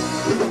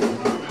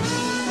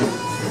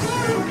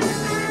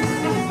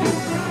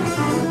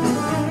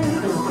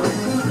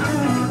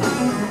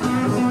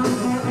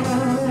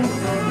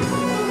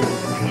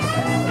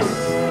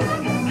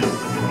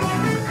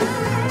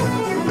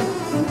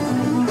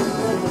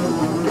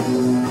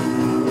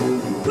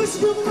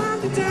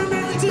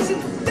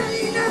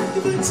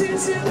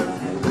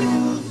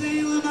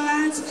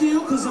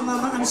 Cause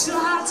I'm so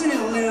hot to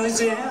hell now,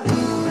 yeah.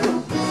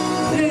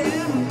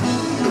 Yeah.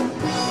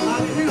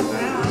 I'll be here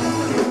now.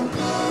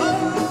 Oh,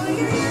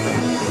 yeah.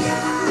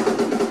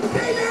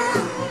 Baby.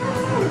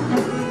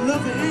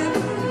 Love him.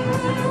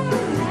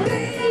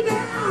 Baby.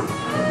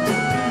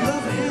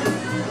 Love him.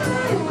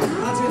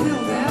 I'll be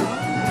here now.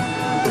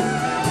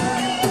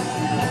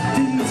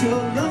 Did you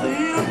love him?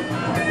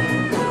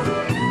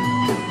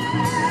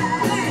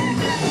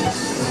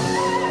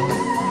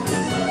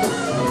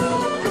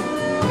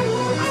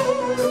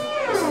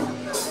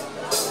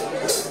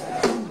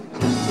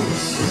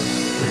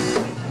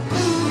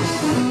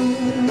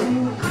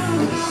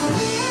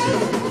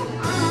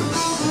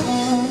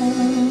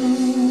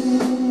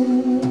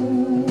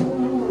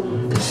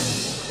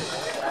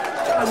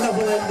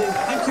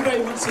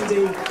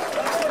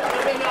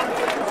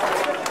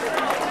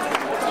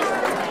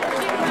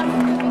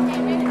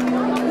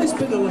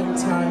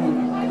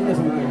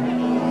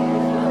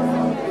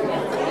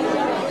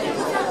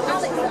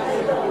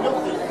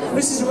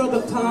 This is a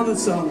Robert Palmer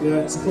song,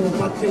 it's called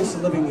Bad Case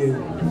of Loving You.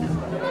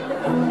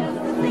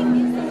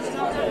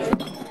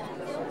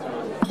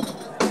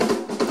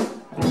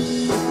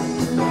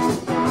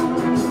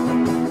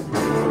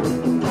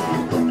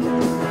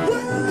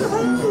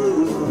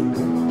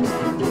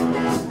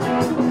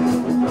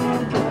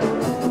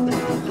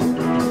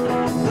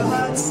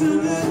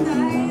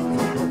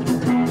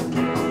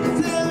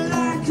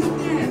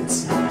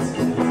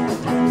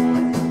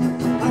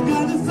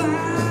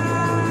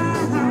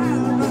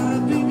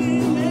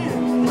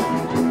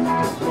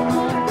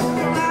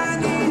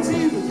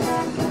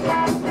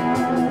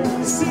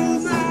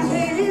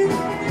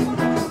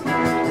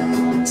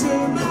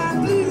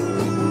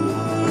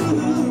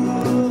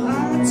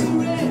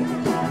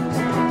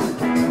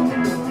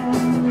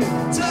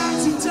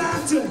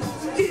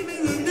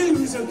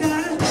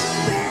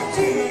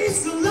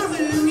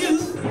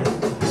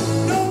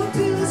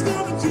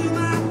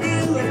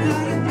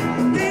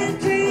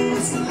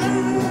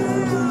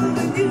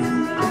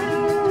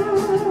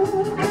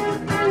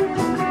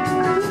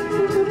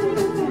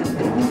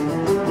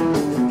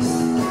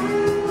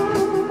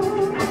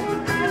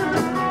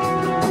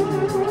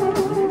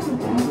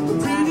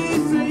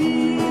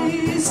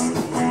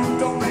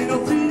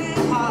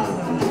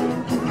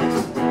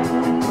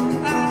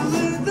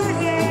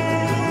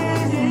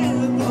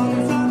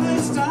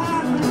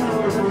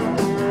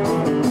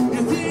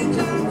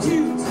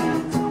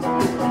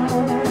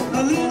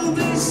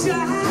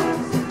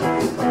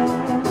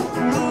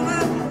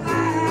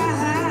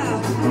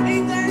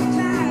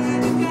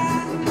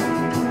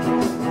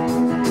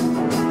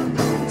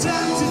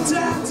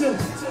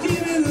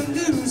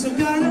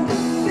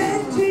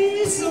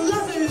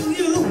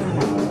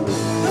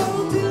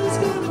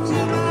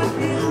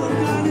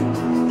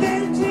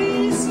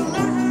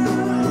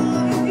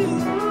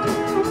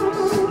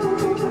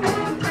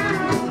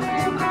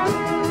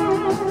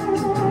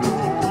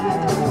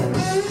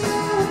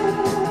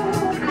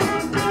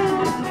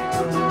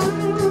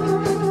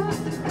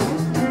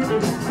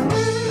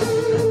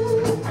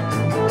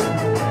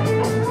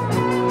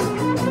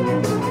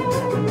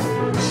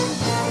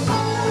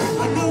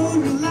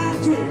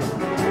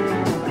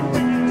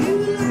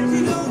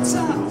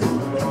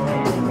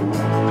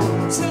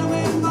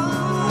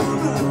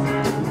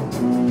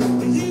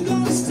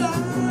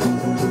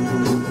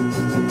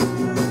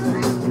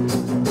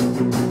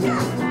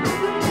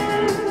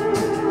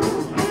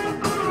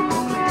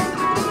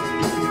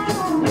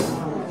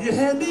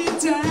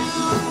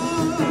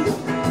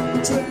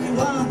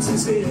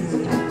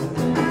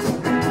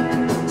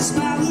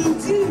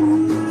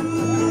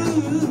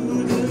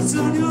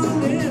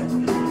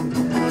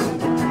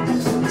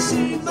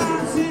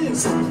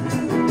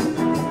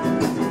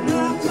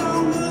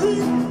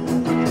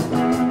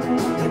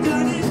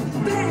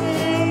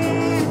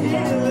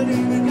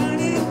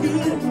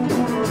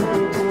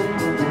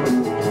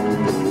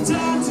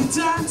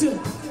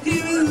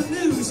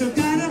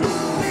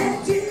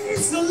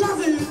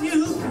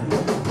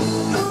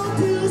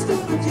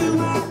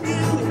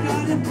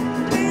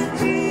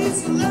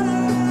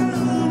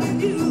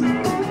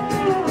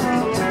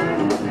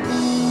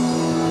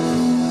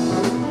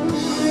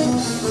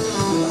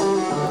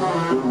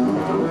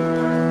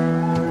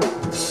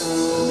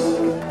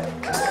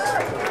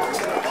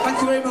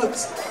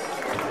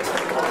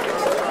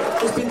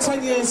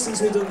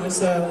 Since we've done this,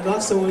 the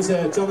last one was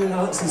John and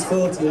Alex's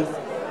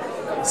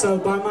 40th, so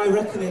by my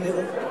reckoning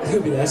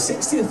it'll be their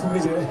 60th when we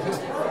do it.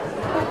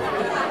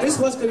 This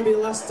was going to be the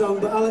last song,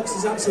 but Alex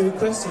has actually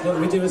requested that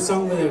we do a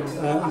song with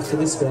him after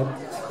this one.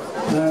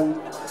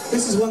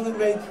 This is one that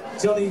made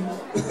Johnny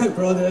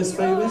Broadhurst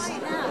famous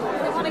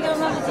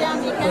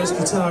for his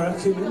guitar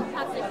acumen,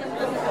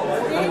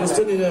 and it was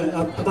done in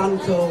a band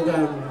called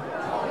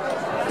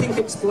Pink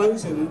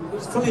Explosion.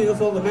 It's funny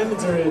enough all the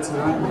members are here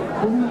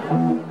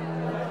tonight.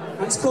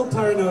 It's called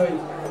Paranoid.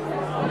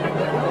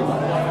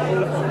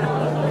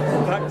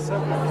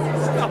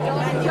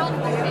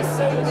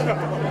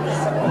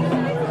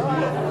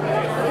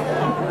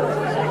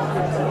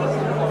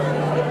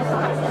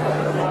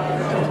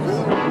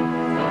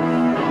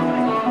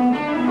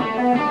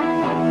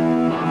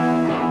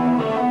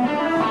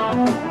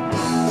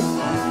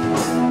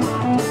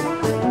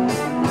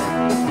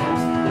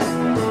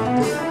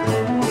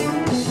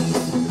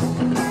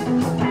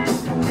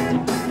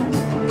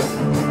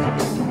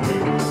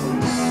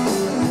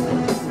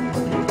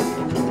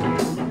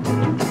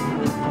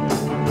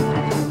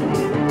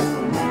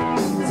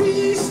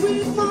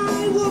 With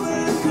my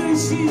woman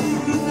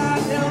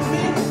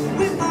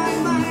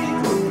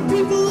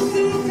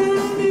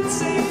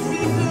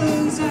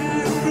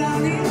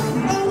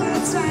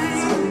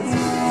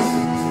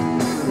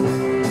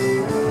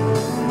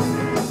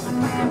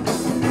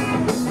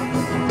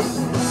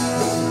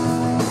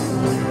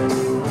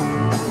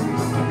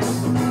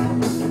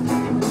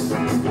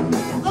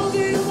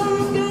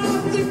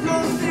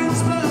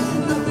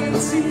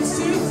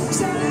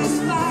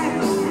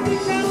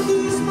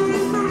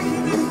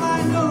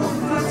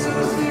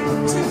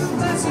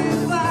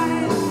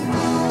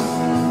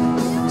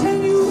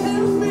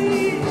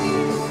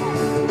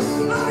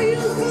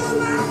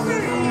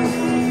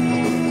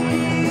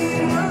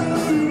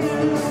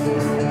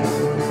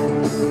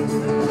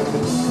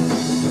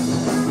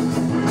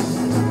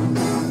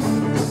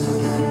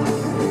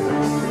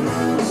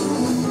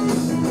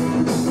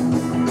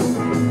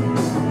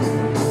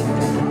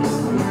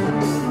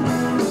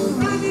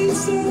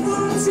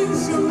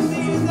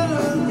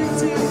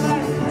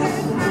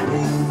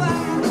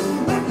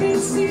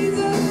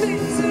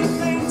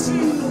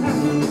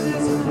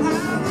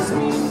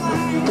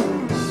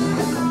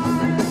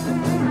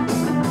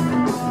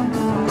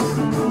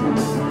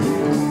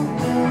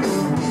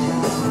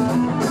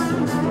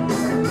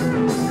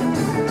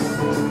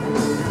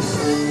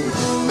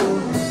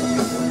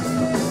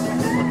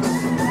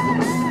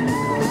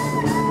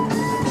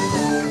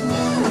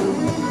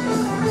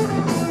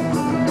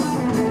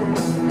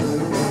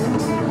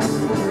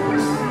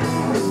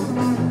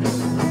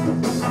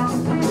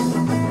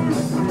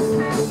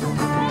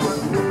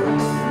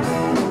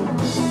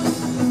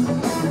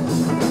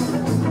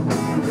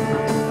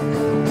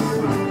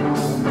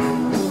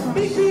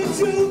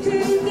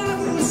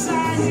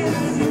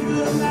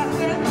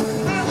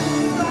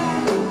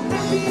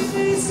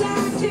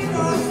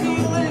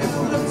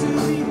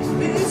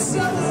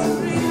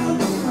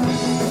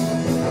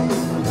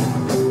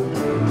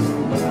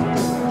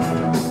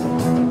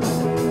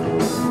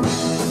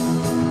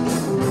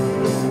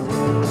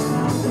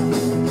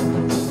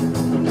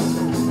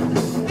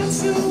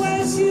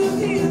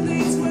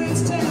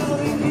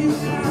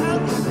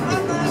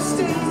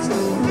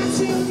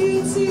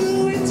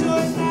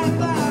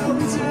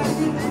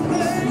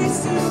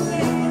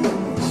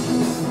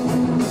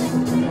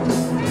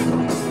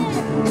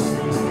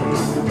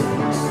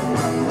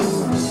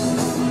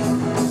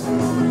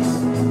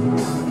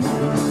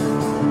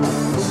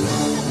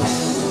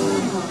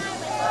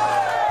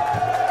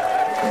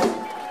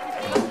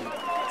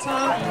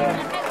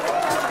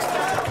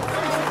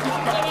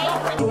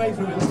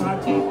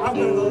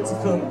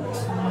come.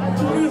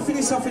 We're going to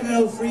finish off in an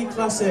old free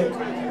classic.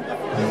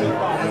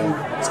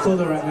 It's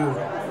called All Right Now.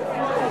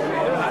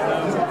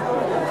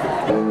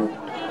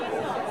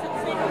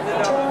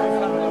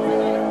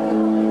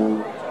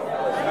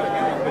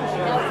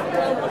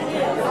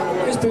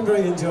 It's been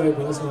very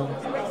enjoyable as well.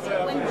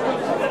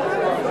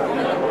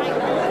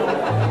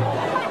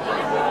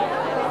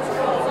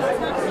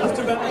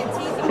 After about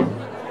 18.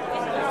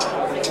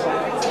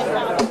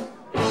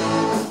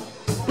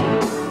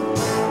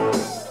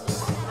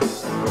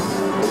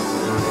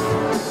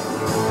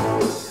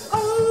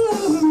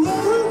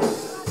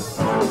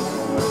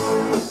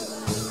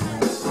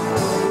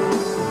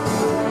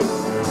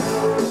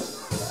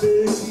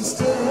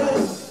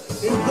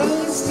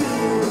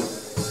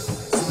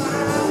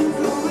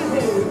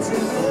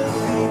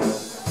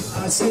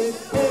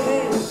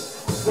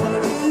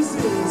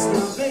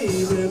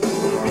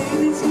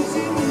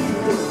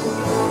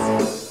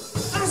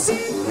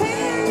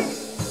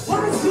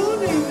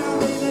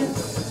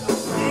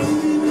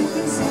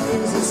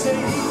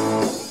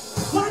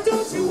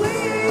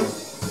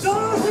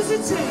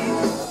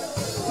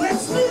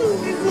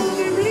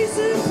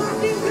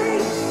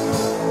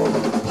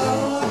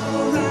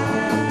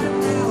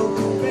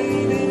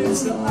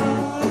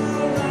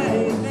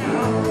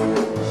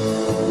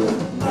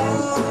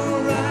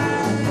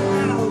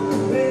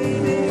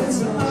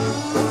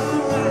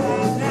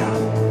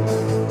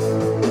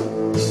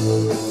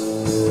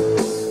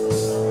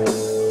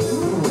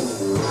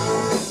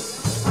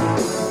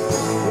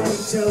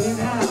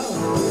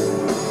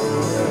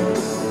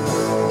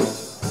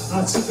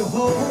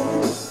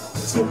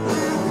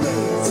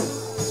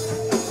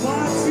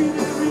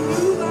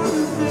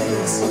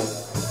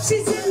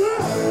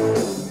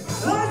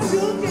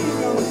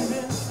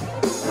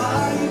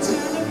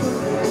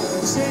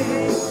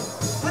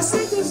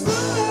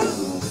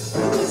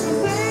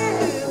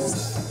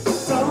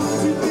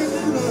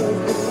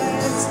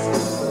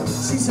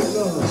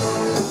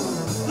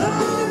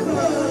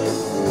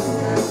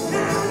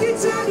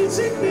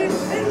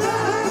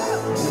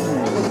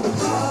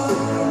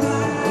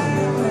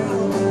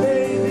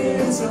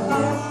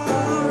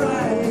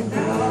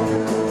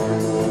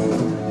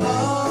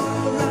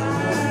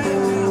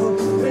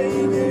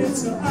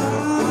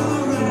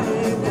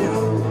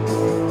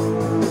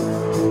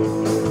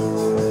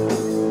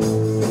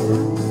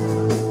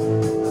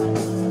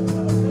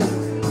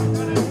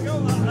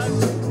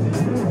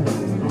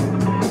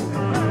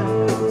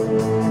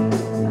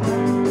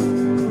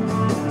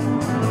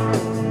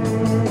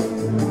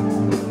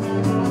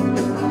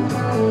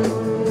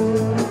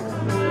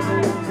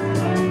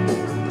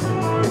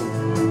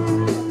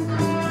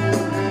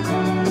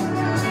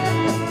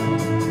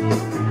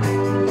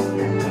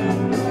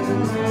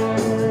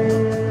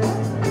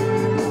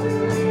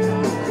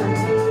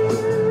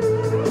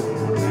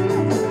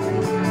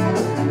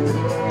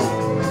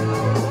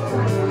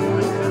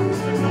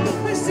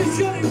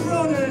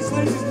 Broadhurst,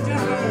 ladies and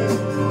gentlemen.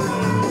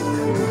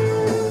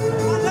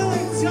 And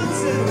Alex&John.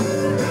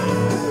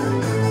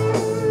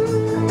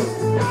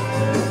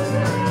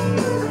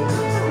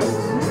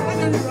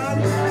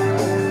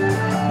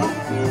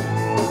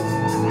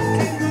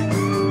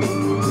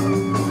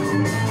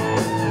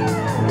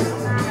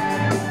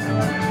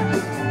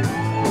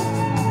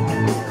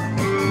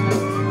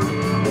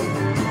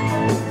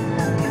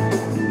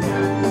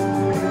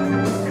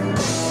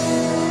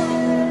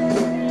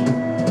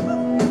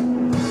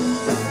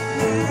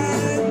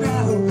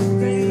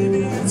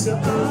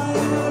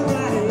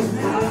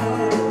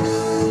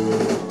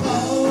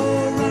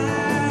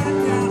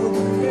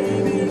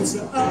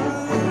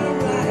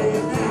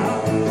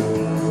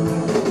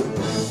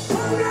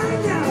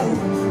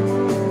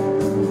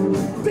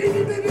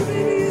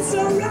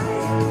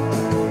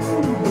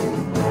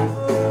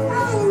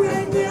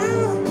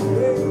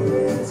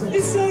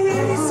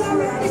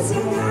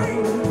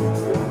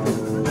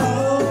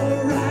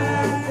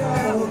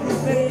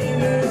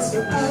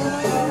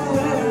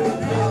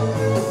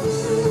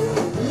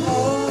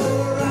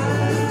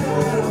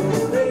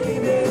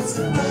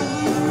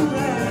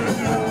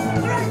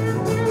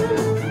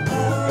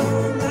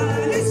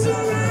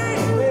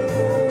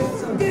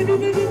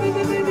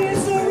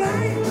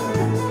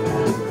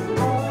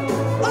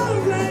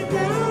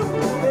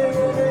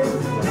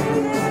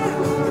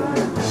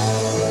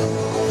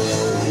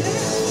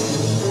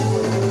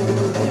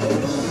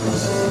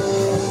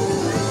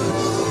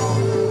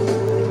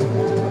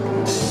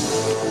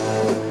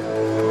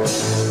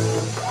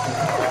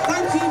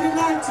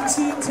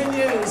 See you in 10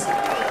 years.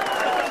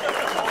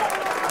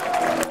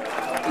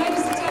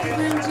 Ladies and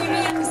gentlemen,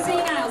 Jimmy and the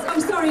Senile. I'm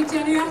sorry,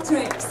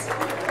 geriatrics.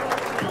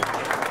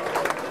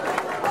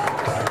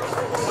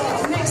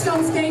 Next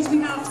on stage we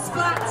have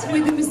Splat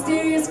with the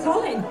mysterious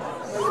Colin.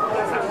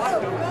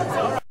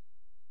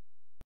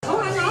 Oh,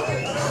 hang on.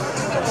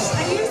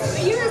 Are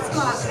you a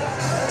Splat?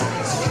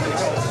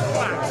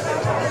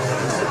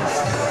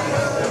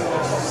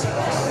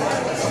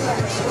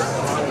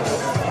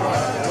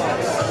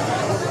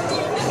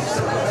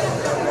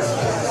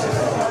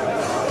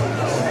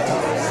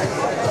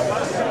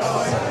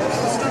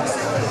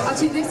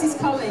 Actually, this is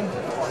Colin.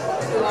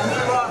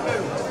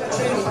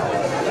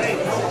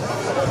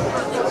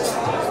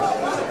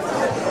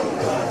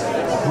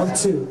 and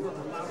 2.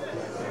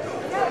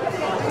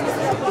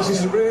 This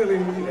is a really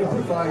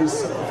improvised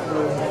sort of,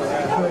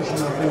 version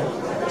of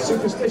the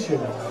Superstition.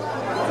 Of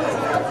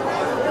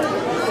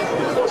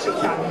course you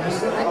can,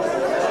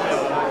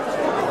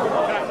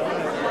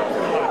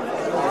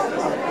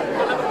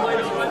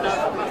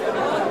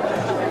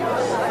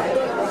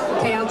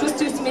 Okay, I'll just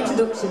do some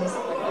introductions.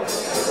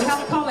 We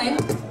have Colin,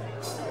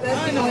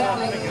 working with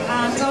Alec,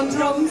 and on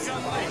drums,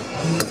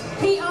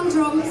 Pete on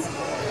drums,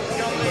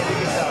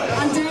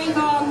 and Dave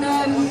on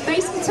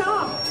bass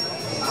guitar.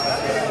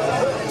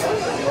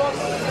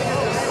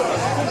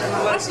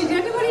 Actually, did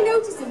anybody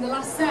notice in the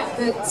last set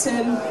that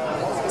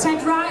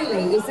Ted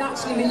Riley is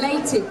actually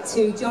related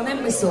to John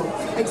Entwistle,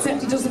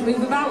 except he doesn't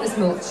move about as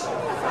much?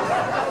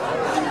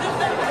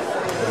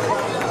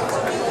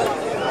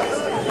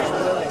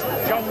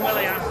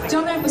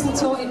 John Entwistle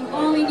taught him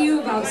all he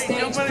knew about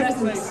stage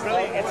presence.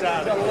 Sorry,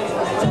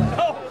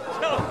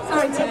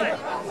 Ted.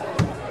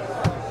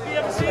 Have you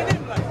ever seen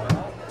him play?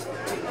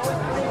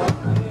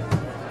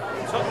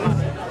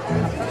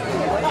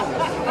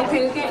 Okay,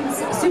 we're getting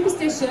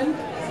Superstition.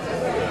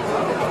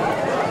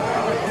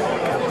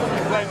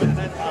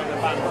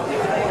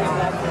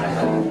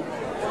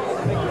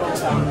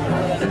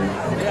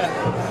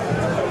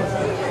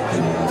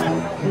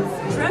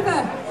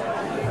 Trevor,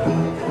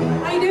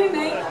 how you doing,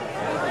 mate?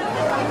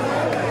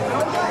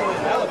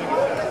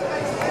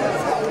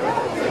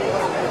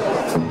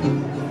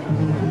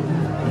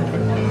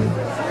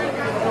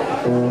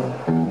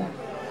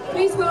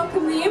 Please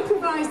welcome the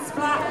improvised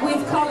splat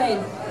with Colin.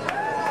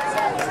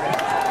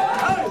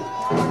 Hey,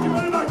 thank you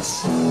very much.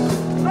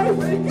 Hey,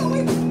 where are you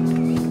going?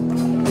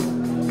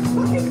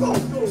 Fucking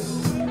vocals.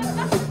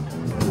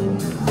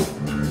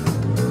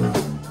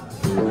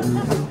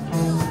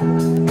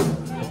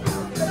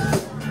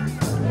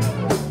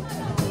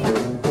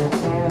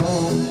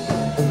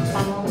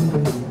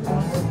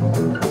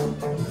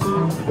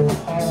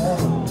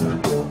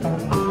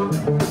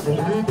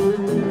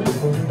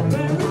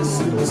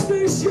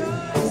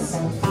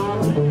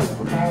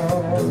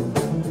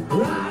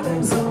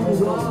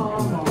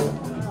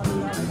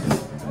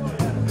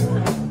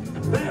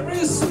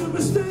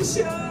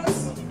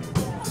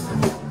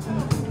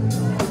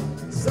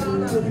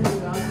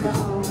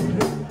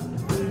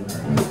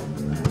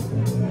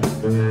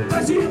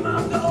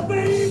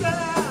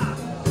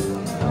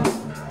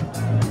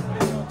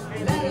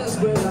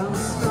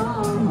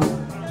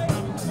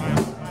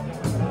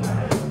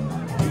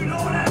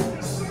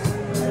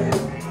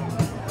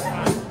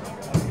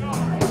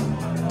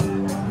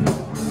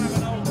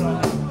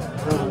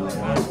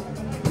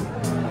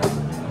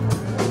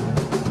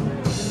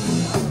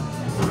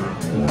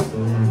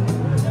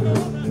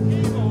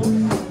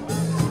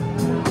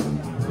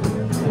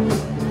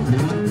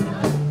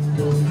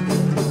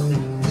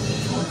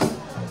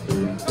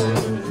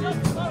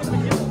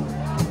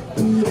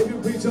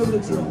 on the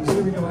drums.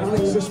 Here we go.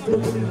 Alex just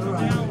plugging in. All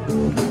right.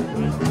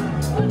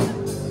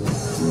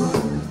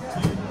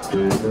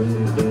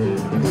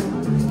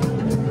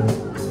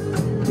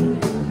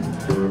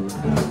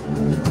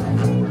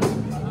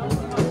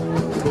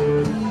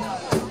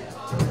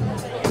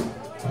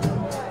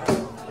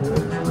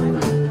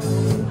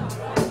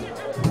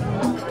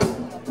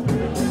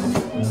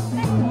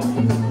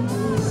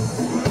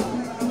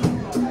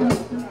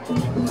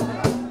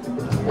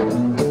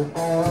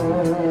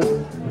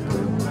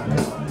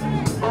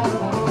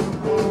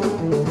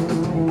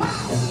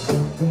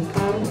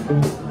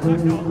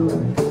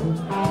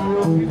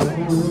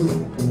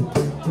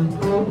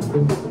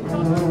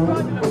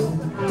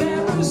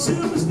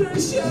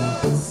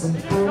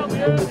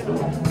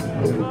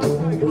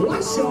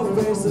 Wash your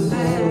face and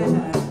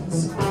hands.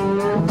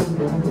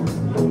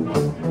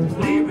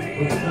 Leave me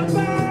in a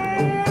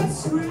bad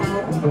street.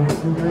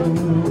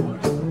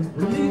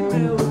 Leave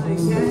me where you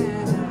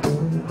can.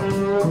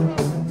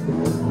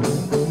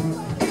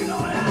 You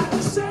don't have to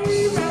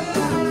save me.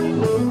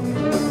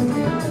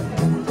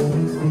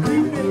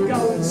 Keep me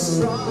going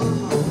strong.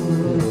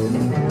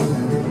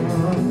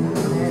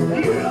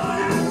 You don't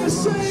have to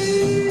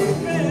save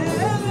me.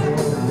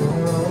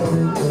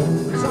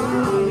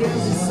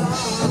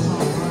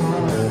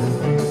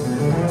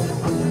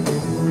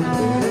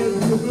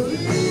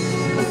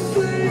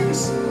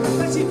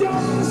 But you don't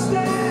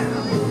understand,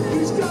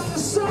 he's gonna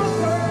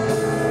suffer.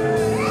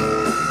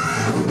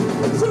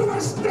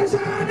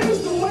 Superstition is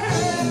the way.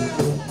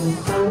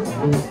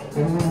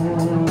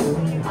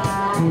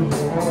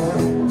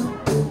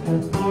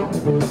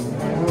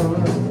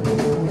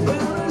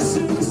 Very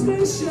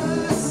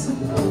superstitious,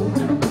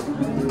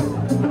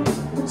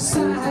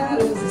 sad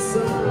as the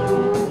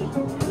sun.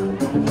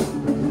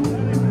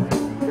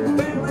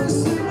 Very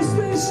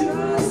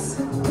superstitious.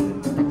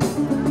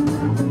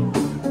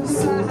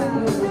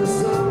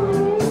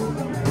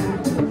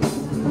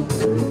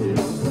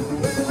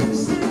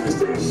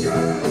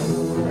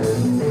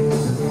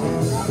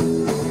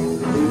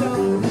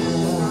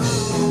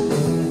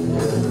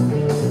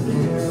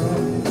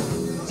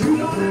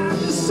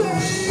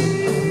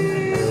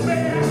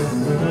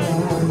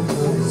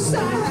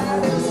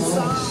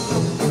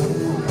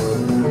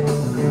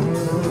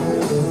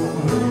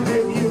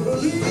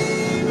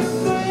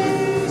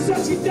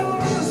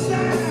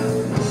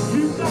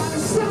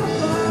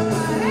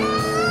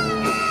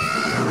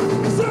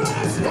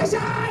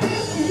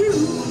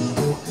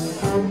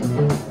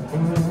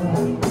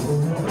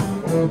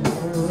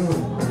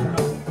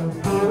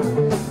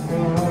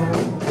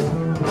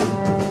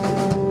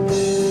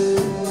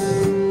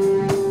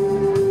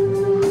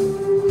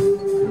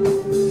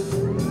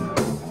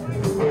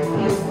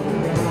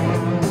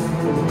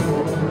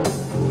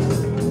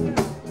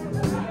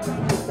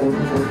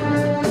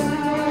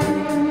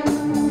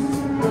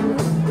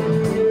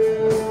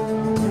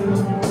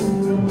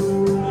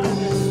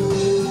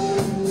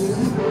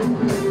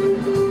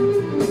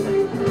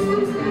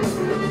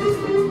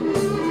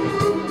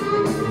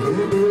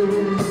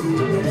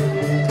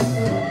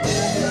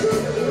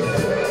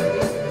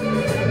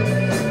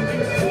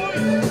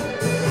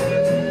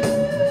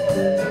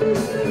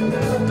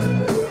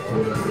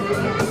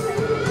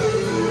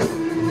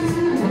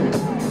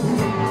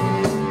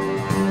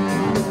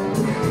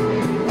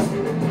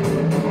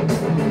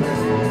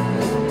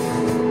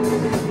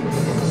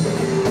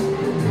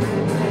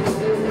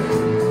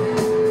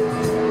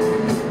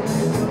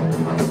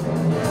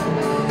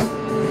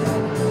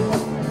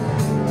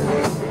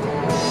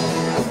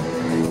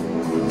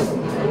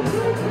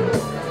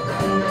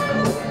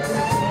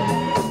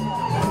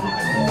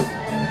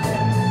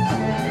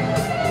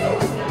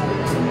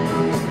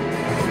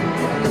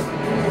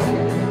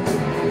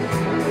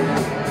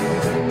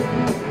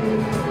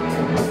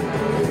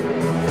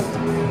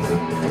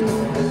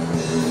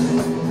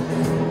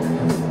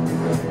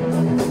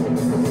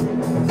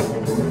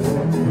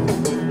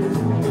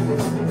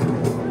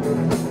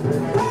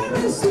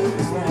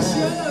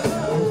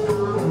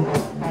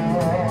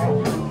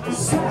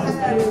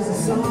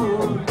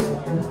 song.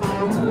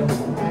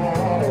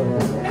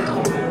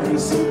 Now very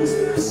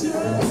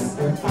superstitious,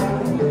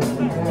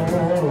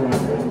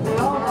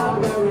 all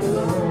not very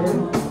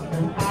long.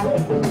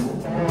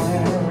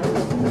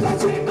 The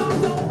dream of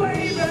the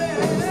baby,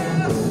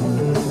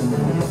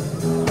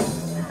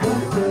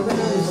 but they're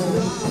very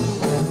strong.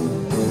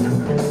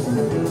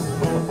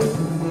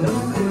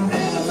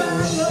 And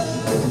about love,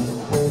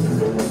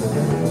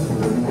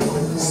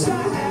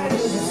 sad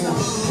as a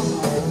song.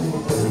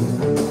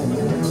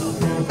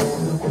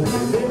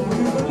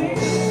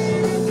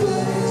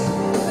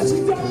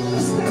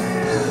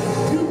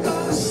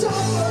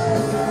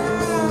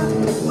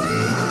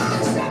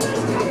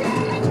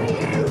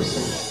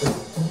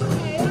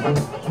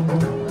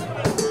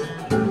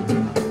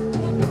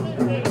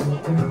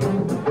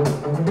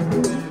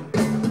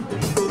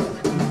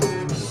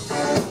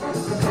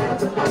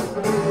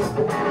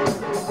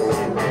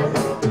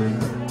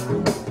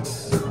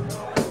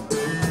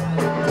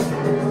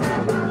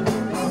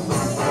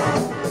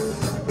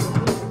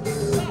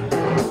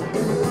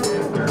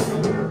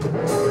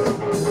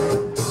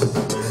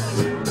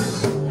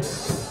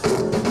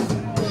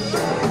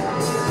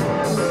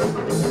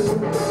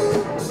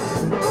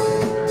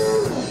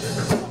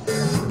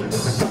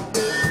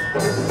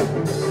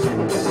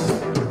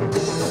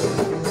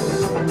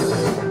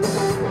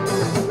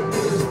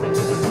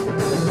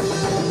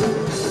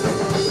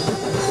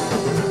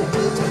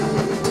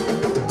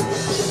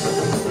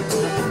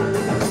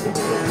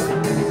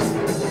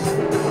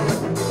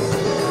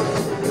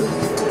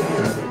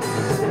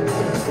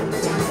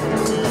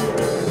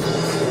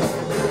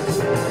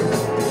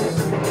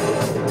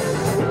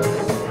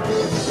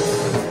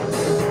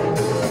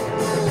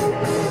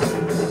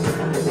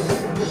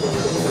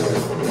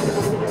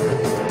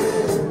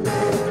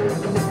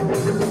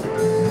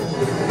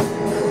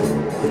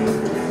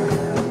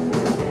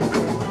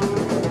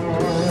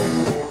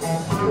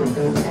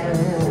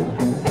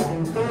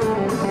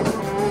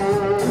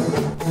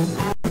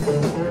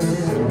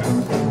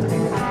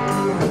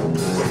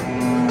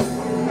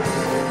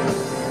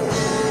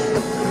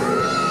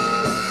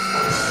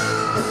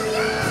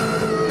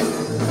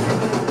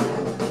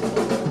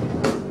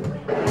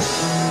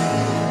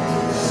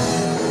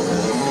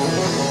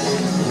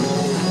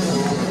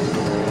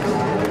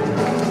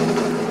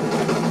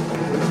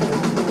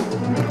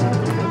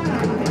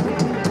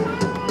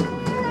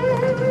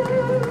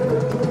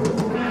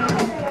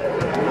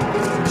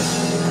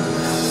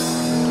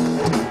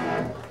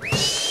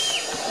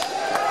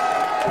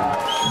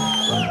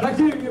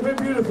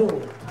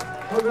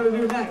 What we're going to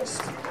do next?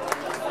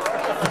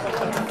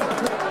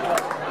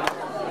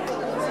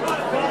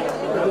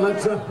 Led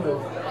Zeppelin.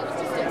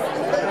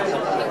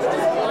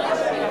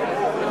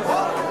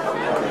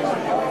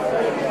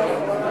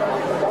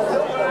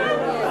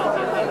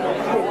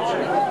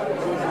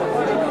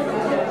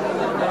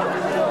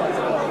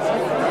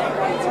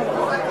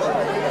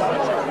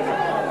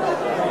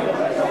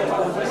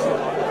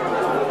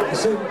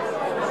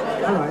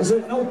 Alright, is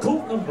it an old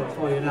cult number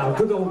for you now?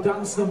 Good old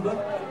dance number?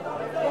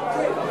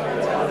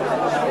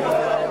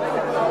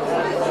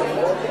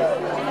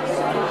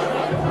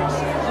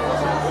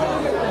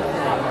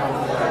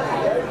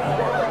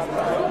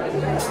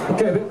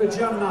 Okay, a bit of a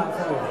jam night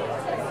for you.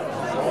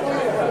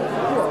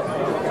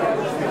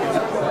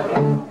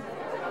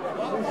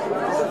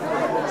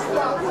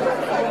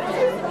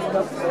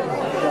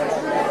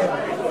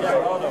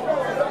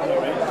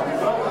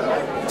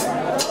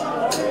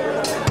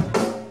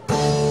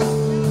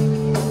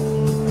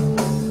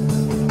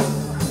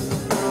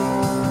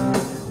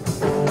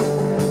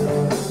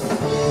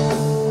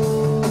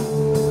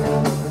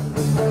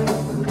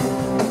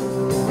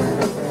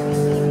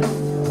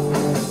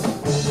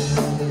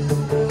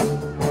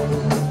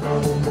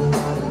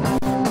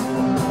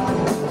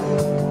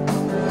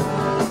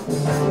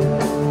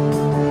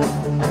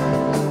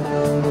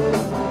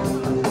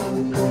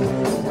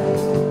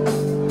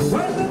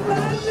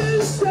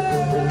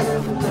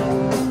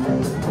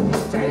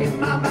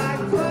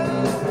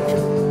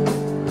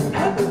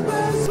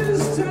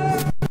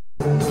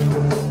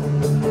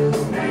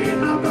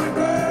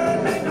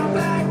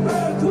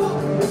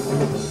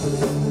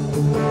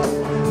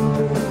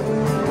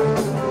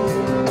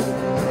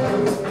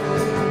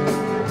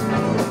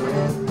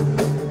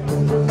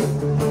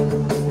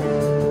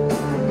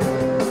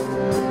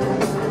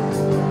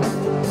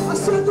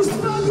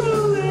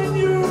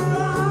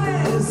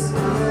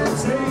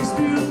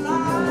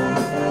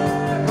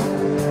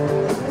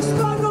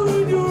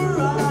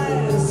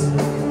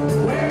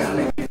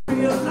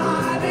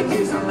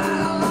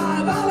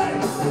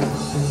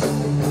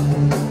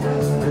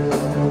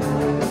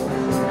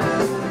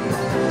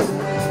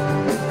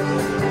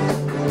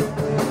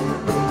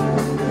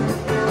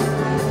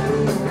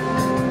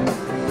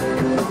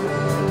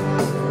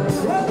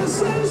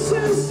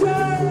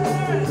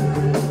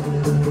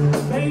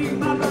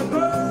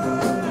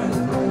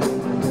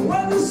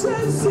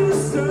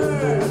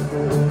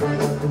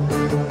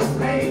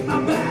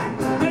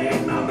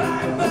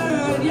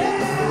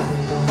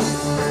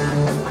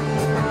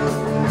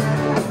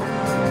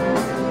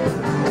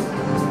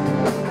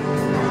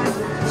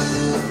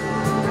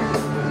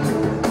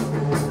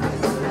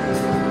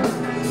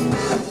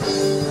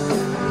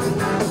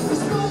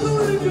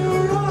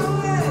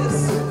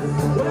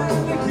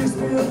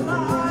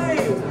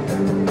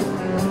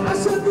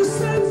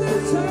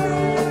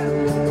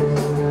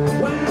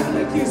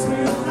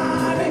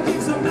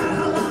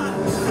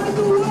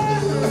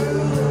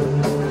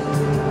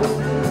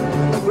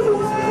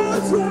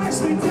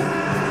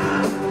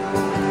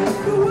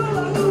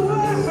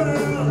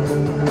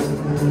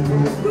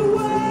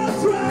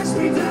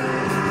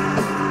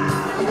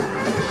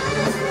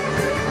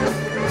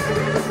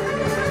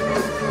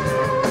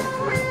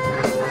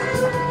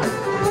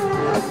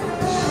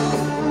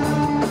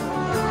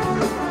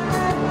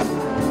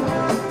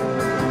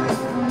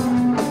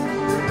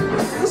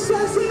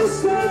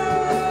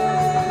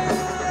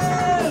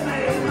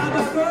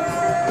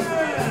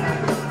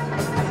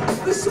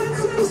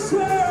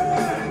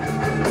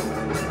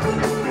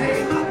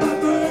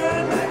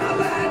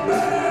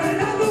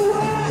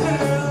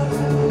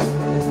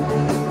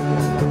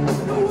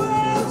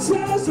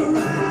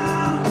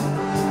 around.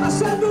 I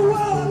said the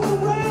world, the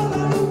world,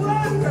 the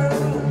world,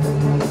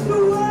 the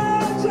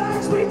world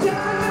drags me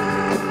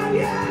down,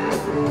 yeah.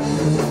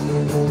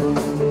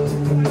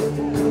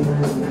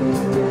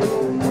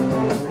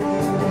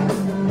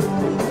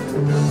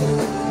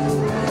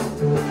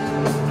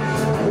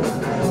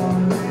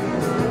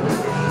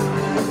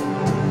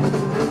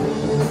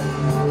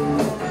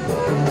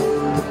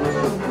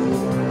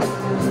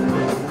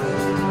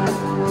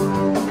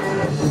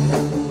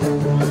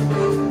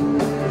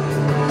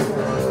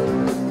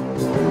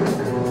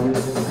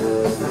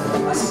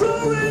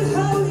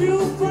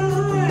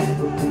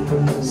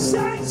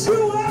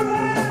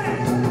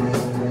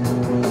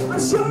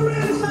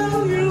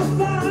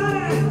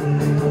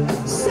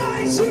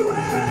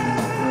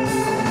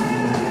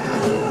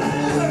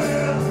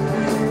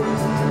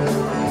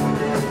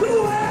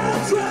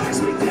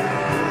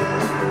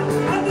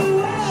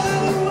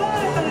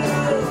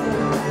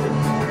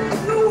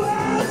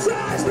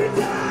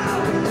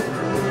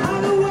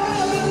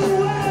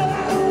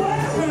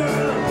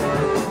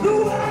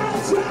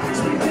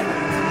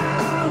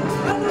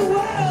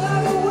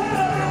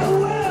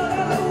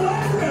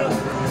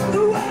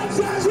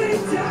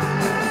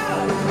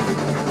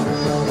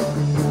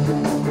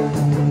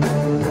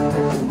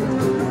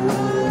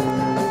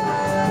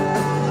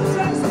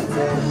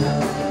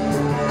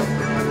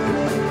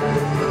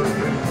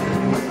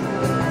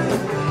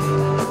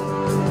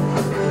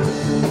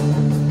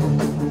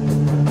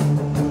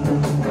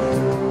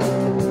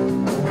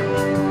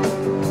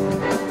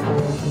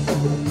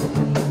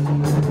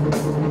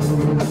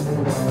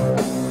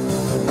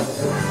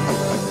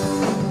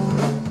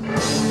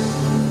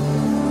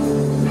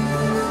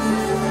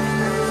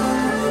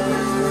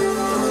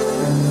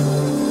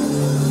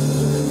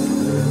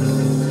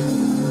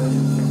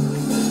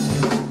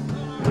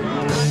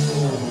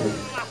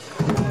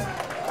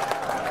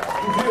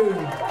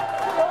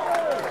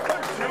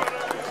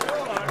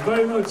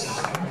 Very much.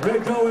 We're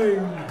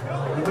going.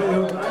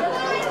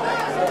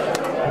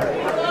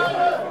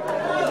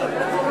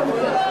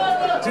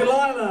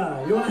 Delilah,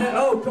 you want to hit?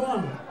 Oh, come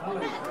on.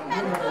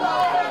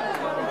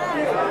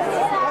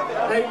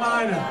 A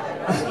minor.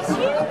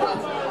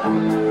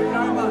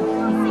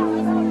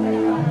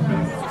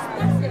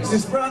 This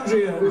is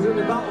Brandria, who's at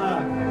the back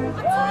there.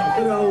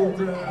 Good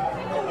old.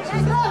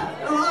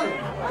 Alright.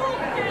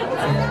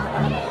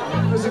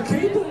 There's a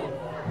keyboard.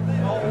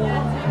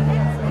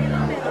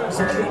 There's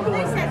a keyboard.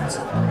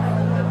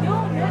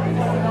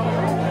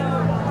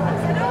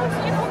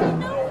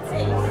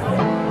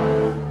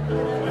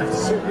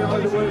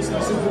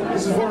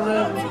 This is one my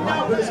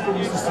basically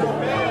used to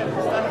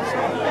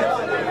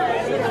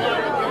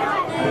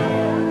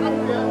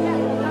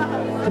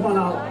come on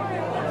out.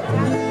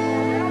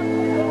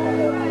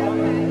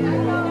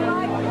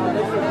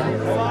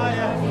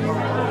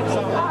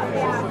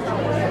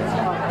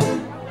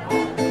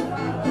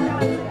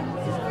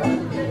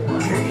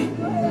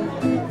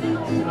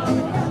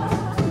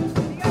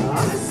 I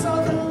saw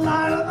the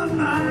light of the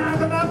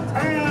night and I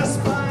passed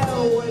by a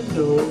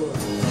window.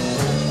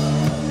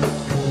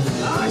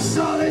 I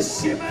saw the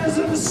shimmers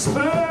of the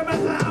sperm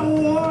as I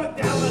walked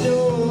down the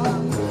door.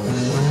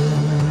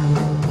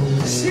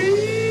 She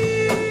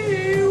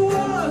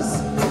was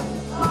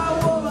my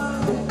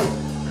woman,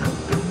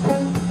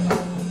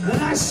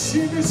 and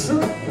she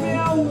betrayed me. I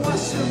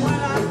watched it when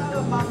I out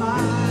of my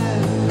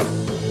mind.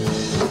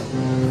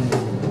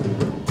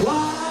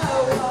 Why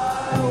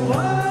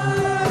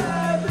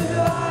did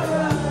I?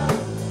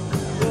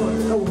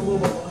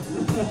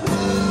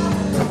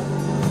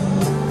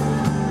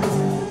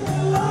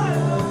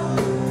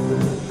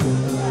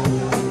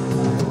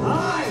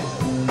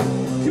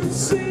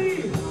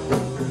 See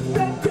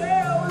that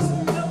there was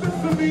nothing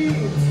for me,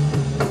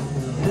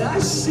 and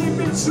as she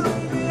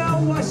betrayed me, I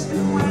watched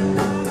it went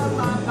out of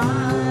my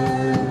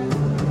mind.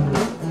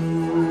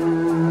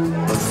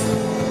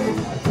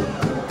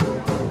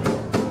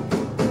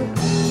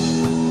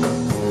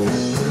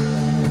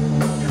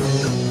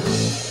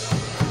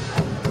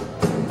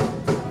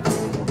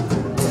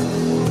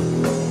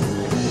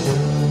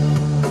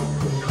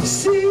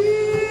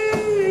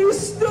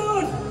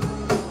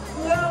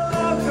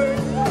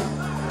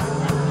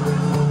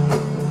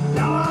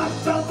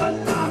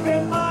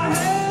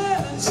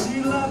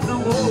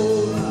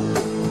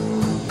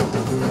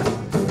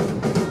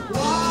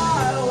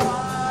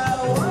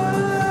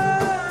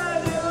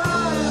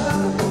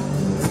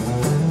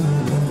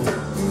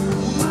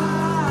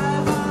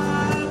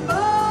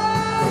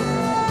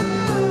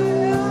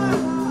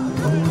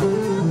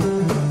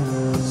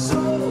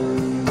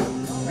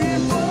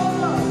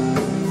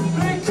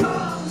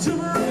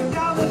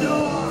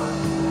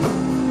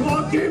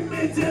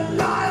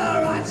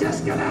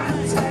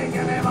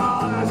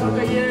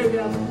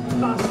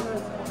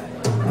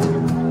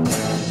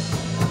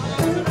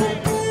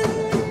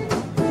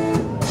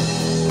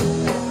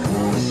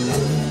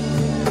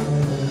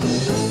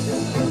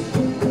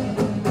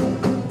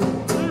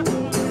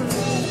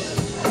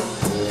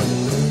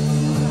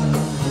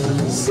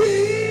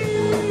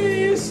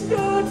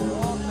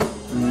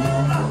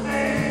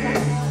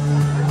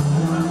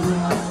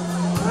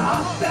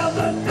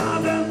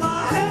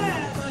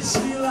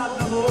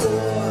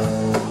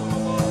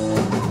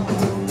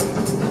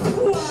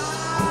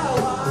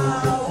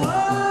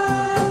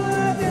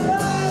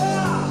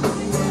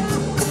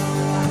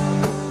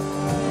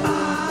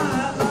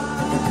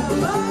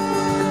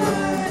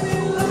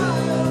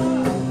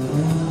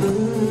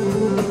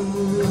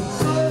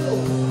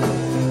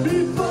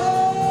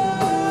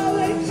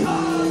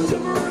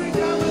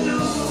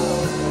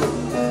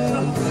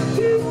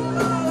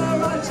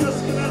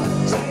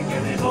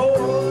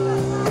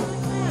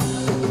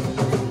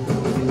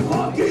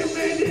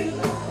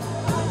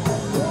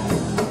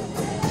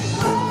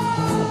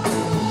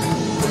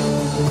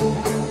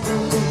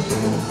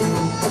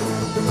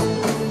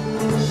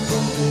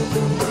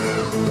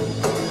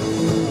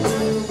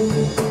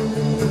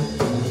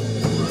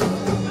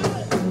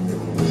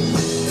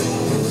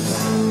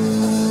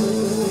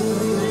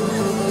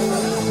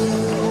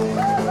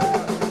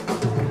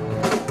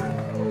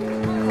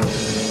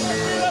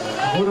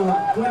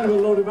 Playing a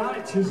load of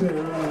arches here.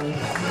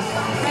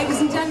 Ladies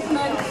and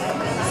gentlemen,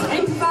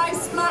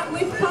 improvised splat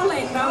with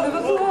Colin. Round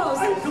of applause.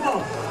 Hey, come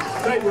on.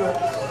 Great work.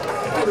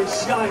 Very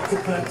shy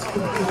compared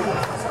to...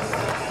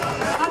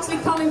 Actually,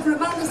 Colin, for a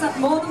man that's had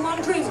more than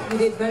one drink, you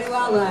did very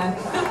well there.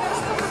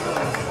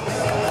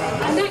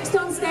 And next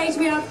on stage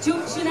we have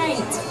Junction 8.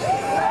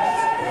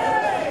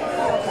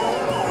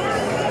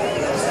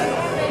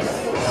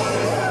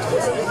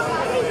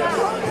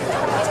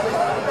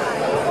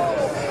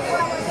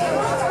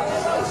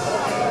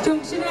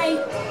 Junction 8.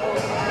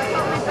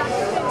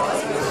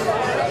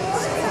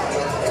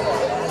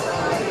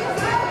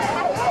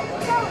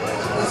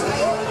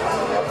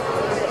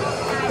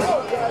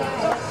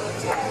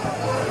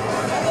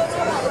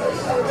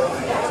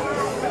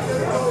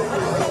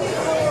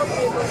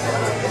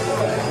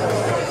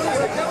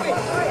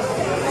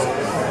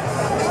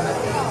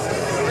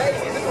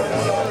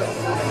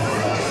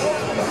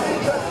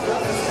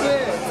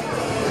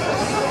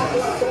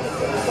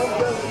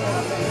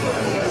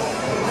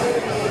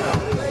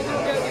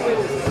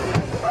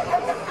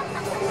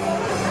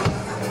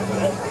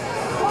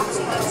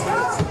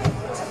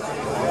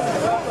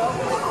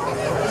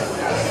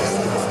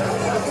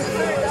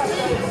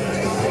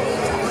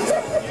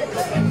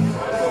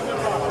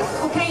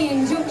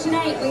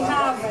 We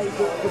have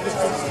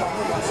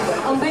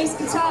on bass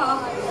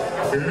guitar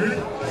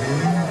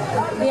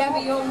the ever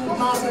young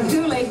Martin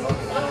Cooley.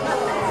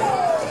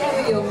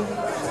 Ever young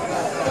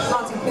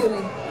Martin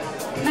Cooley.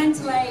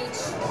 Mental age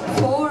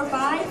 4 or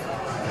 5.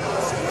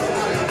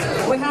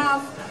 We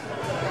have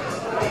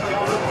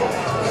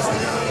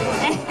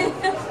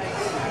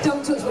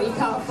don't touch what you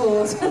can't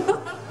afford.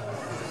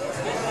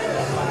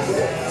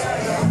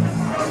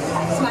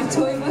 It's my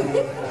toy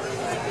book.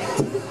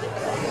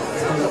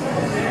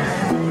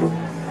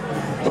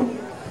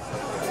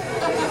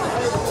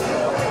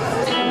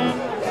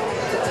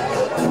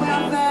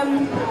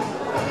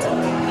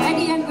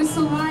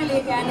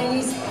 Again, and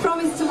he's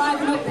promised to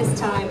liven up this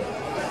time.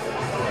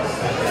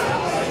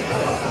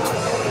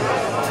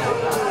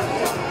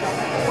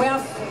 We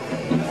have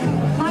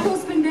my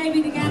husband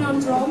David again on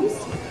drums,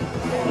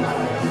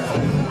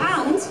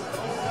 and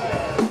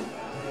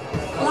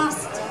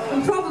last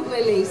and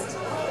probably least,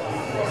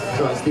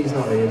 He's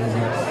not here,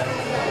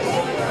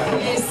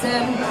 is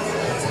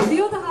is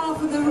the other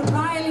half of the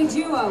Riley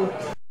duo,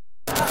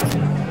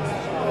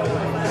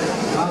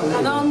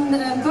 and on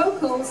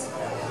vocals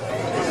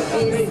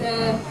is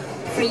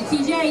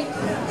Freaky Jake.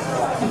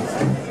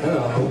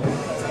 Hello.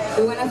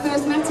 Who, when I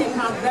first met him,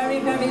 had very,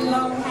 very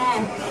long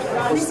hair.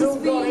 I've still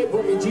got it,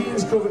 but my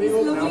jeans covered it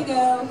up now. Lovely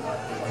girl.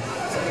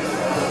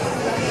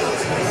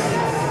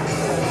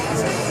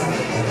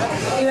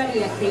 Are you ready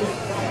yet, Keith?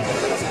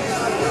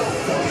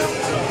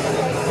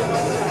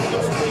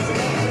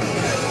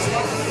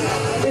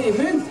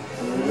 Evening.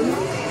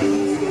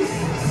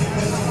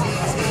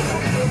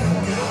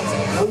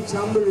 No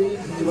tambourine,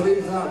 can you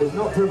believe that? They've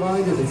not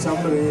provided a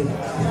tambourine.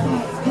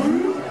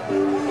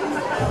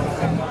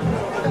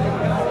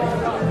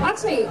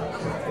 Actually, I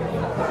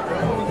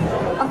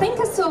think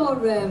I saw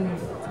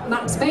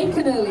Max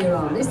Bacon earlier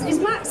on. Is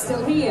Max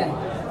still here?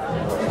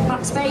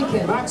 Max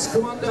Bacon. Max,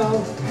 come on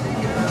down.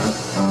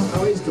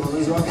 Oh, he's gone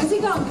as well. Has he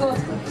gone? Good.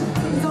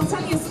 Because I'll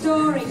tell you a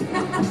story.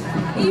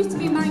 He used to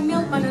be my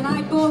milkman and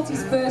I bought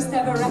his first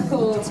ever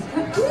record.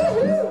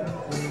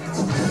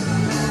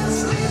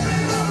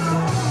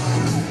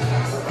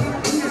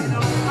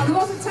 And there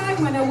was a time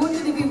when I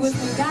wondered if he was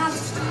my dad.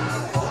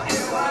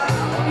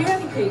 Are you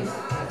ready, Keith?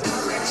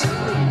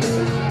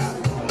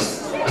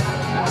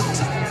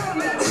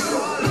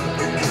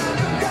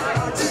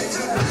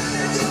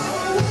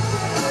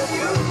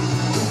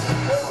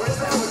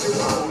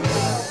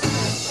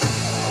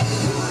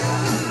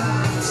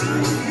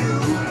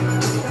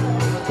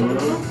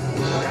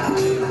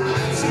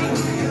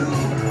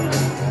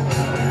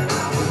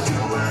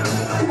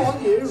 Come on,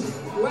 you.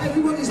 Well,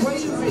 everybody's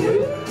waiting for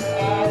you.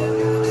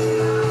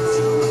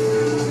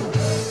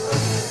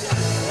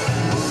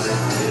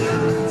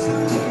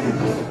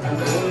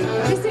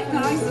 That's it,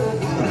 guys.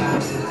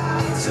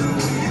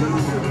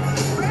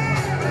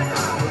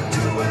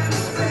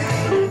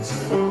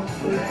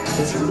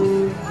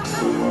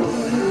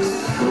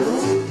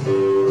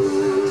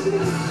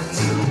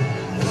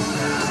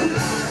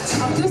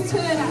 I've just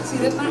heard actually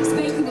that Max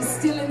Bacon is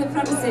still in the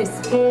premises.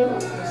 So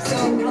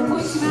I'll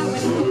point him out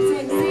when he comes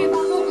in. See if I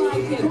look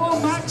like him. Come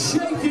on, Max,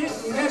 shake it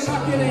and get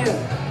back in here.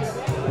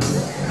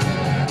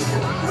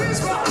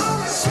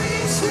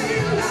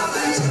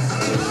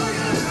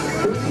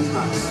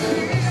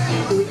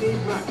 We need Max. We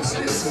need Max.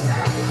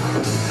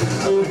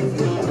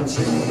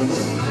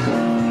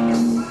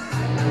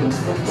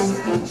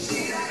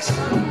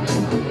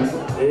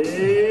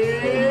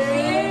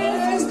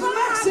 It's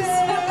Max!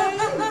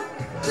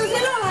 Does he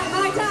look like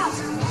my dad?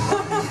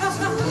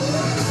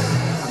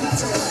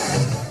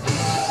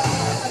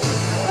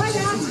 Hi,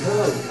 Dad.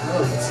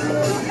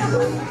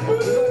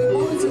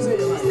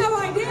 No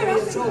idea.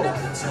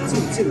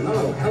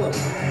 Hello.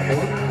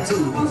 1,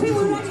 2. I think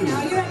we're ready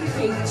now. You ready,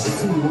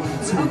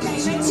 Keith? Okay,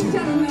 ladies and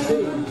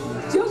gentlemen,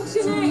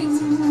 Junction 8.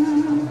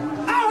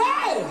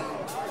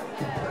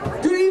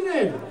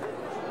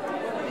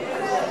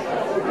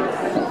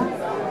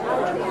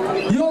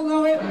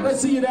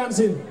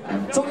 dancing.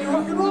 Tommy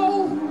rock and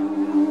roll.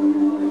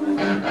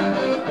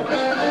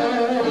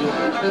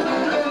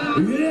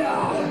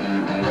 Yeah.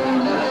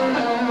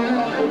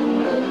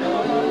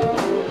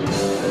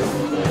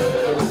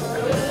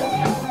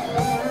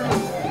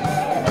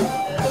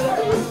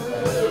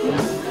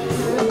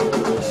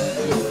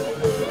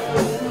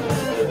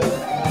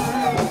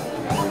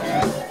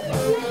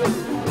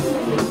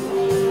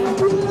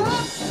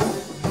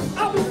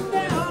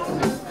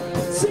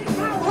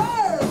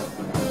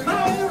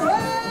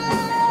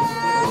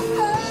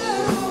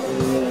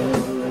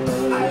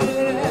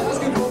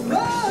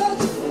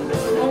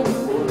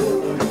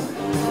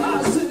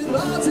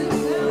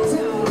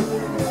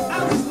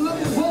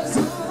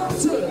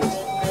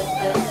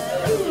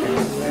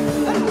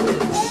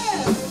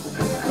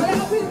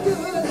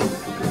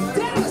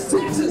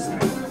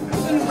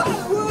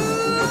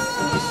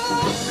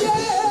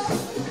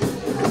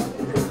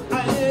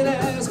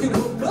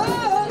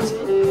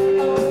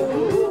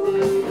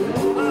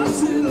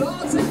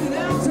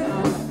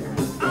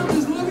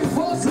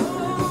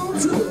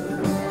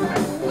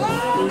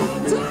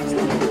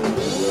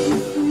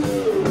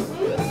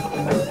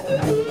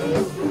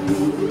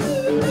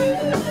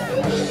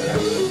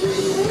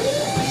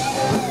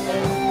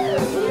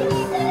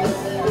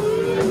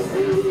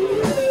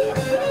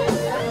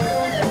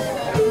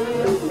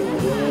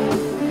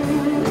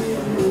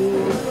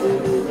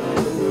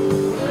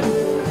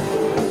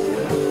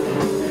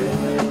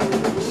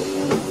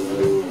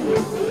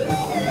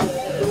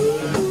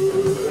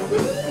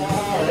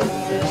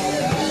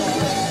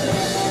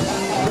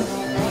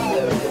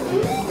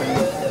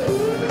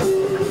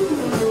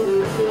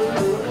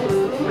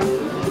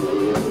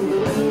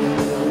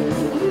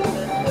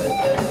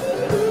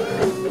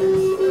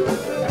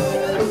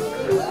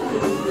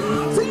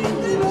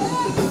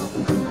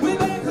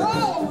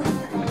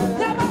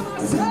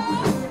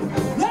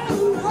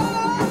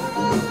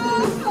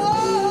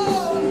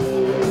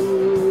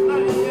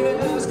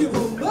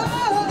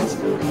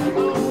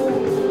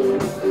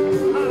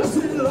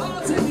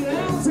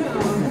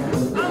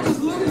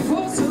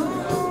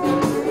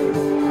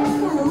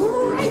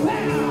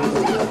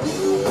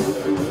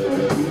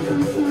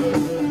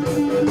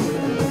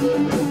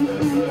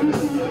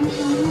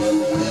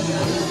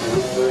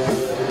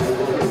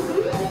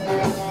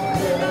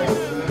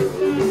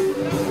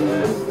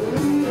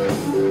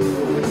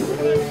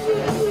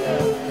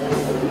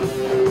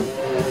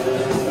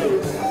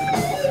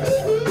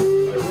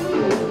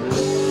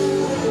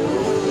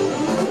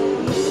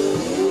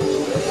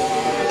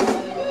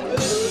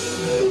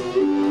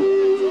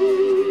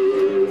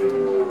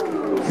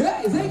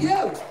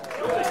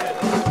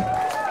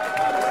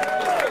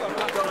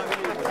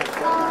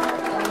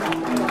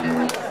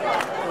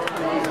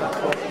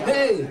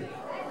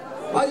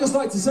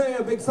 To say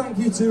a big thank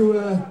you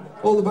to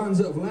all the bands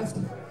that have left.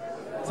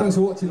 Thanks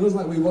for watching us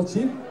like we watch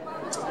you.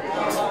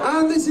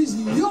 And this is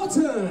your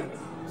turn.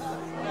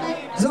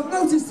 As I've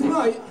noticed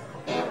tonight,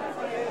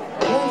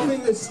 one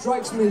thing that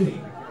strikes me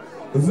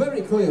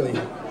very clearly.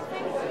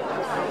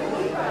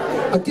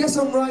 I guess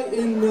I'm right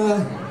in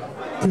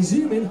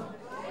presuming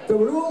that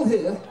we're all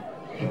here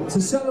to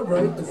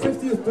celebrate the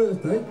 50th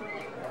birthday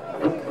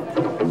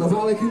of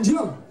Alec and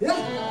John.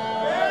 Yeah?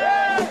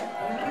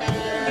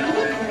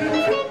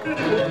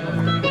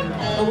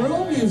 And we're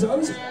all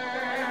musos,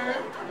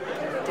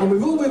 and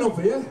we've all been up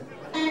here,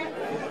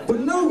 but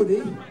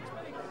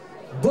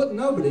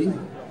nobody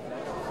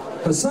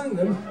has sang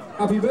them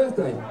happy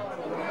birthday.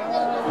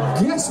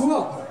 Guess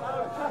what?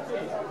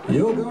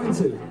 You're going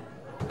to.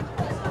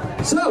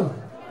 So,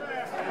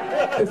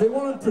 if they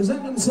want to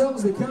present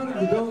themselves, they can. If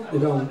they don't, they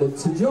don't. But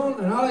to John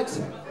and Alex,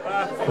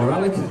 or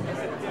Alec,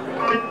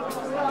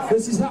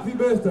 this is happy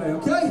birthday,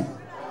 okay?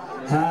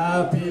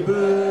 Happy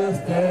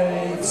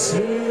birthday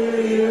to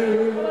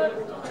you.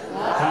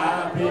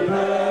 Happy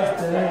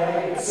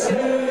birthday to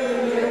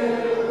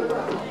you.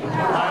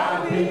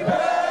 Happy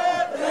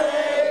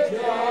birthday,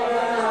 John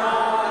and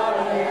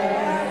Alec.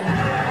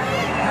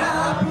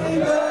 Happy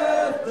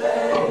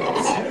birthday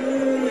to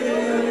you.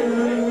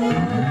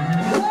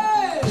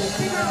 Hey!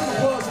 Big round of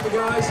applause for the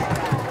guys.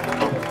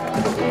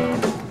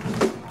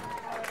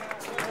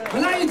 And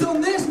now you've done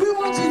this, we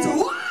want you to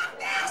walk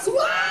this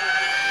way!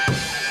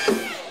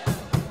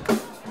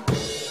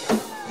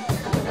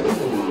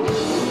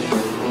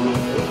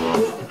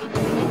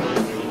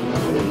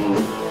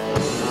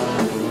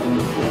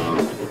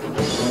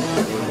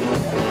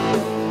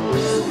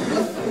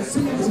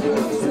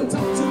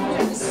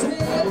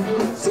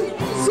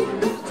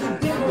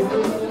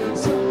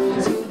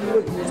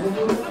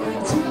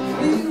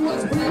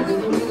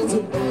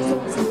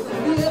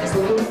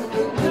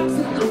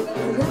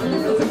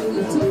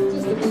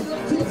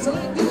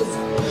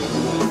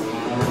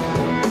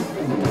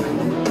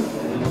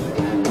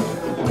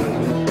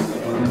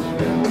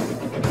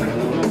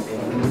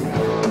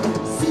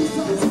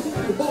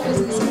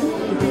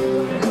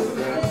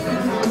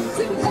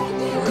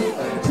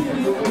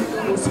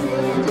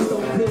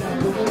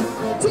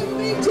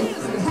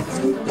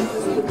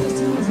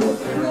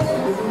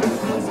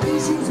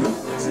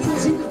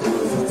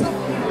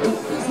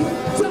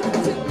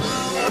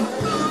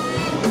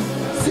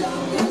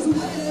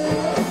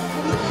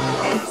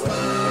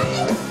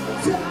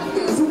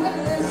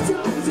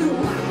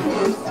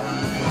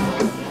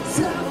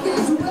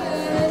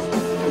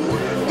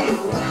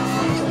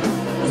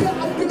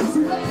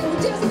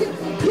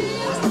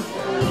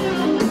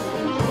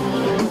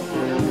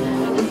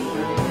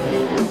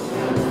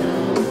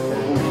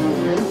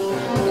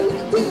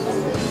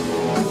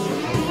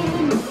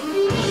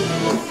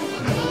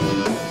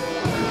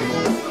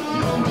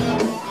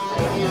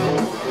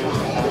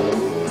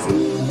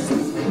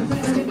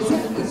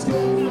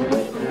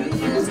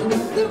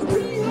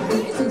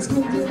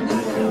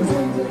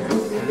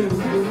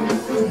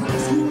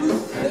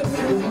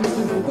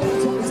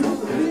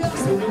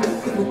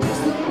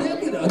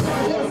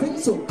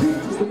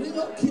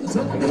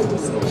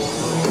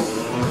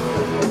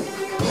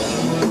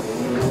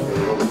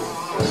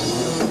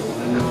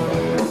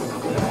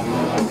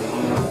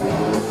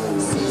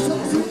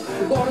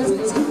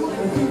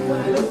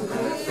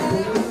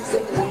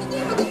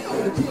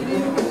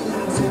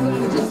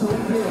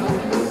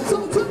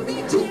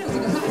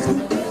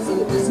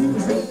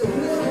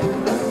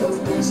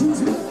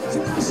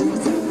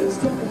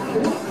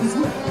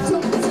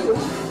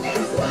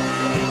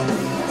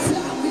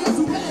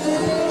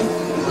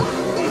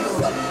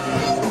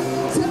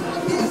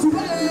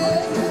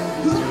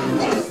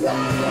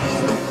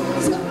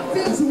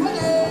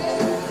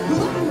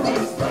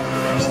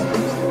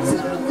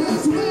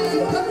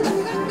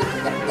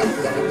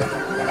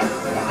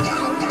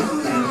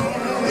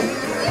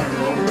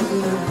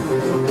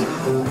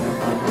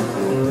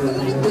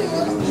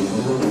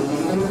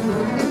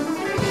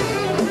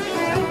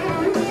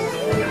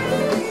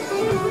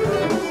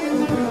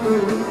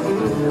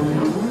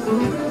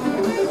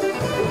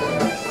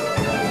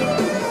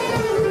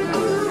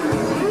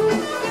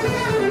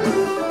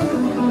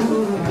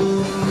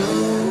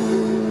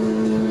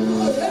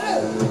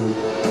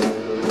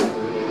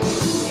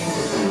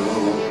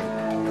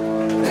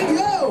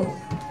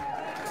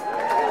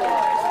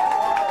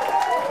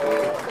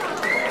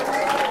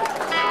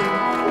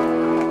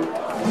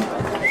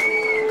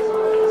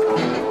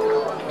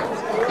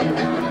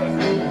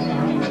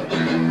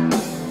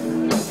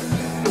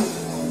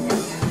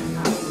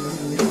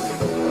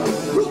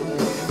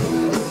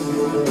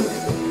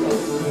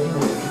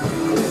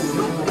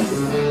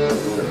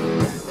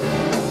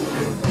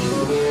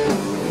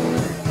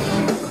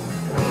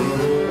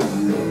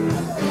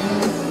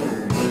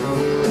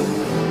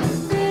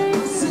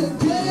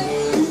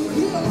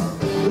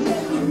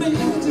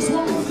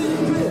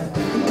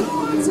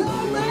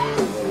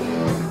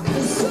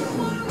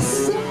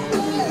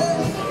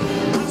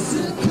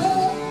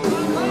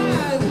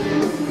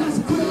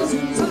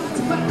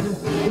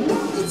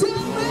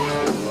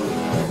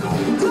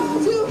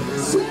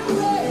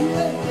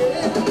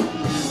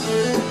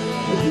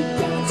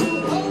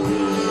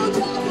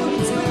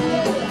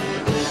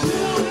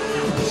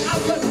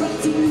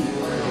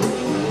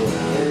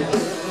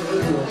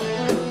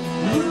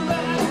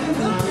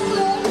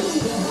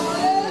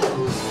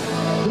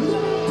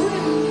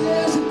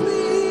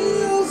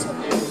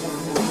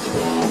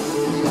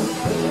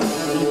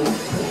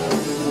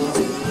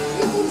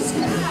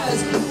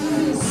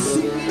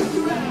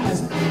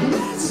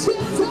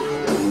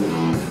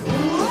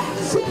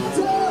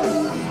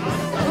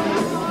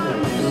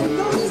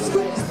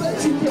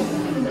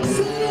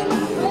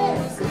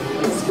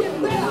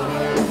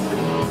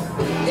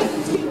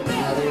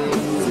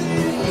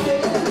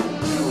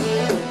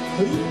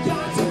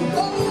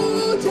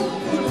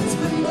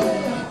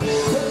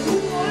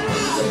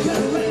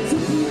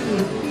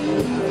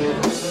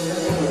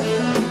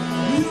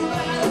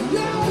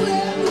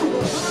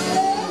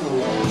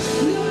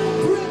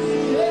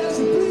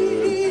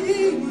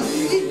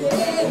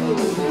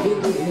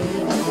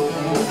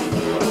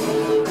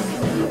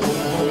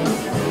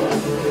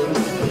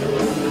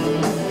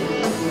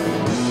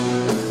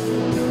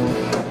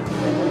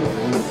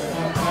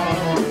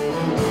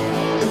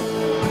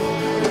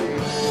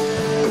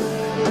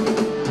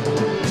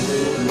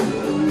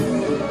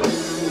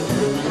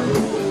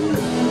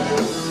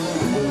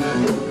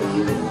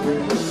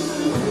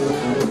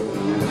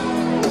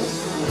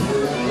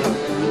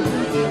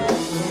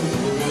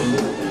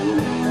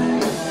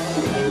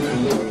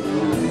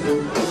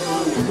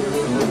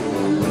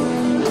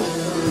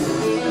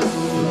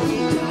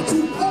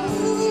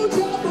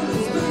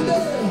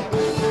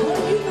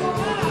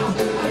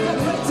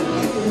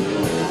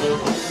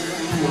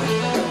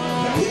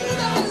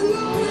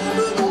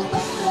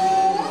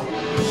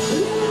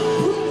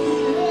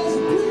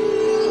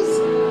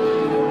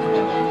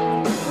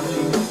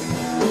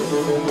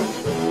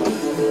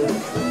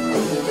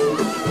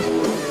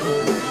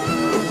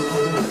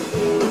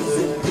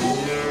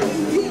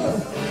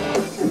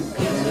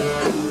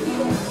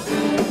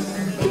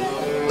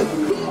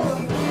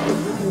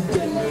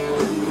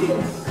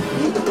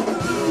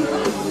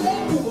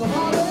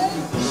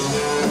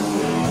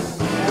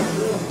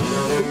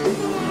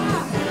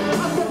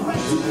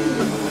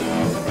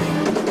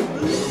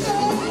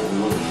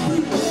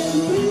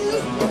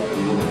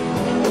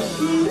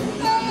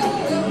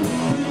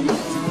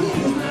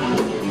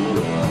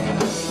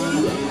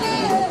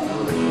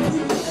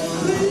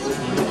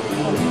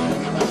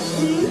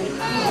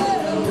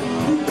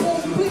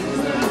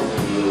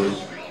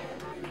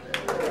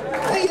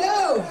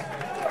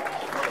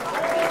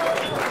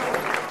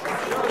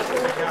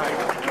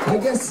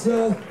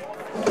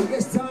 I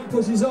guess time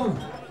pushes on.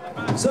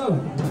 So,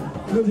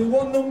 I'm going to do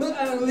one number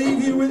and I'll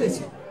leave you with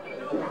it.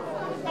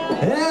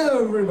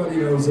 Everybody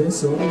knows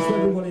this, or at least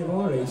everybody of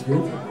our age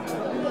group.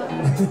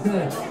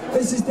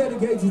 This is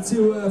dedicated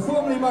to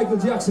formerly Michael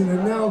Jackson,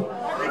 and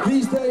now,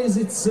 these days,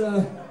 it's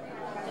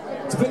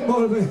It's a bit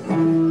more of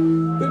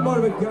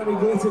a Gary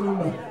Glitter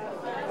number.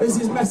 This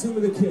is Messing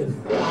with a Kid.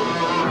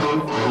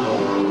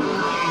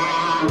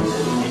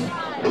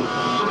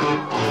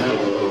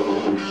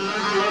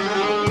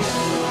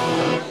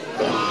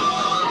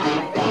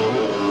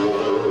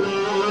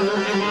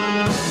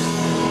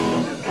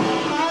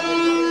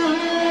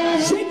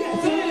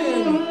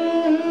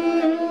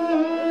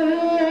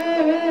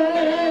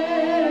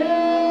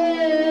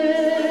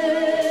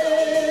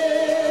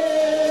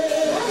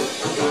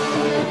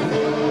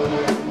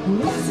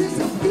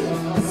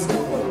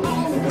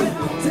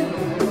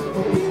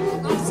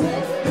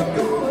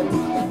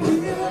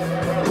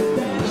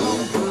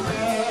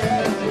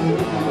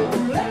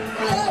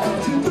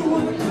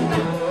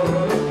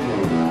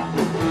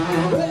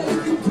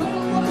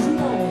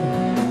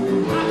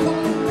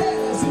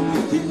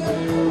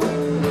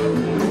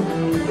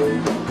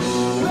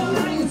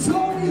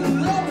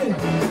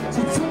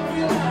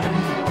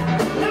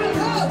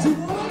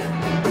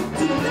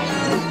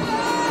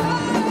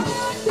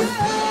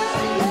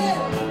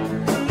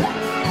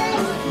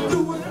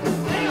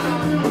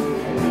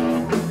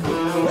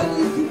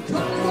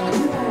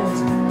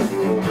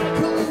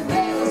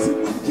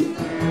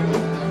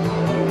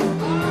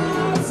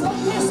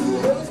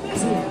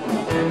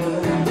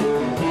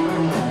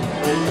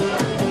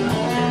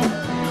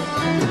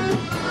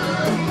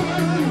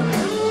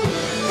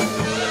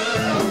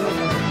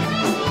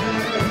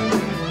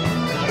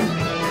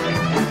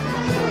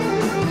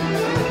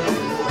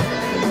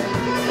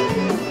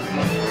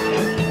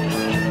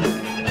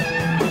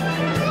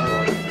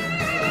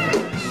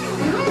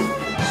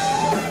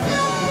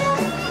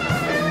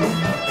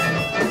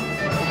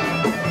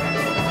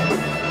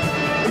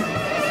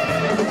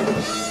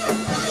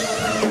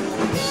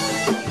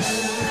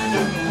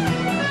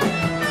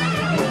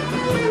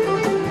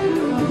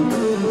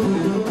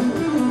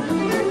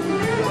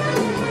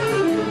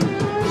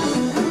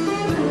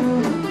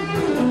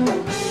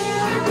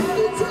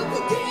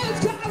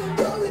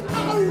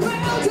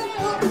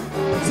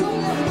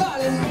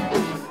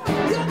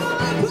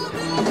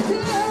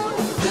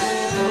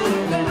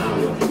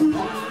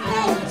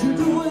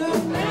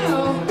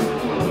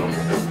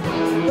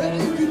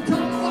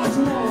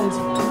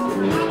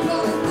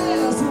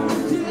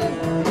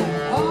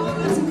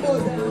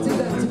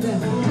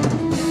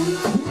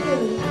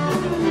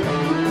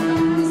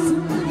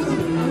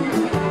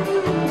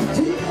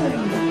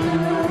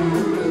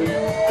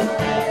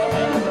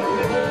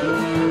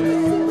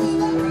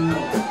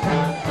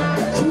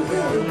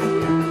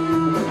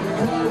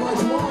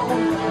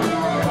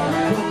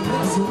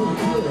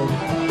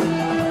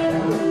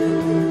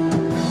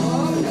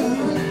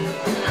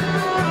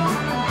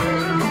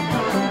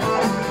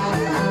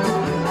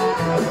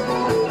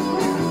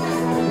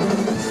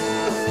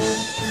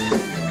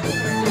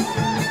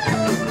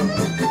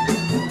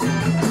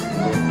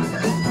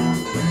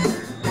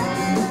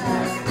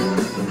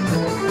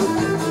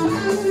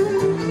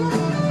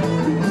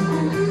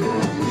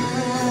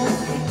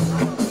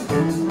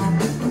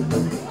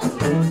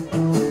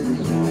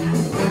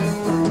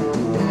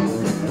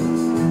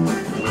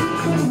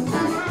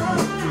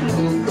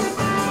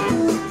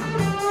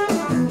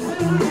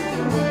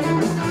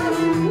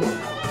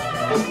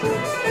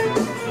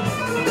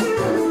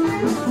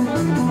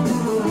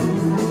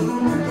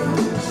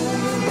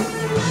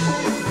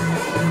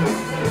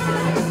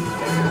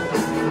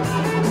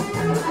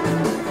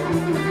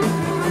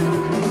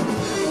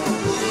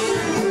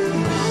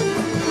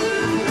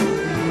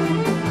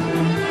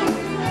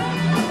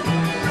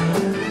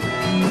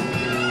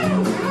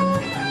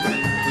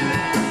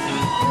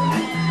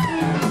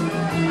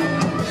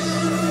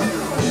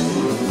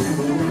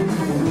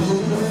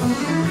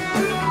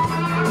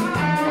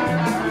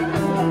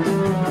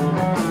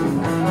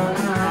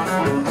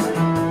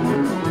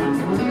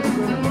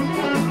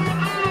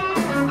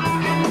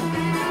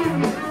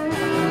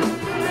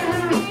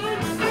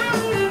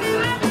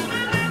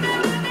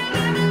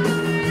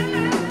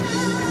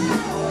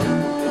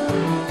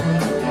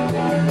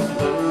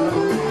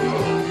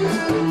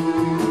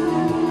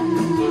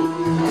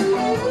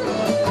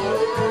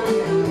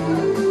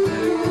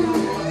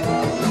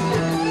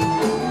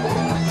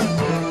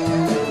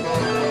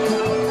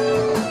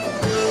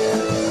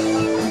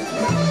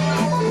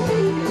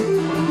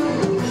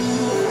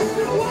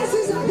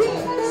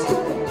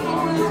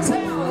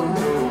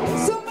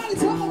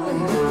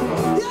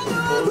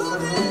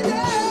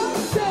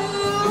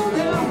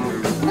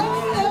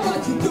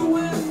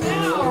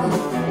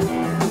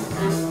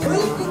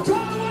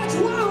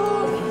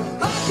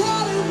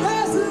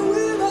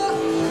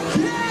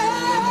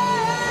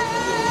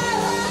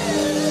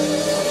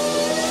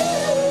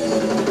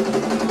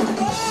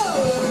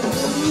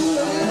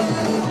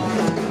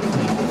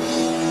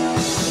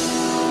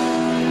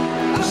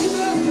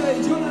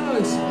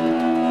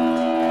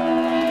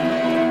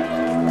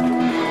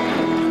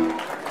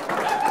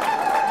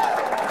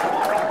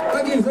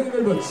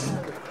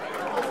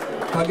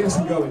 I guess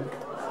we're going.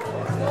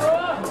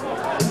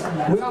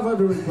 We have had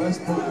a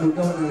request, but we're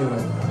going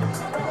anyway.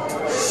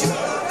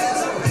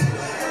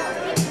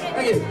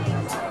 Thank you.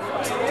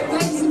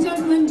 Ladies and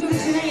gentlemen,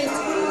 Junction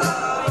 8.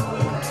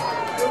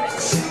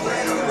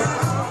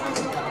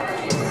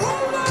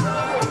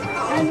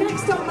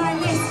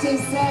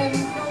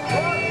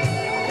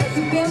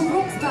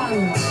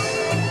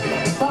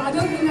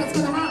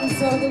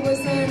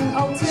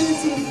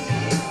 alternative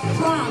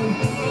plan,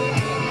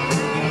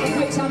 of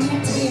which I'm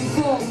yet to be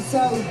informed, so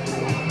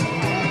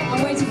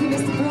I'm waiting for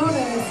Mr.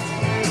 Broadhurst.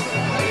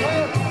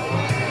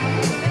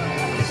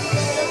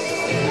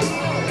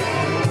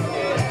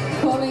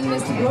 Calling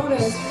Mr.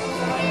 Broadhurst.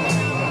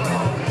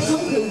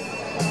 Donkey.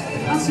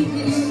 Actually,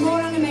 you were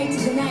more animated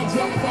than Ed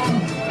yet again.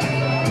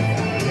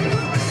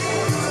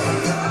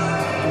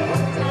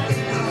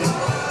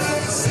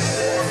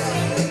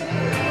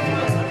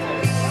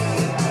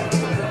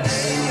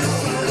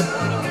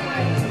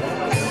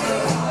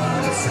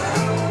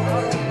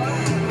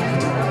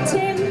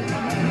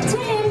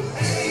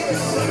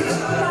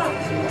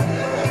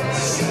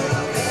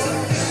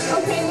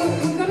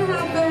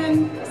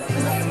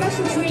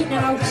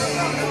 Now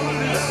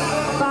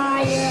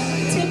by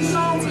Tim's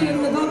Marty and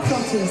the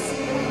Bobtrotters.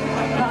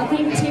 But I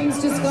think Tim's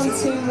just gone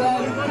to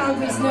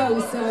Calgary's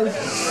nose, so it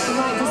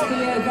might just be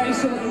a very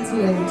short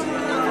interlude.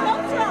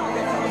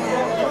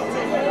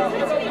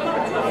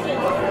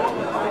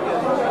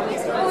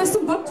 Oh, there's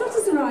some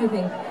Bobtrotters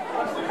arriving.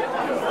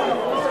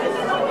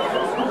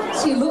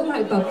 She look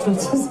like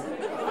Bobtrotters.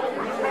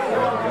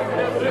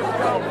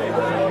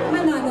 I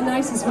meant that in the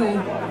nicest way.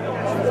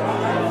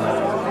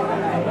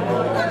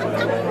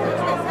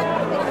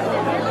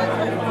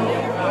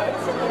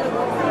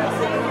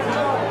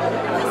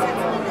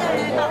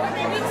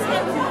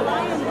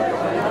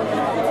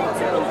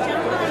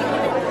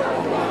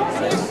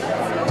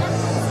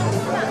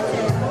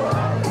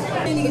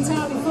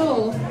 Guitar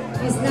before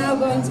is now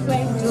going to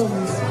play the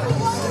drums.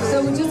 So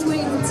we're just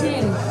waiting for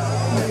Tim.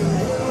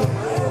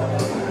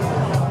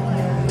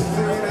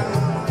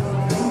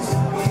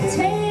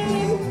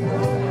 Tim!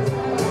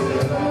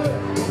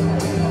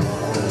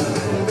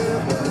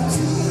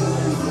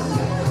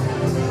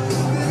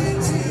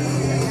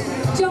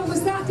 John,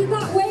 did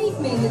that wave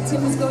mean that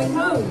Tim was going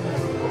home?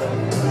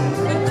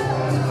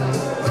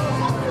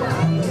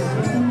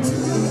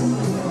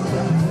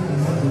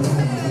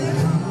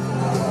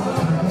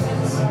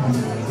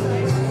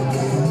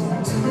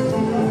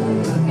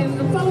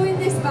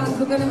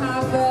 We're going to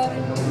have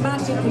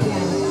magic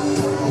again.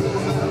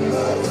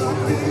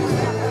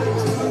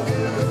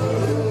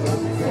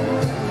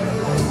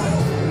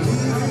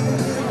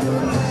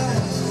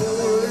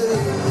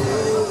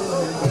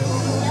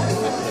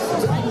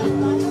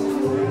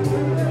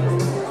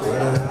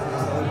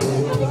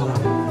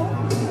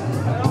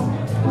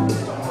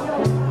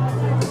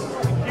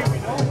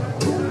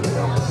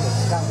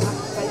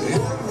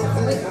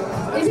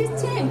 Is it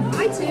Tim?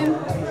 Hi, Tim.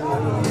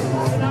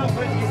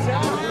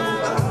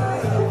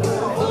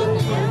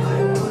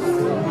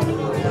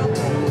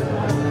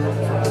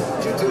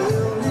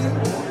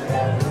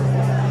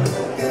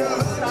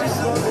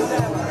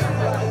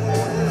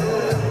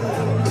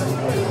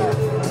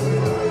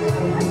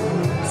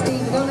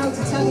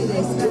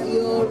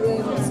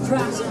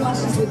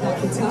 Flashes with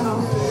that guitar.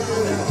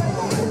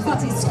 In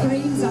fact, it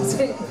screams at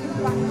it.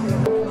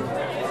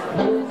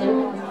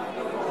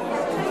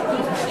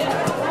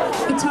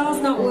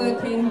 Guitar's not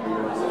working.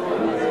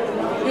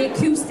 The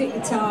acoustic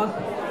guitar.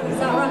 Is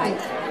that right?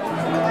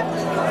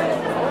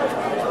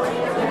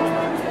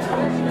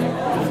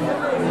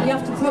 You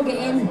have to plug it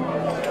in.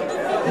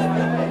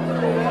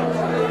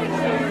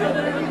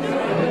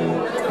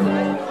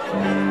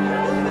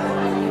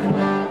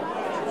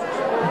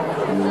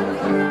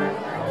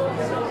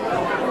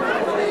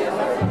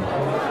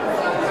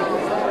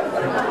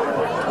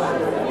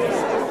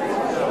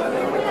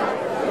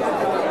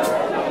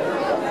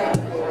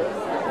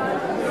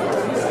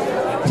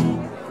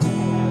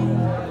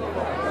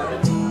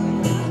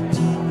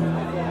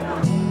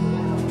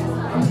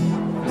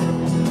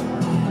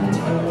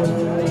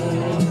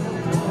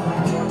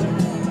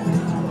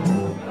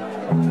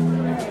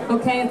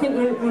 Okay, I think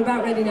we're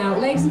about ready now.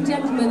 Ladies and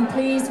gentlemen,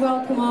 please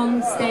welcome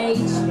on stage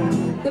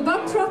the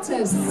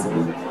Bobtrotters.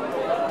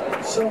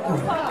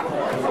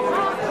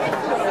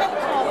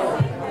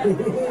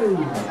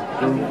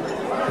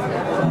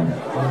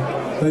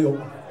 Hey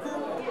up.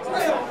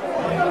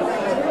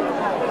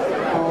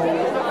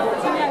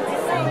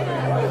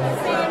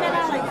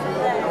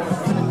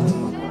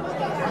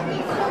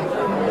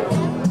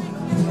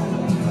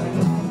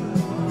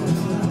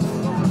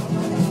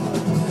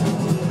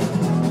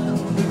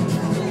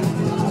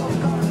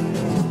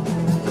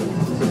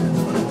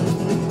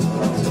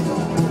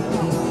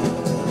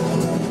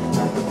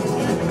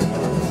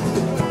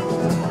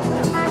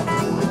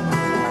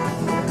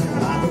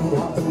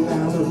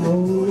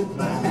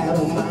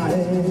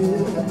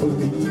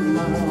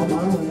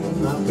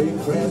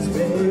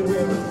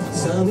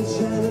 Sun is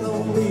shining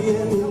on me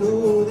and you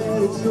know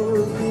that it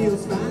sure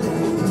feels fine.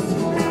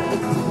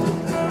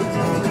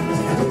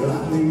 Well, I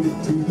made it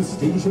to the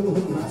station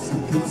with my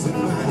suitcase in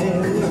my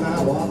hand, and I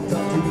walked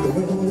up to the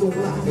window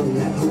like a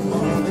natural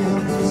born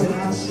man. Said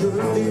I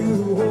sure do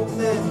hope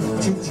that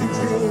choo-choo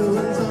train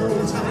runs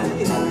on time.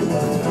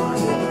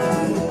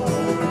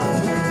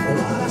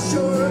 Well, I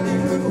sure do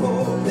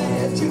hope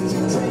that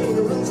choo-choo train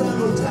runs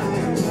on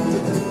time.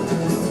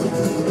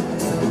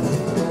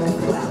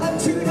 Well, I'm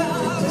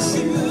 $2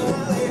 shoe.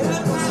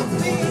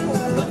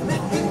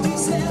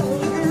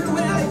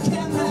 Well,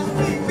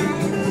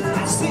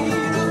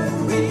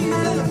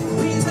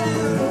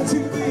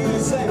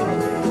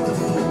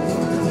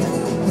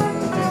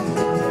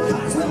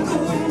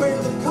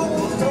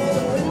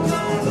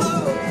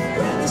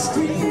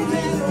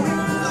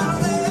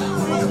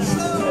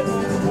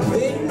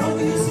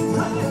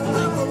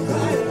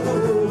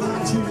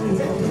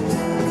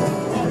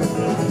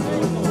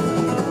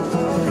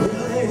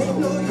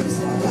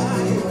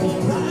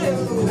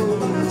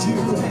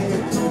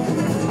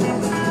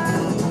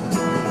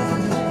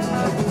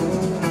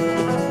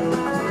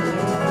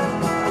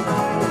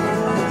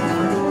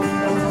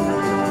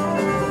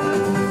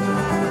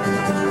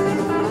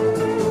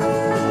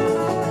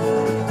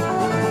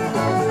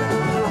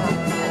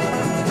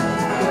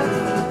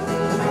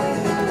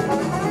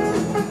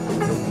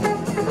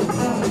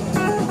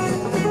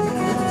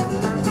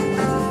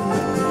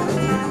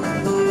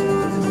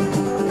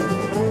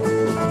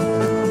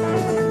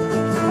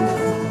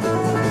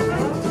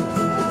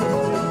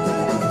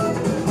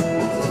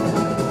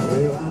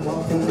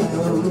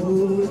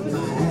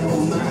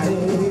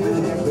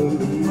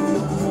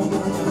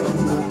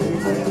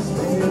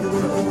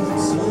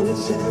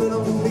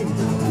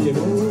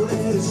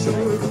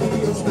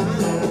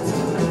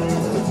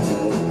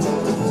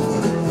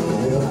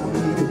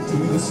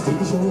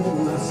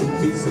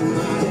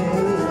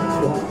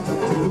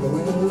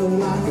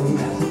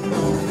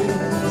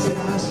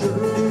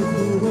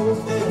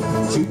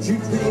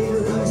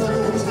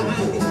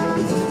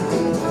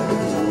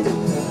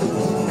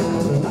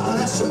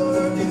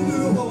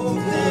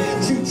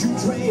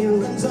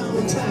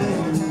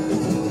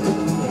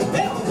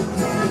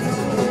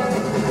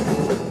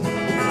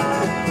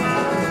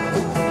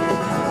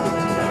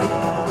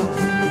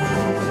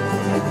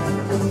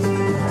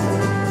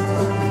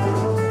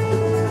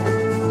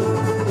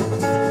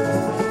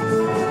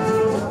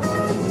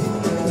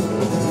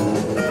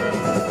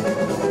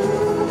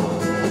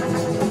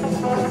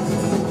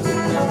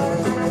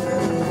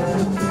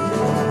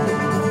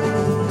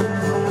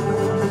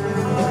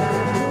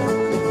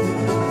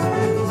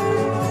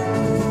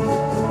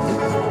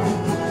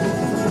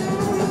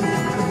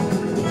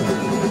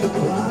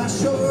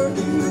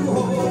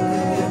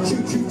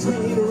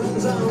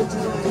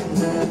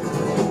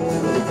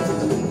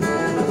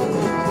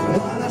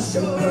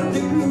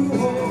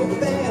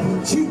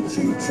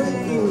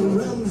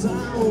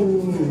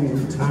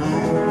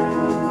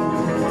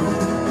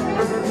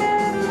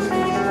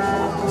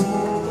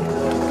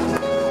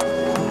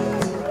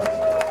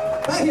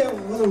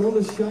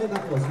 guy?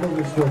 That was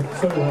lovely stuff.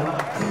 Sorry about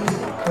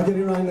that. I'll get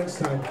it right next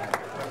time.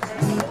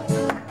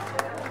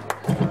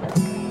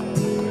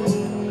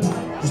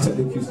 Just take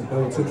the acoustic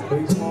down a touch,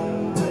 please. How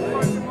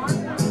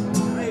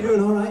you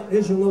doing? All right?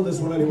 Yes, you'll know this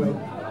one anyway.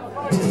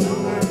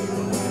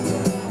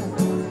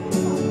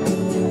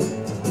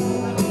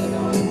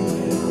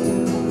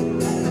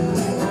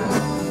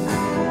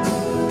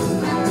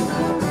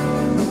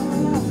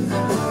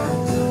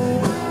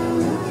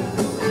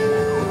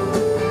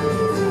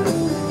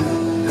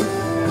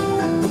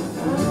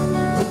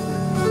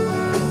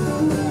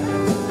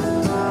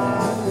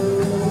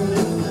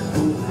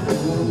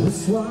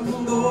 This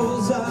one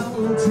goes out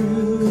to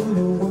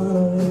the one I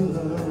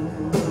love.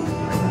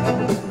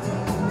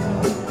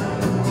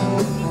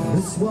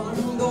 This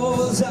one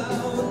goes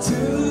out to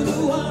the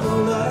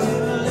one I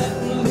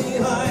left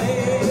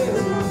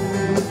behind.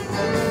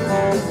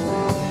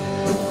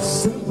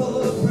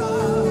 Simple and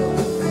proud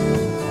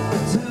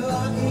to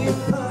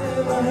occupy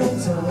my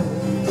time.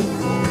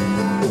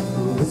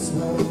 This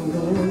one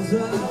goes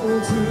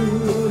out to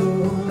the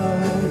one I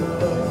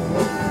love.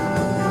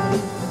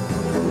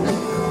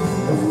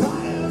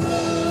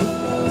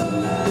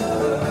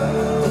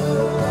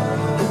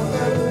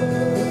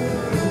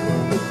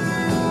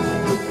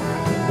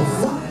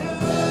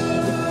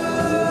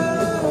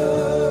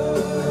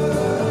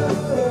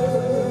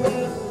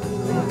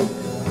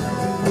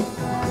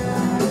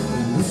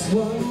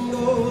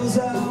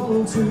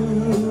 To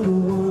the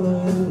one I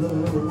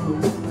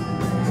love.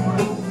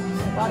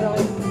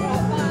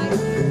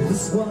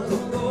 This one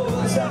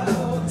goes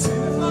out to the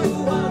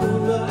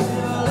one I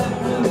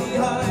left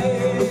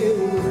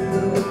behind.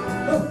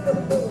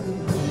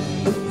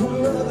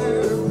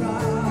 Rather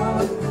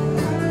proud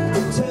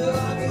to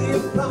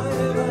occupy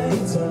my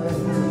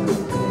time.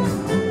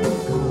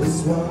 This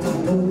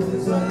one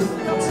goes out to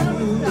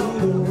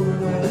the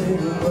one I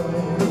love.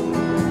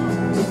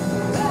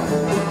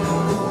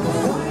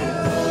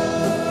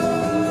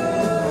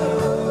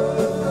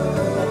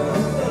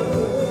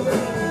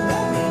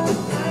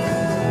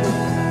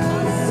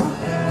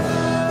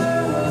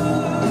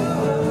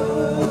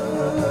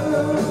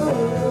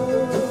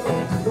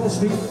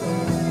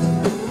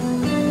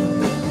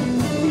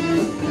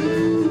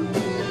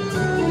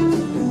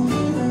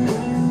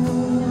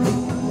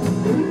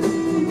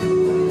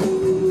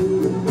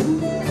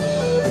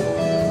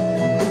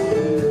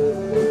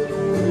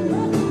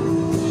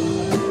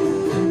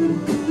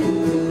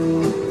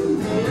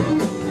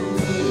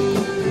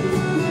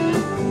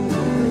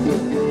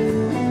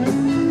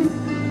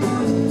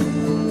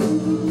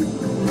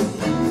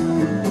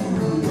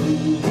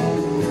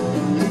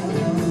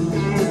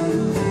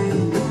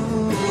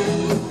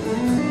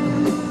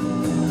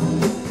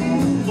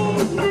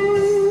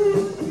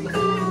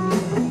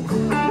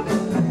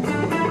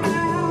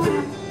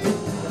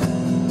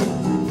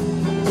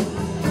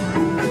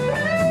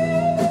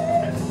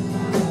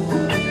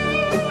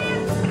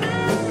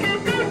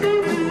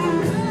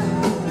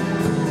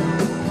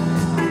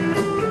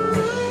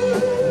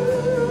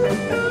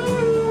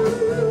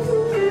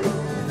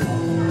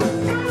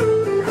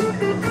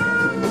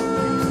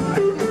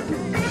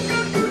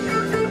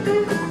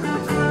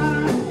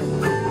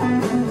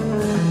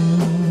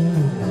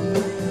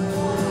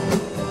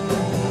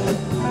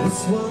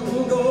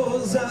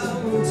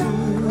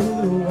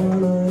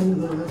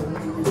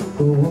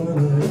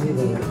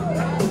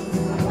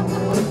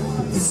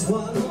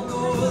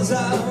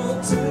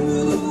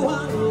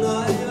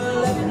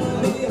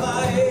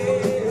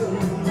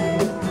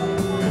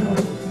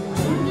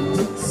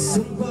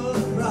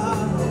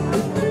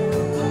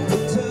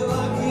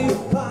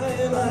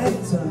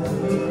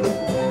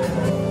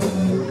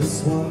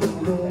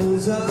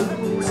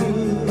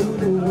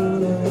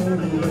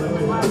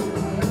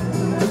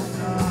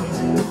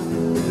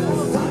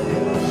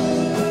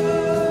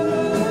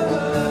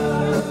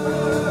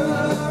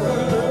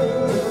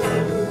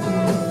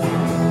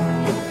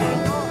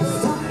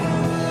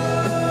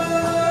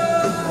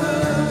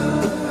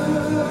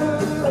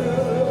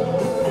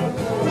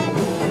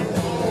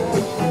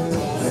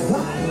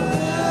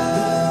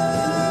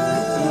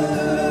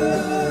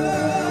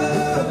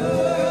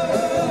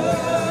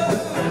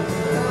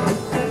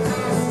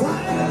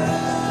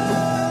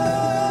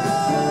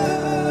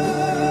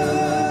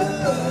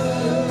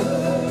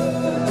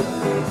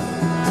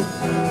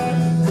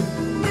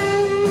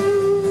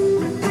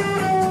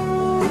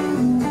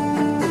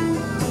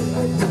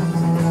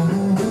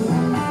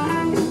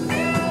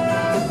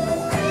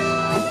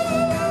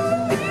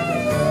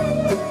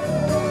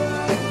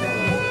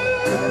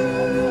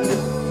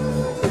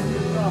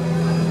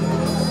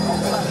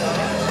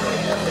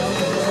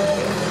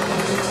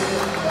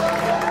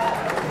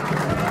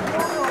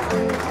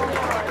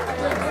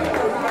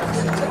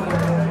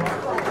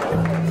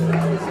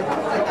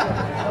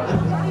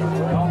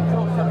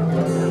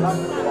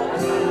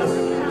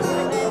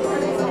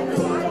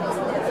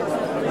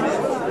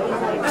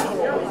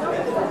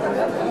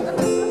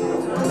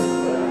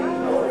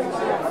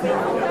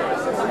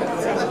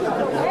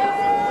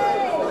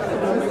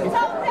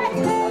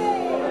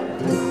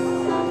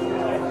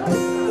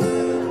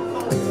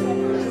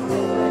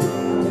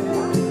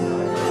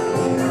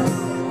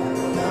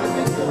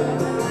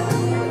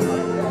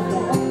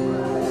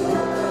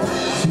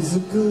 She's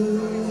a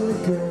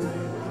good girl,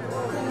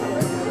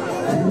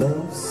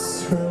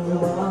 loves her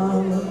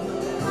mama,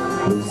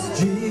 loves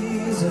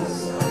Jesus,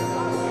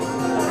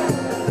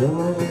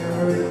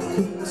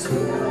 America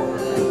too.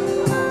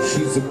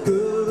 She's a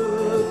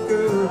good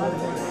girl,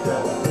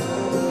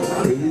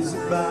 crazy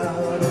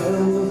about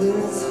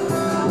Elvis,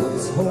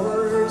 loves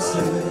horses,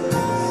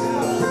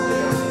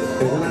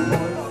 and a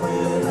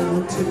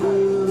boyfriend too.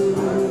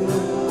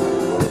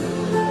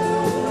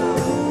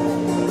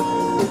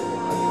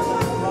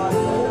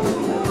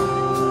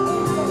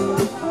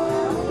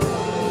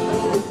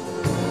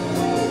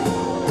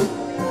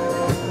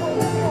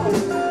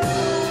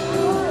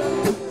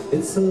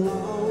 It's a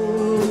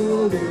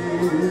long day,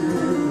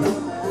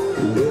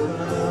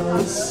 living on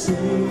a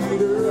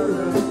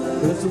cedar.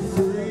 There's a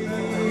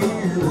freeway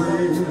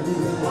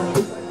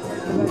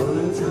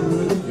running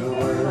through the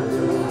yard.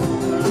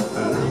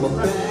 And I'm a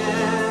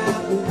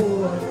bad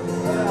boy,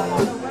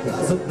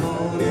 'cause I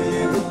don't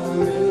even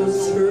miss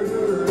her.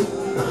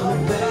 I'm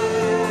a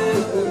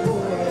bad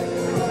boy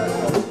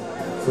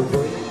for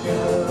breaking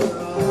her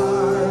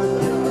heart.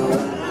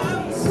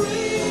 I'm free.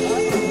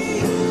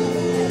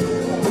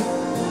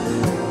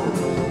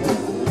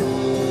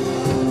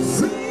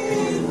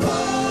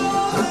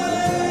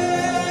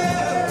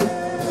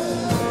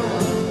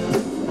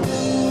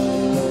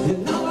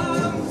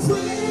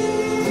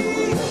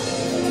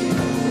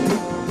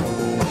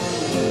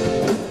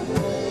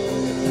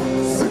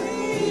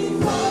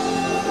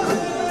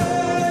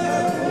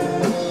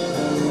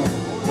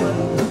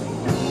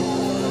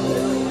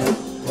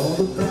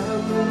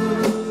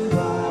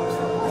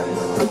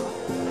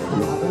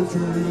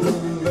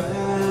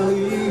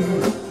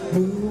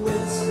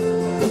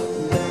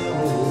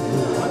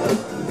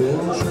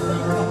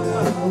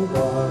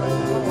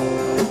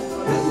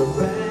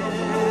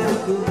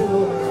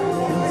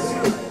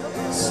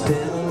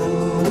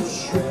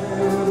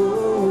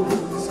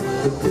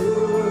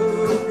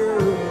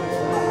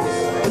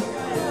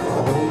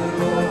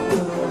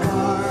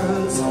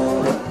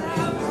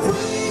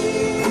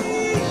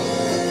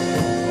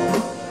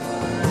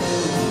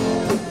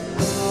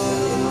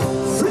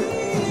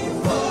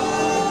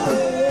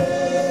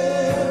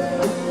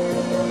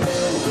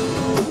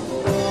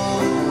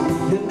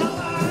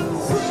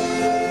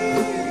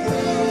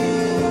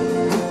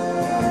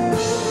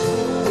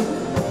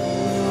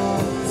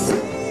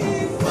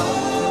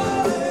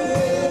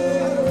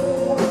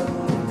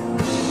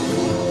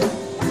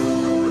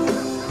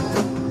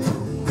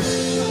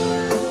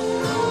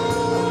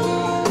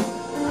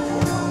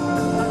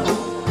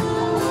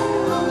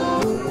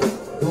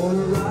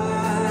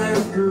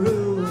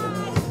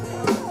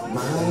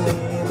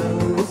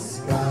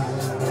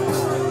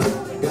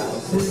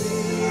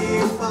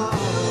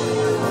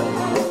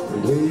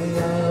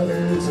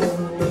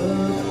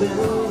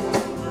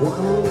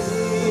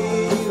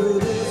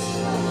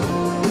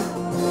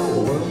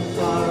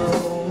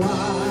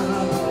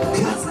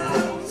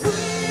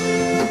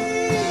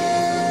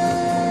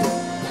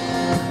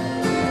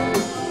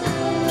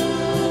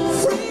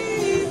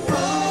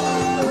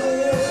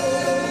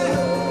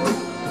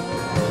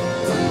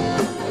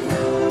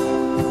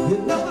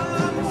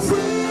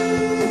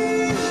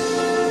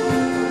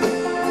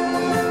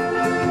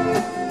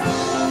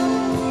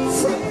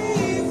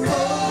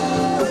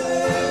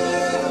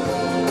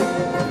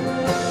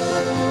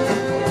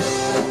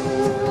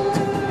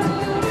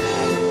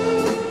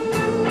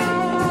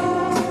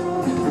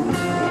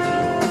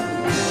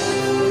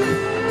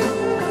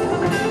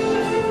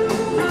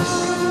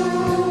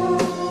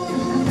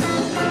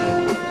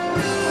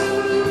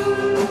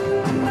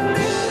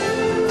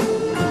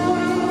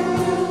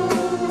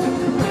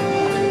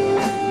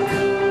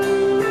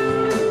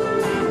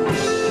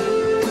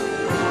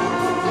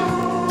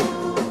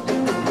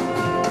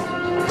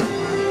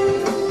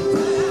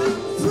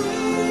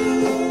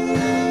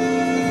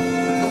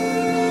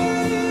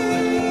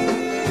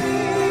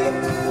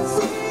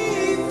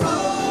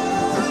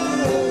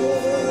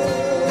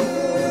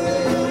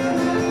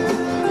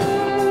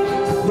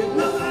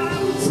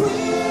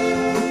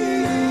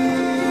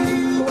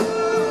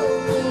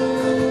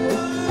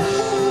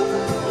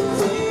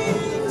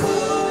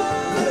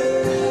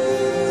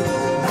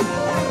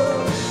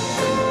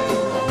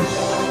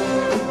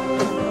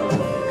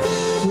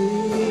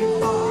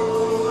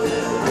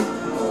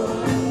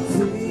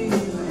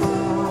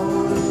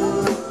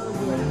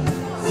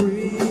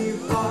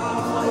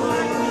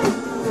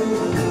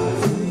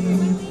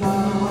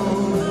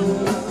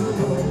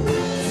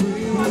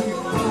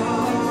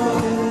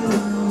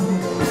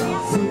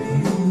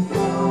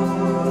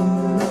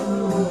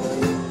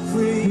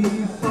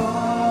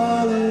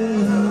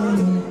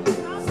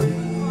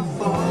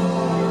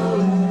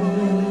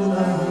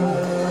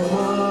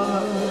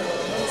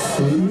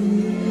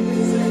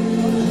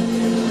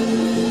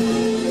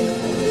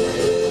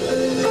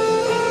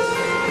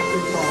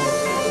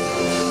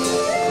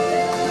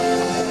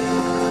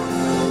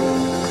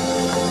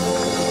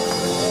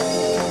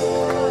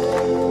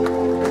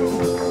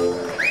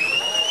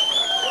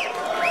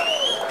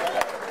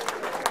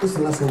 This is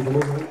the last one for me.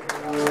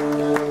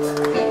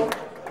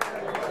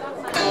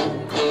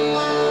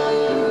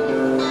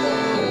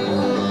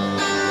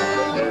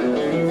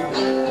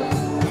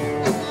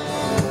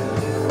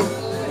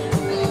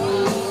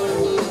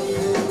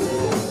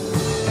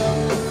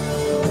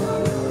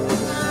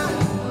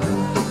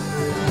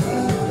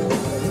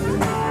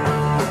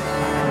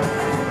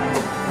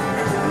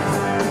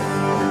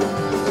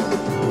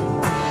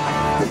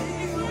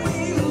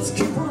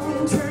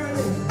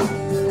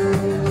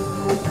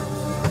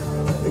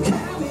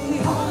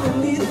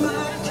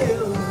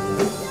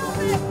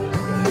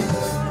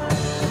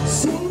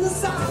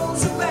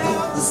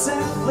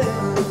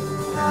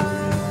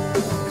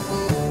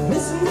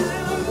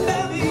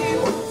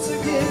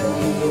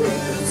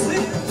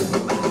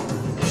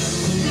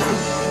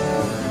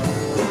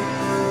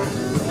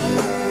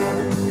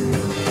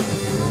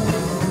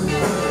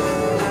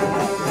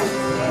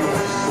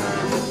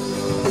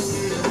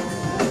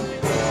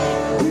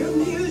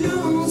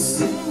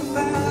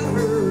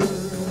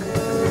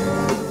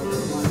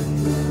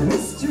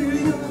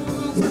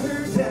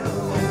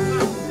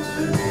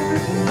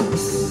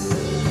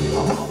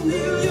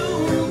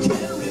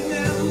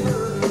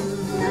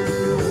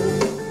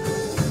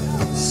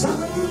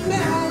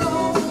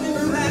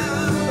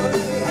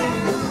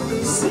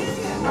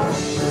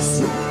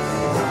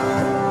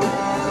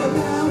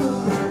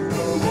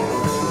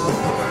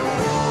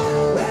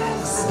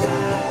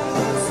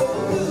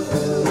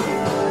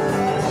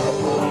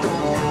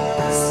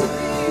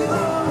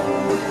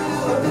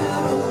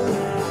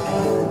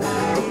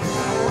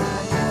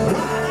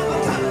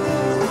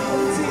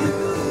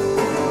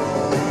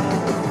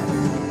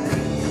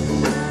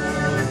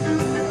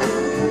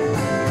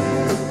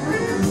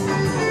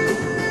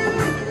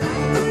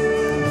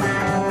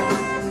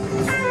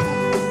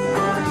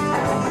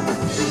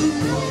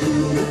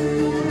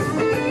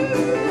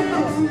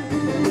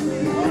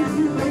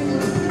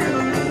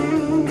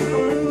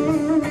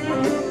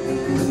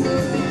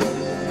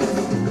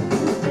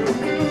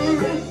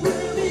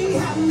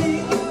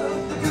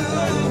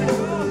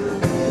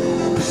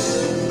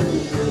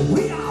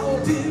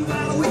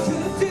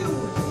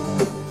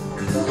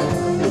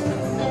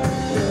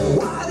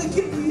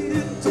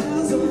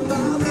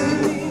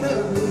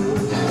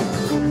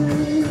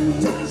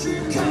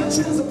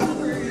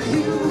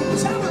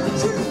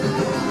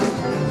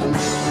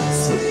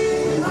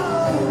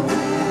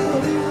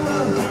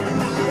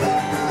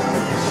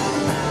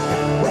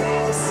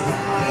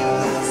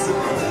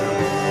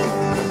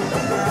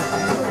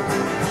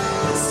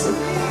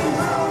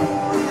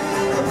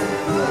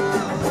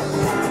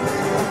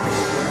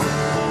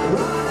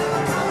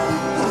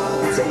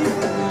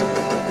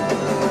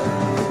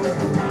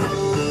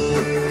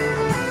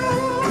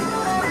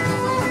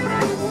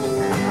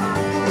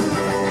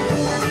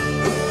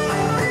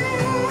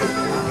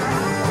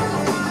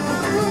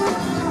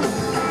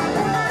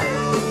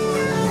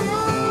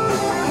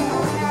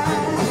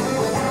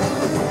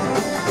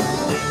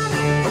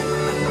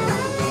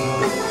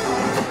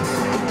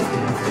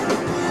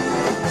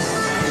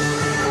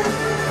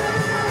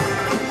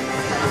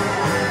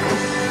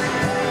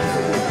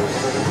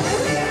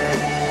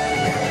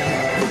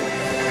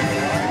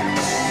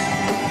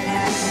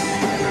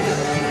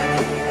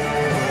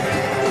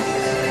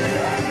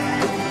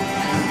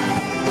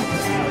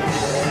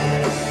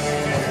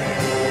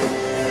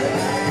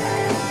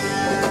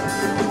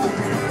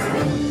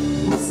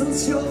 some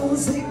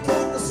shows they got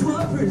the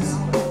swappers.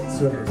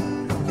 That's right.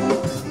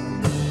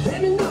 Let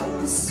me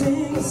know to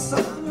sing a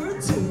song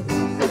or two.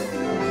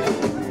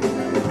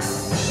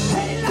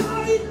 Hey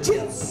Lord, it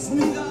kills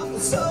me up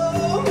so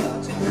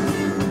much.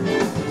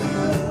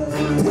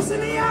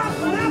 Pissing me off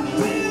when I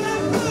feel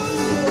that blue.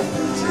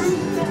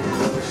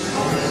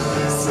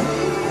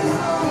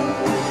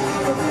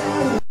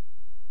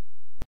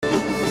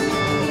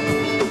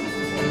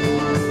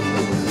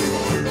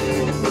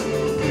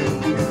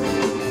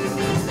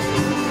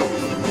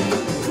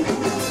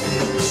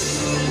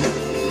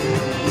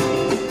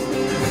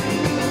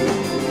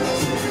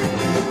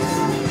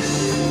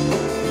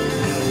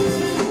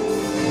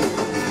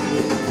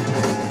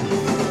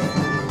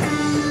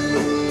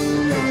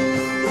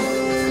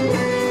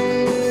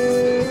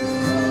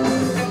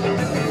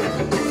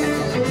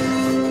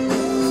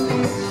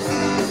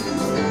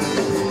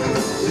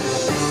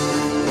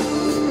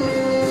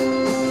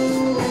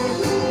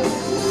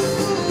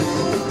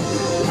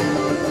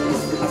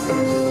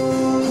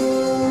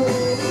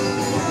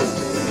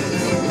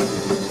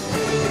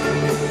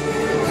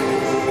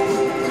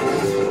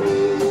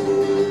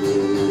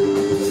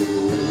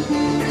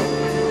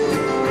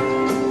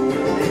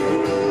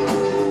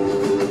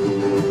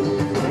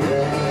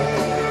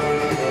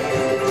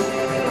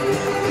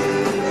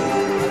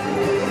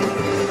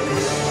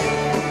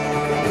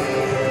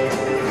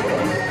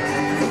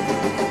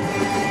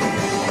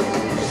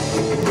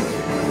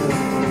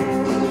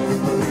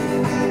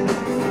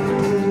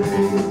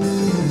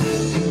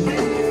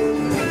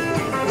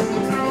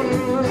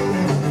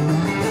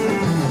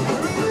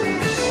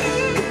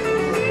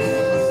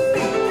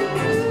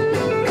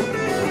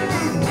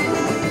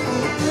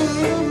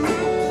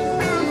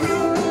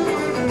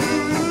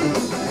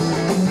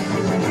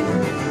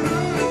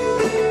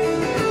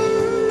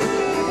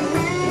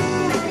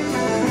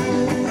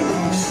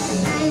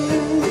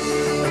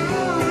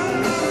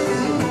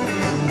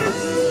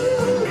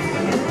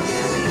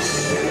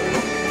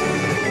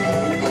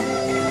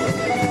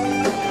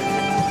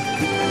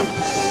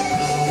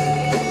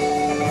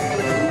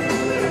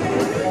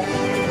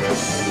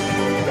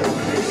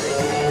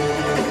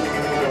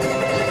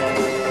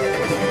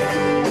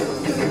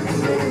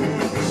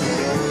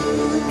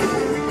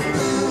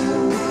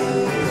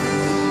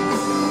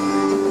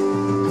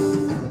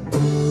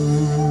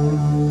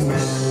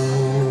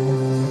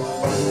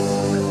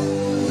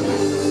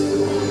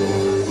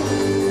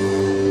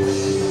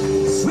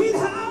 Sweet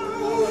home.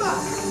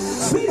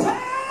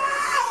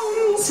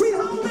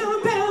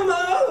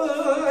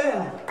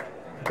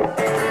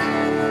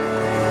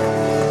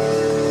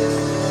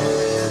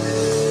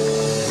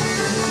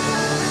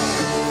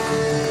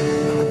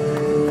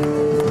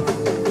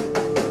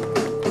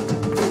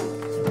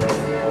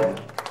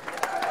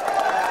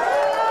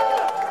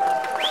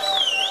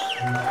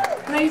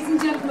 Ladies and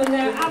gentlemen,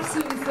 they're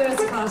absolutely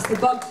first class, the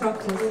Bog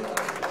Trotters.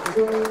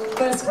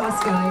 First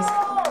class guys.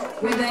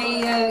 With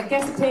a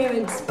guest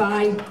appearance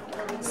by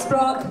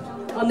Sprog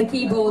on the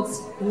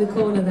keyboards in the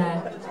corner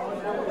there.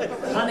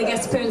 And a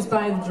guest appearance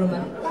by the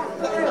drummer.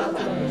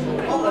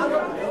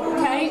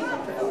 Okay.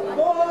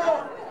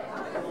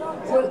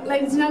 Well,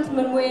 ladies and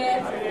gentlemen,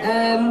 we're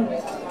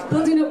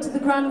building up to the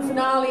grand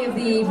finale of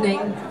the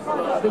evening.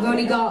 We've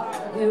only got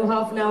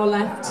half an hour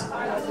left.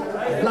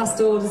 Last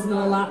orders and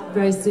all that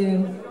very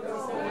soon.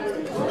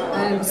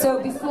 So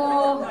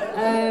before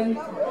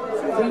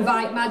we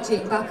invite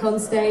Magic back on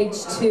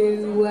stage to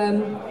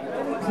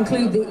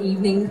conclude the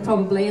evening,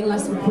 probably,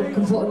 unless we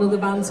can put another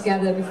band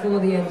together before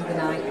the end of the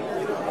night,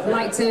 I'd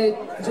like to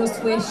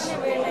just wish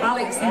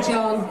Alex and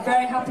John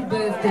very happy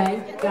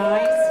birthday,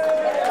 guys.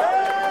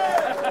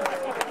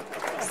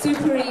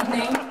 Super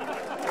evening.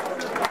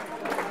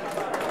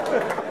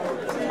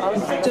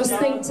 Just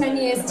think 10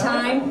 years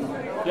time,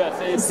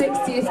 the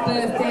 60th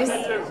birthdays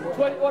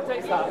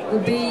will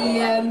be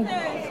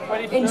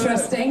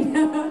interesting.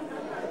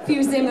 A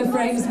few Zimmer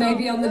frames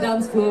maybe on the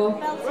dance floor.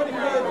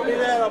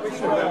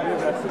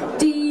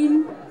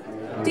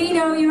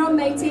 Dino, you're on,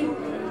 matey.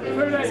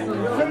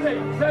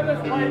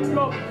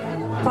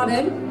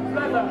 Pardon?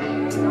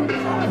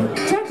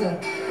 Trevor?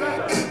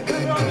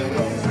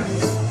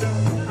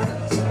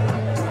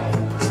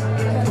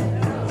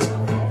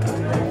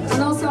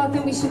 And also I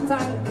think we should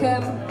thank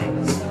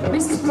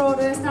Mrs.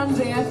 Broadhurst,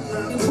 Andrea,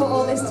 who put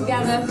all this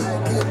together.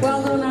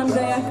 Well done,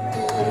 Andrea.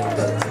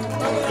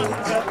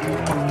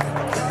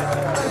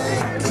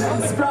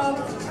 And Sprog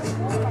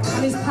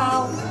and his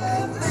pal,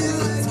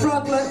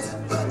 Sproglet,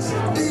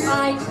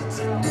 Mike,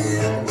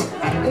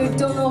 who've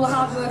done all the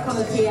hard work on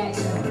the PA.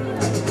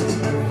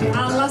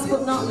 And last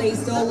but not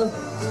least, all the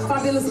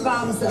fabulous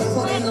bands that have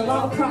put in a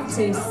lot of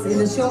practice in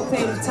a short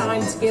period of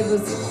time to give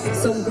us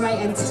some great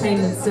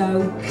entertainment.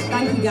 So,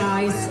 thank you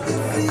guys.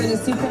 It's been a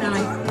super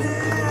night.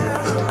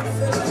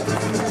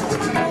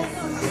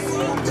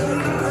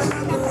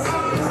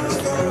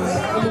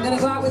 And we're going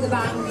to go out with a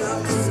bang.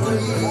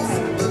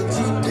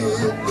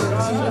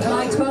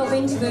 My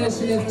 12-inch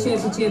version of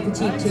Chirpy Chirpy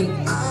Cheep Cheep.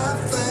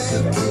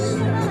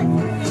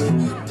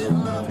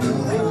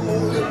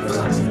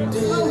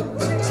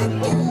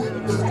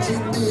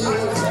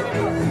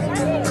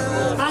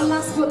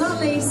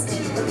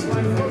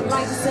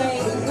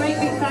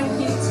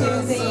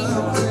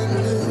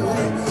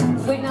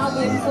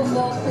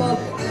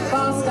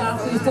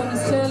 who's done a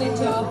sterling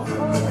job,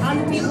 and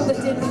the people that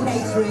did the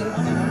catering.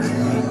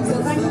 So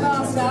thank you,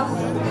 our staff.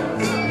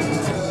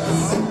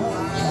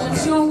 I'm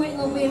sure Wittons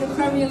will be in the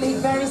Premier League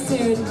very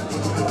soon.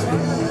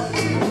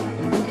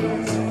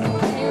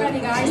 Are you ready,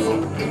 guys?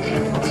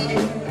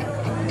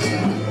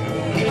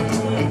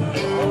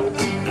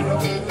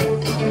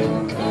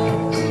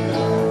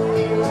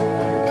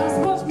 That's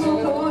much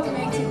more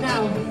coordinated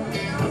now.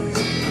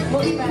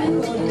 Much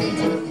better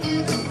coordinated.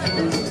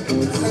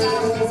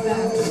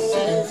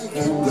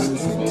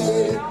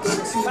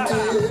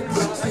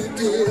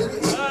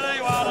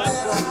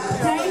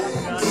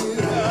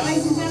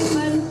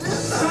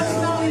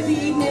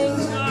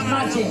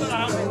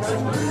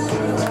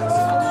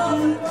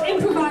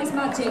 Improvised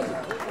magic.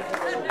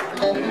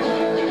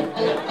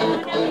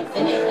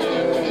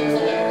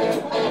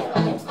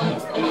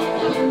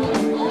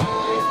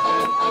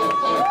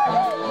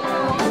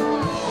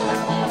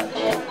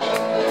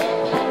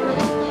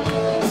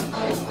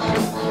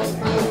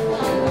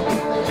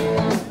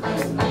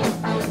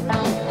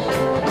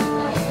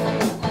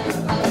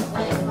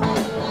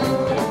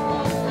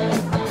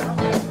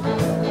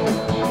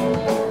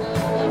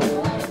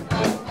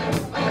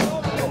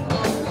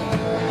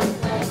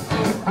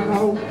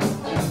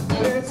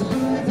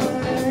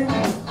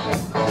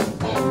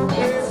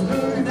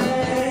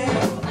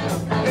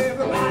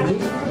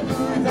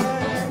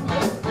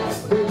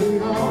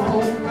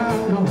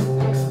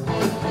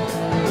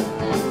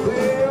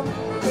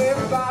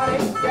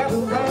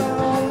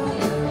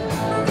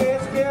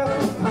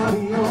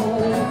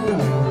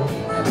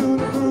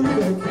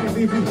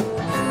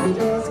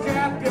 Just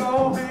clap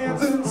your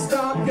hands and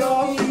stomp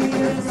your feet.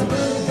 It's a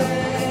good day.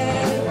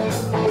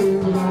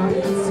 Everybody,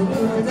 it's a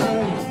good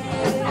day.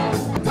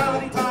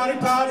 Party, party,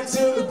 party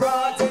till the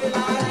broad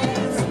daylight.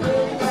 It's a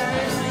good day.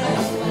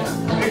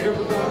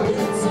 Everybody,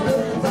 it's a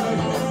good day.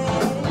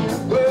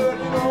 Well,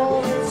 you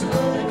know it's a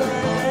good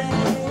day.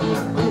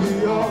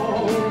 We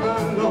all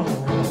night long.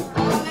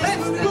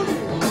 Let's do it.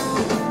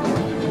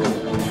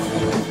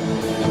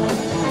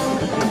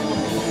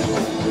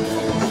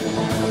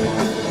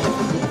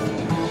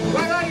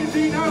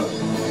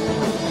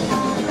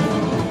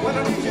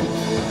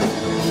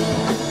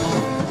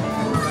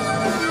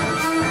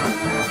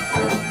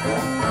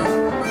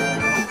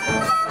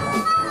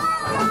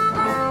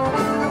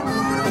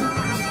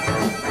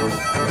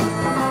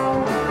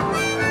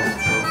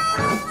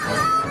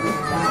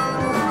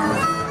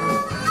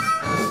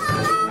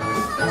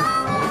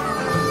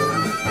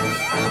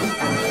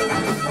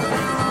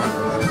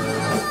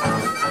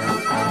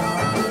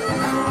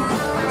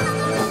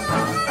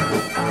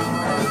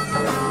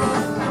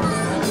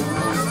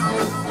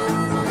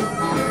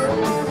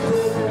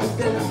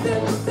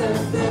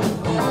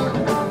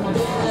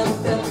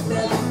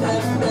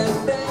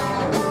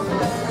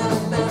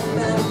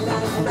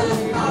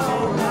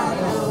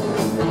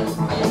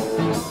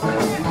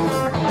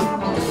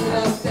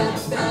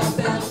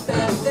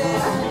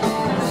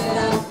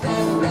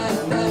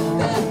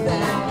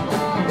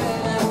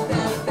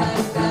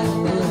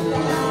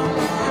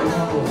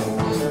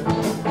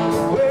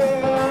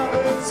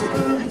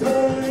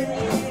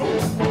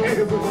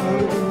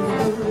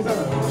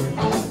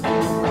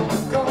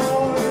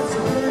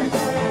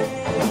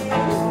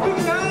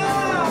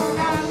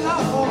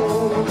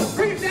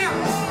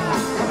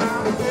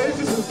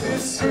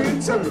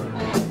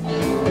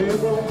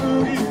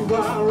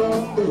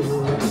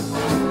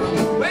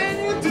 When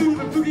you do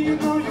the boogie, you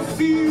know you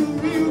feel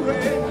real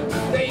red.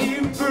 They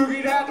even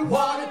boogied at the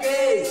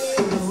Watergate.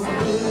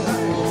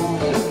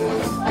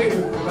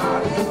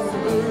 Everybody's on the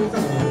boogie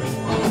thing.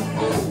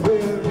 Well,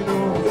 you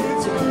know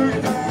it's a boogie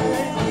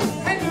thing,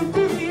 and you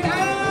boogie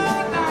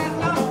all night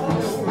long.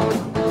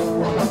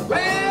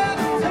 Well,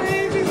 the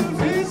pages of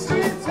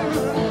history turn.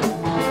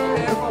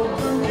 They're gonna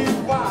boogie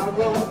wild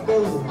on the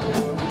road.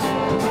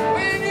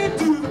 When you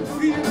do the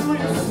boogie, you know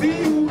you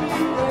feel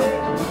real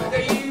red.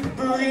 They even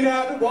boogied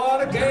at the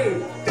Watergate.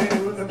 There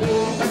was a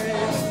boogie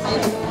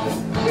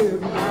thing.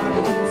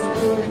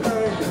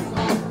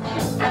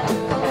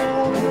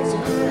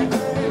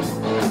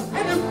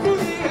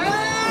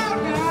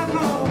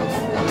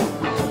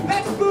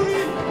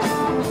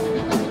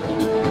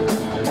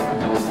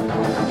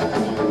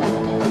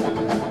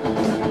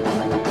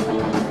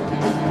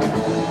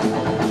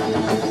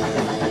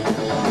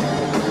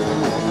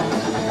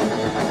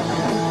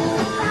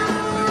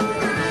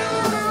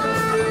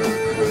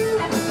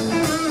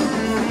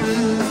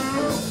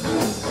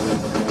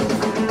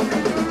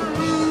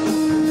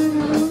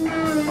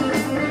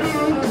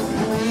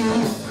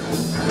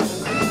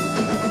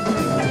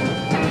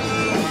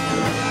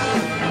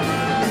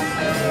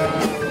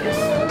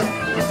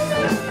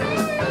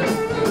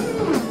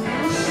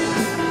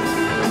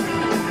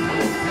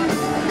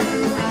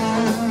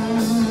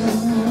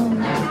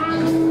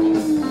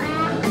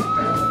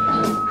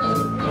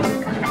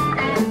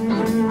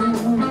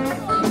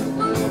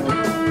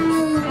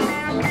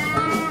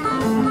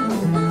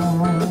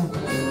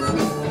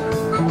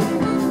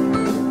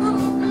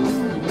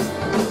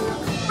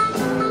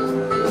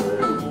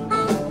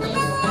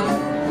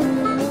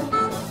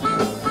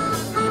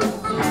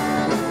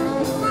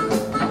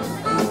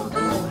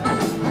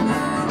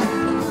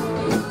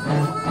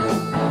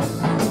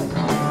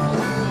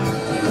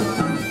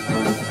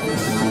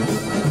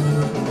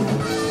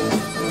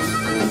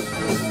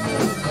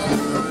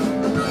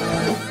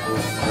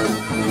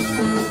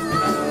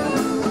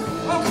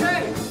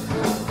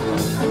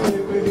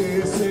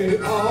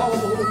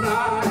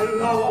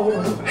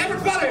 on,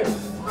 everybody.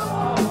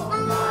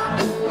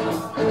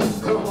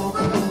 Come on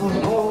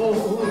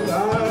all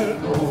night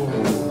long.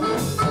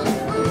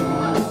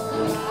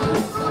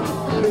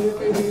 Let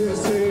me hear you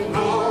sing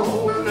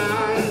all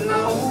night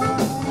long.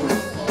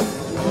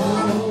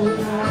 All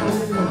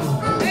night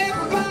long.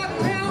 Everybody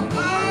now,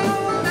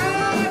 all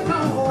night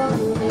long.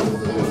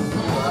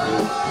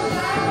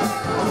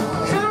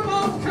 Come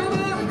on,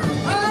 all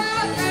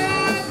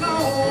night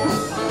long.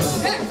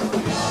 Hey.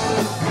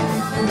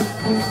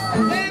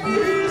 Let me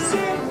hear you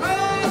sing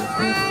all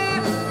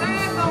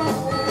night long.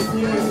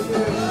 Yeah,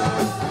 yeah.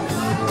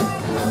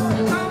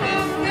 Come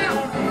on now,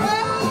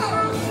 all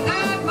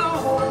night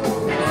long.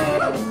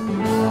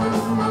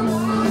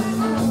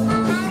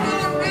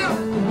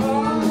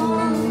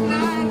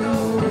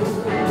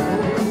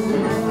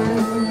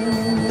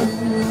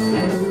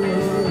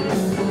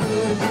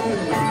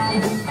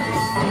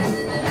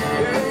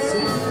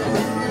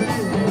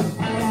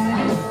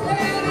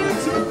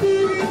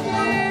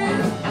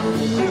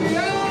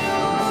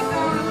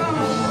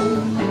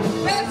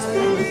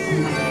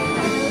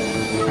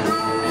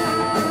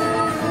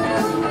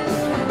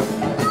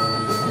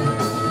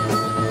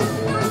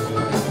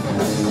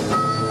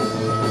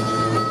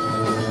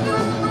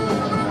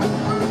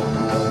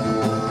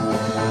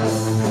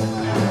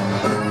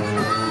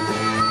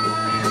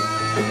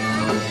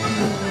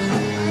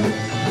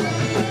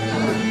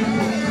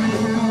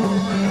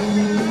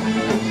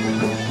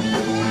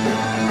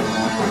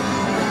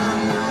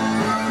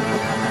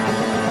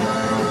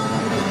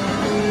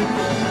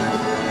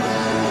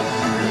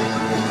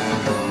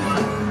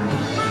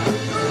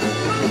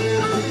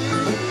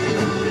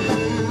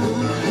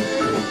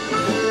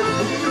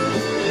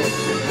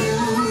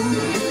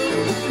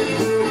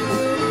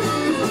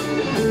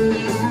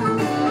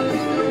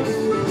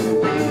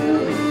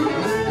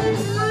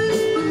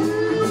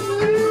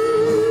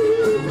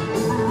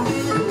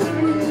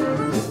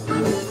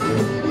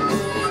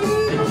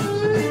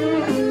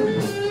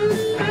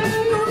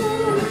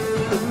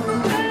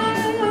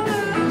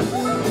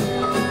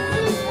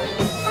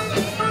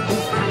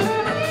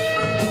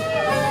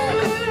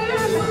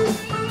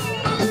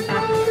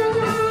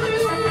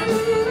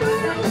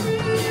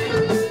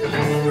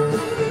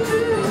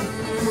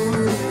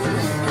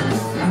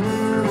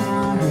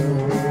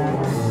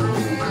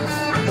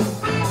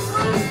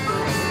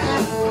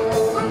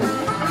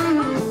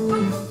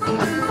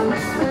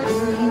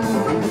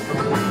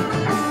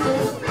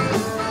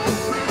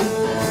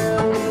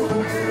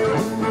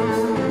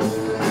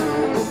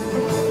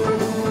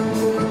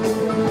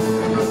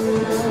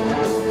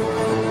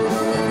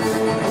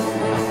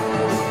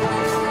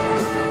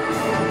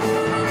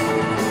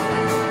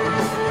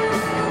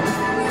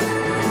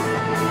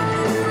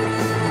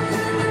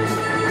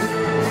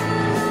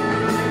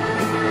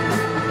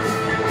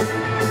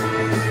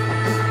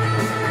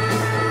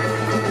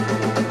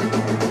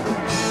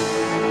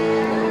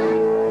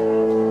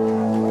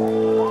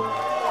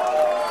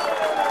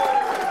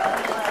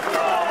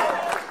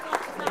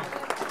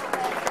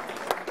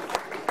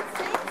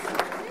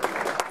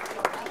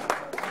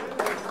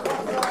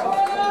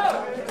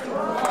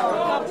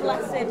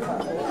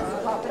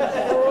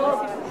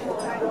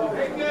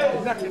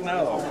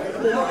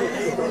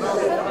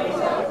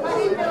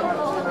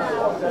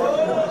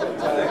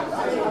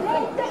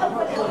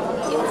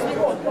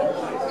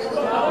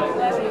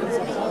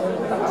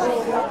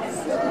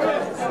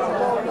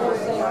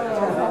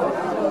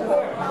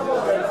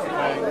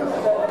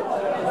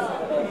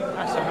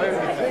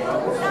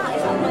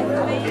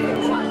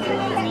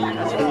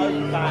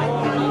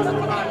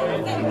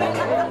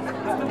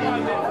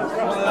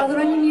 Are there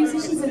any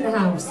musicians in the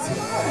house?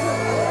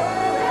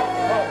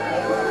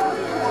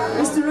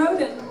 Mr.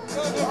 Roden?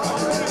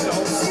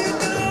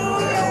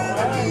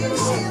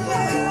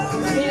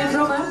 Need a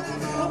drummer?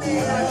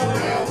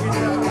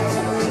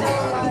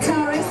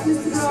 Guitarist,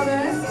 Mr.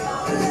 Broadhurst?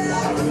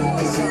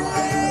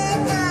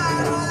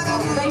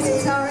 Bass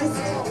guitarist,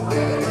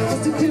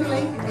 Mr.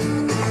 Cooley?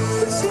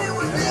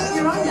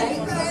 You're on,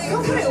 Dave.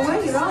 Don't put it away,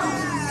 you're on.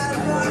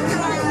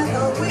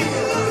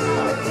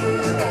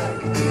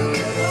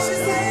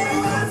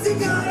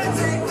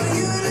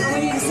 We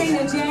need a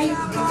singer, Jay.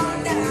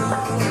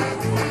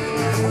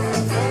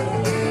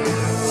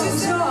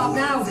 Shut up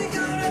now.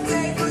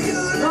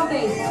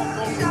 Robbie.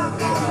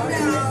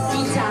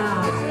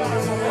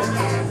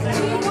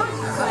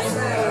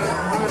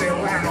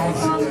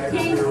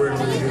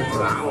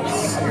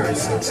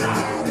 Guitar.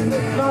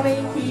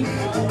 Robbie, Keith.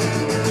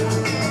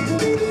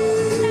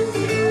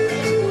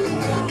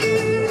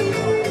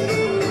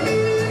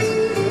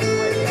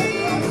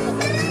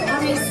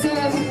 And it's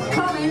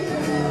Colin,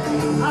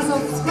 as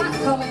of Smack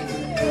Colin,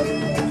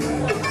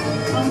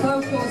 on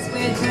vocals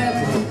with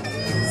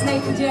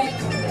Snake and Jake.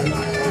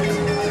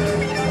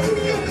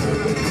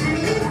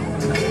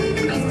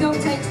 Please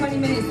don't take 20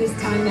 minutes this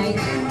time, mate.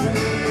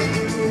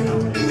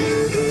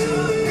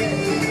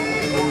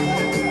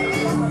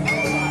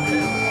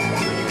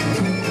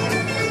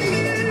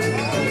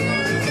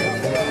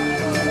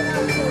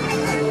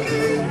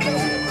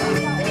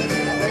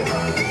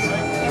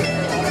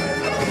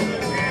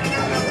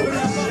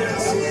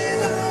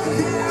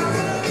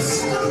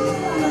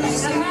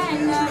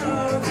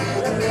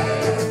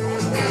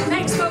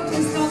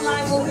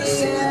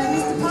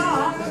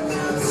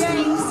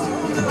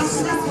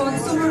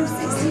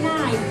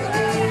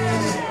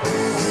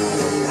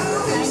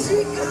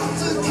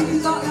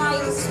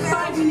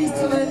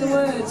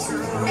 words.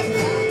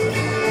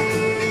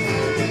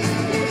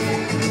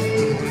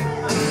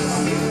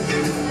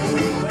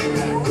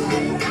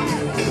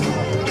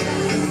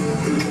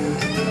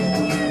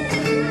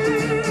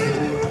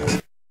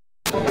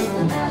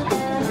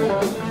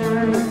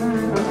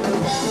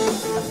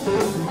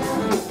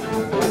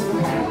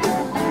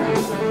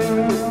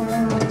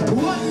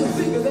 What do you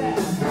think of that?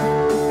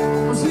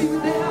 I'm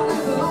sleeping down in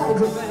the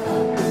laundromat.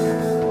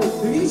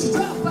 You should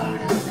drop by.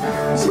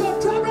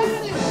 Drop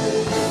right in.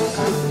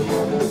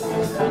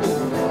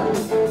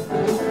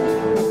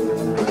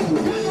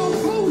 Got no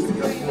clothes to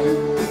clean.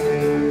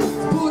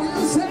 Put it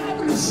inside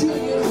the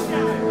machine.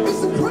 It's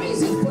the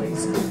craziest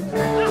place I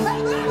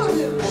have ever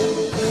been.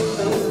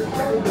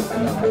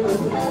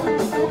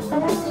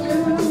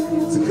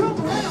 So come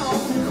around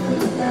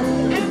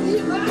and be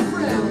my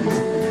friend.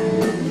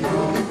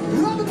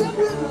 Rub it up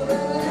with me,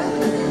 baby.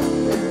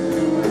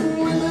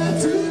 We're back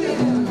to the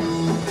end.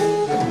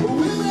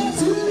 We're back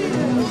to the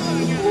end.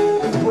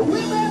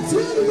 We're back to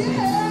the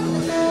end.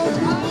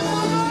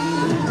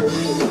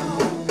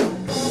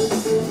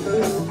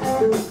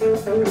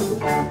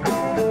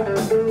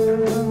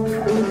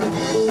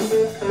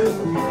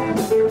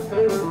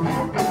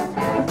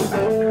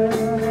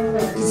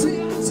 You see,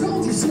 I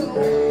told you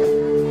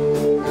so.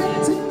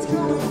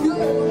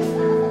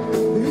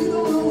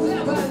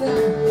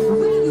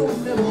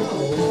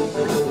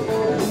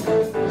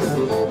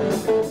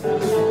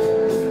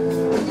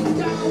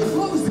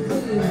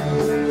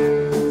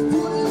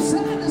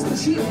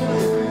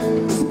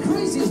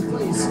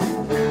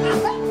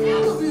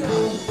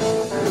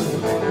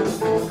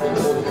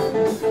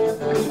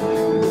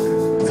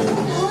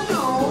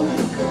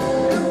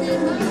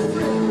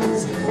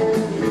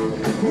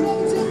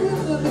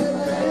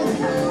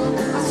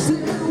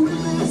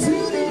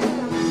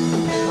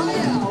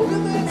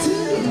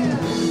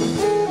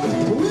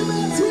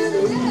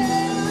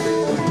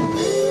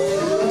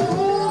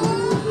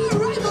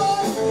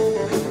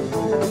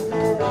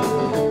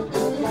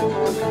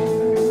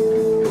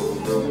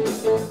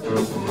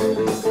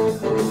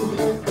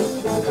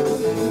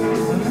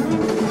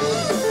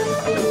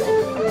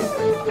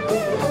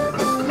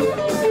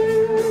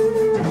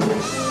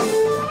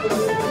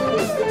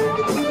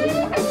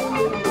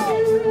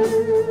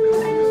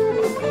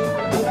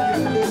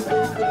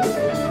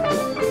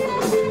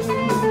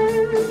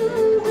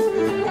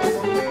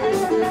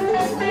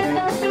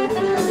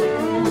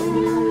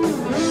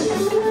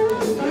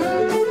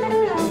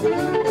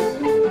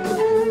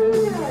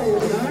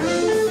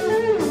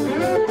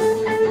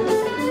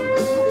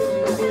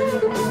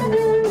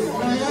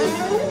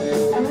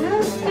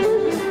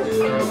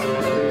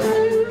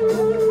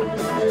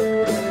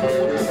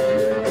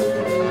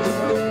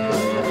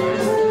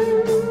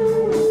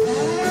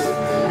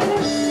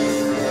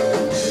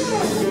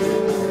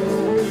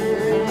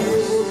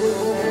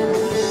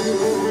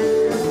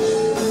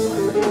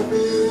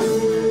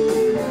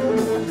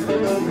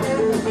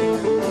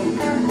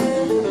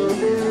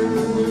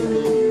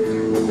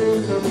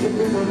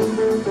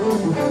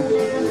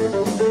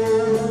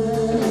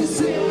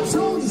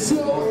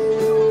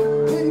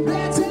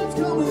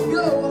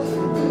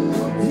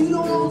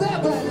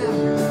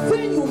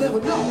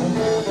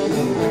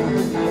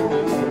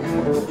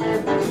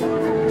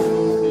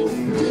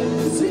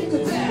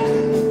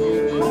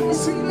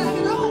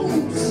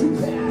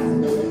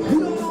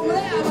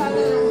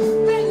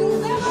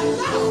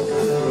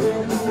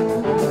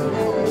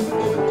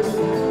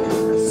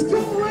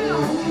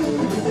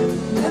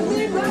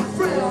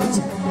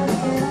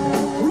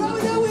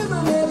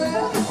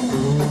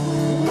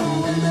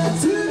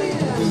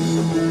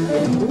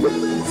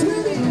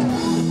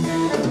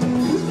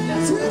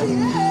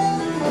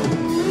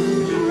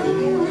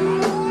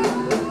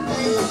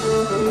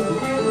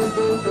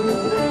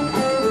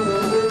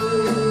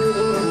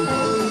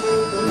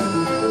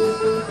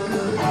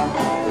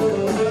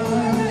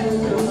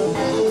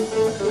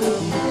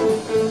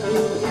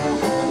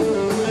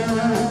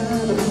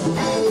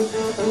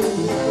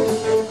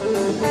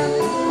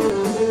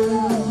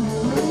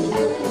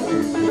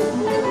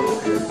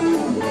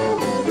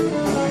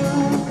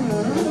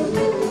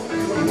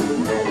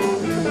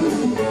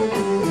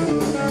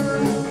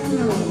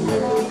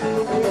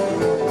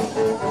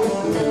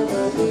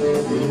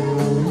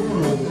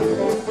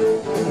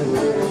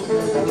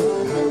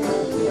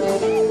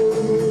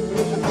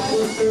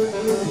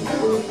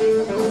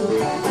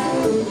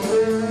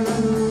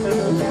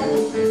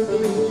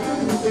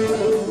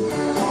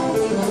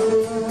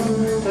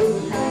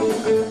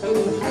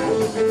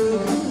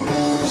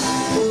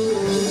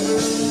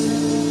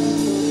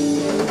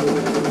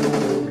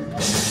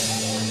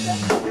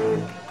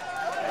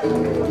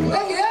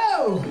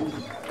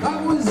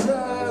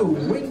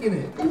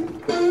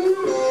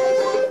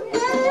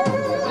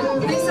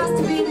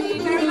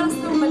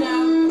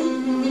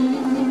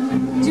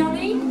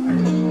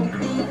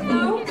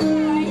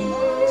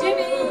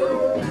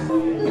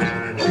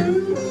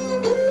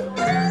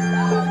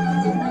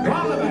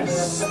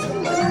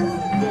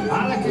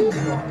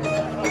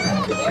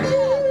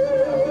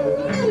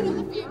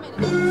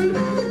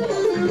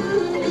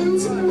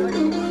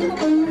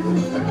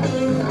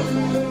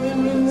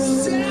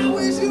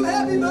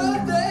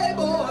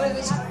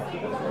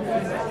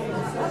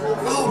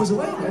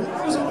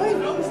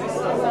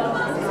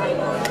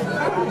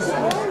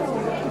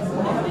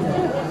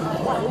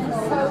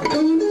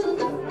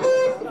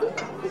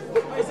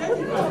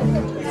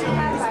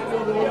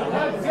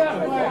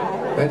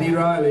 Eddie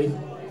Riley,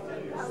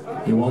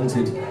 you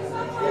wanted.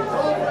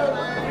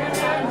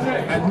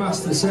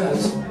 Headmaster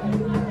says.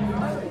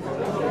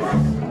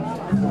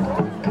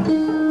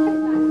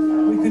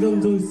 We could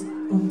undo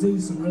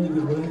some really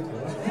good work.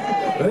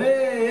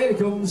 Hey, here it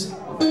comes.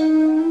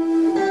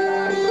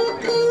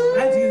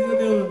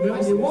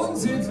 And you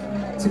wanted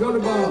to go to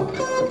the bar.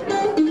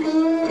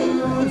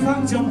 In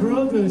fact, John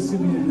Broadhurst should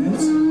be in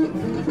this.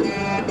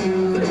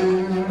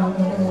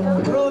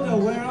 Brodo,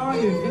 where are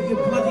you? Get your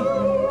bloody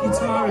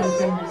guitar and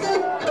things.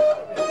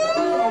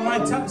 Oh, my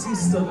taxi's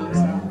stood at this.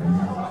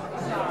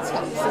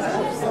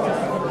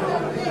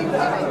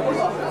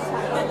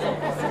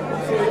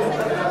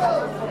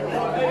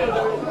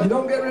 You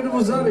don't get rid of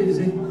us that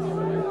easy.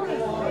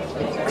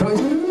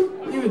 Christ,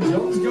 you and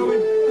John's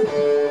going.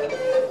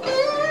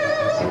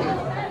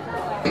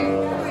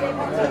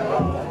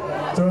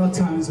 There are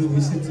times when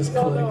you should just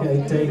call it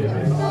a day.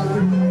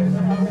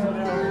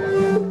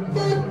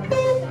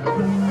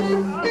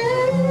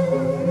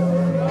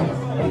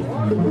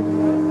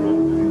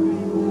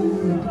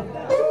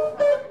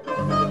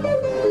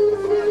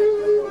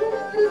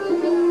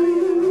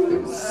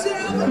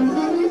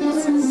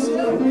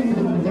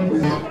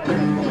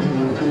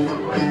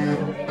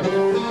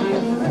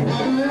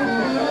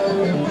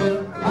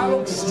 I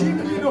look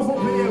stupid enough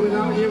up here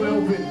without you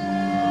helping.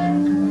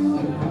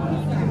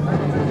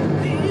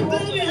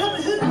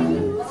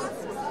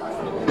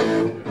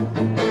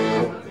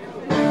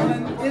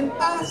 And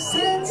I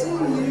said to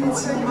you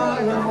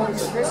tomorrow,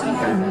 take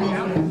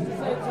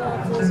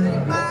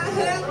my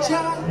hand,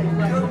 John,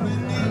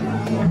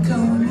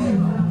 coming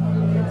in.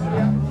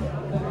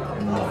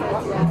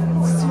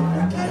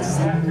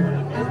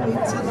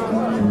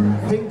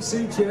 Pink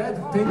suit, Ed,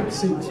 pink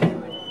suit.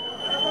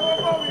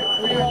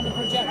 We're on the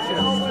projection.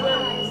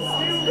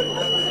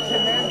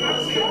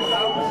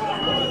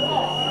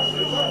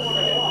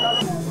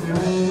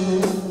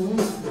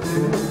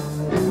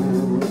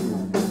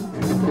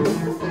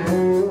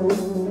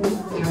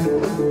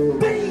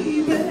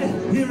 Baby,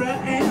 here I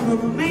am, I'm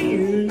a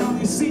man on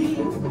your seat.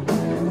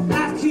 I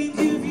can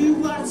give you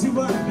what you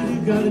want, but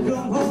you gotta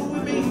come home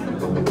with me.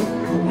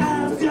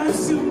 I've got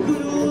some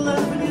good old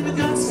loving and I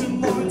got some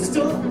more in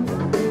store.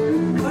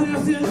 I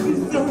have to be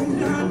throwing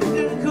down, you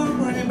gotta come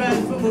running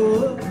back for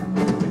more.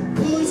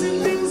 Boys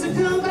and things that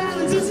come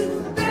out of just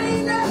that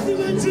ain't nothing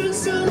but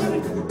just a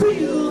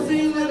real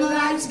thing that I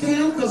like to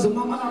kill. Cause I'm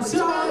on my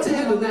short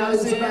tail and now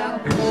it's down.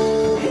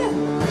 Yeah.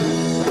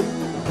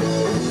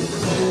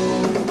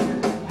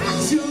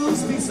 Action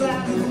speaks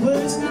louder than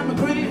words, not my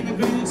grand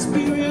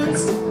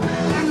experience.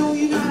 I know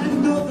you're not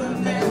another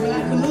man, but I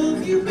can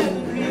love you better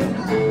than him.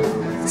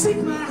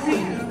 Take my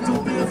hand,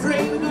 don't be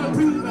afraid, I'm gonna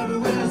prove every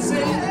word I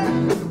say.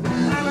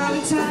 I'm out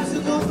of times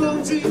and no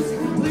blow dreams,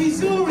 please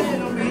you're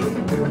in on me.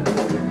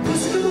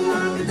 What's going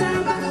on, get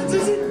down by the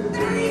digit,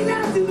 there ain't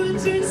nothing but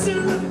just a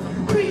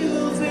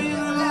real thing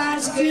that I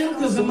like to kill.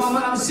 Cause the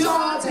moment I'm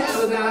short,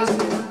 hell and I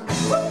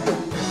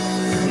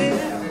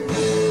yeah.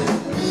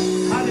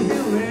 How the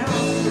hell now?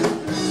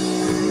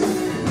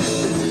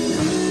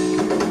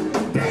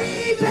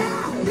 Baby,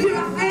 here I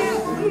am,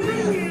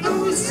 I'm on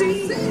the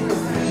scene.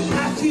 I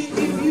can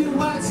give you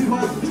what you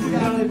want, but you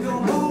gotta go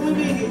home with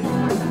me.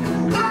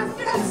 I've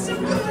got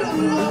some good old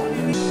love in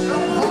me.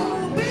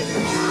 Oh, baby.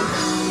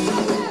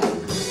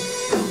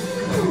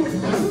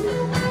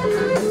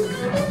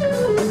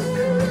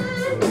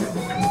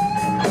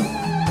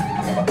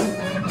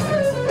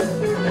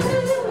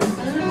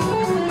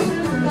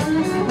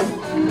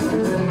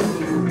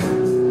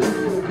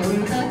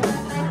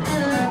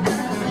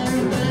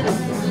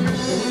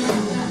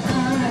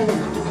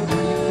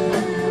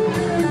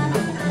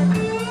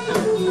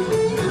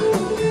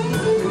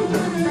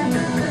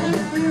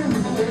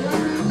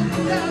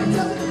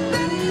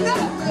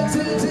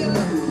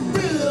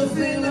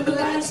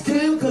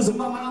 Cause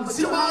I'm on my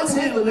short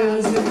tail and now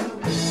it's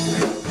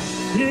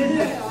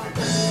yeah.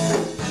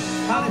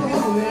 How the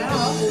hell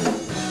now?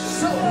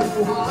 So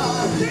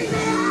hard. Baby,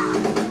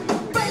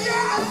 baby,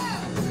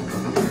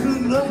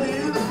 good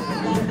loving.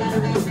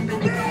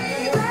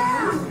 Baby,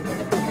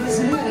 let's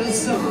hear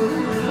something.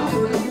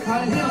 How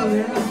the hell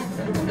now?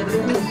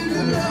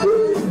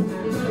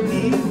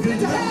 Good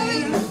to have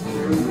it.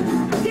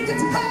 Get to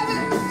have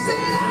it. Say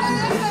it.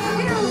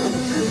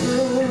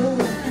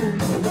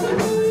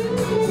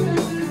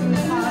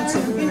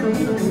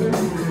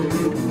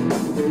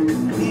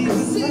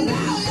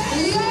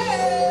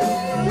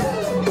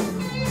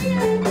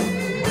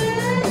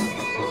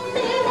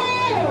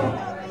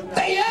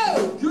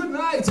 Good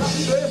night,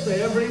 happy birthday,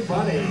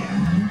 everybody.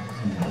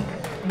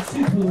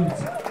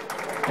 Super.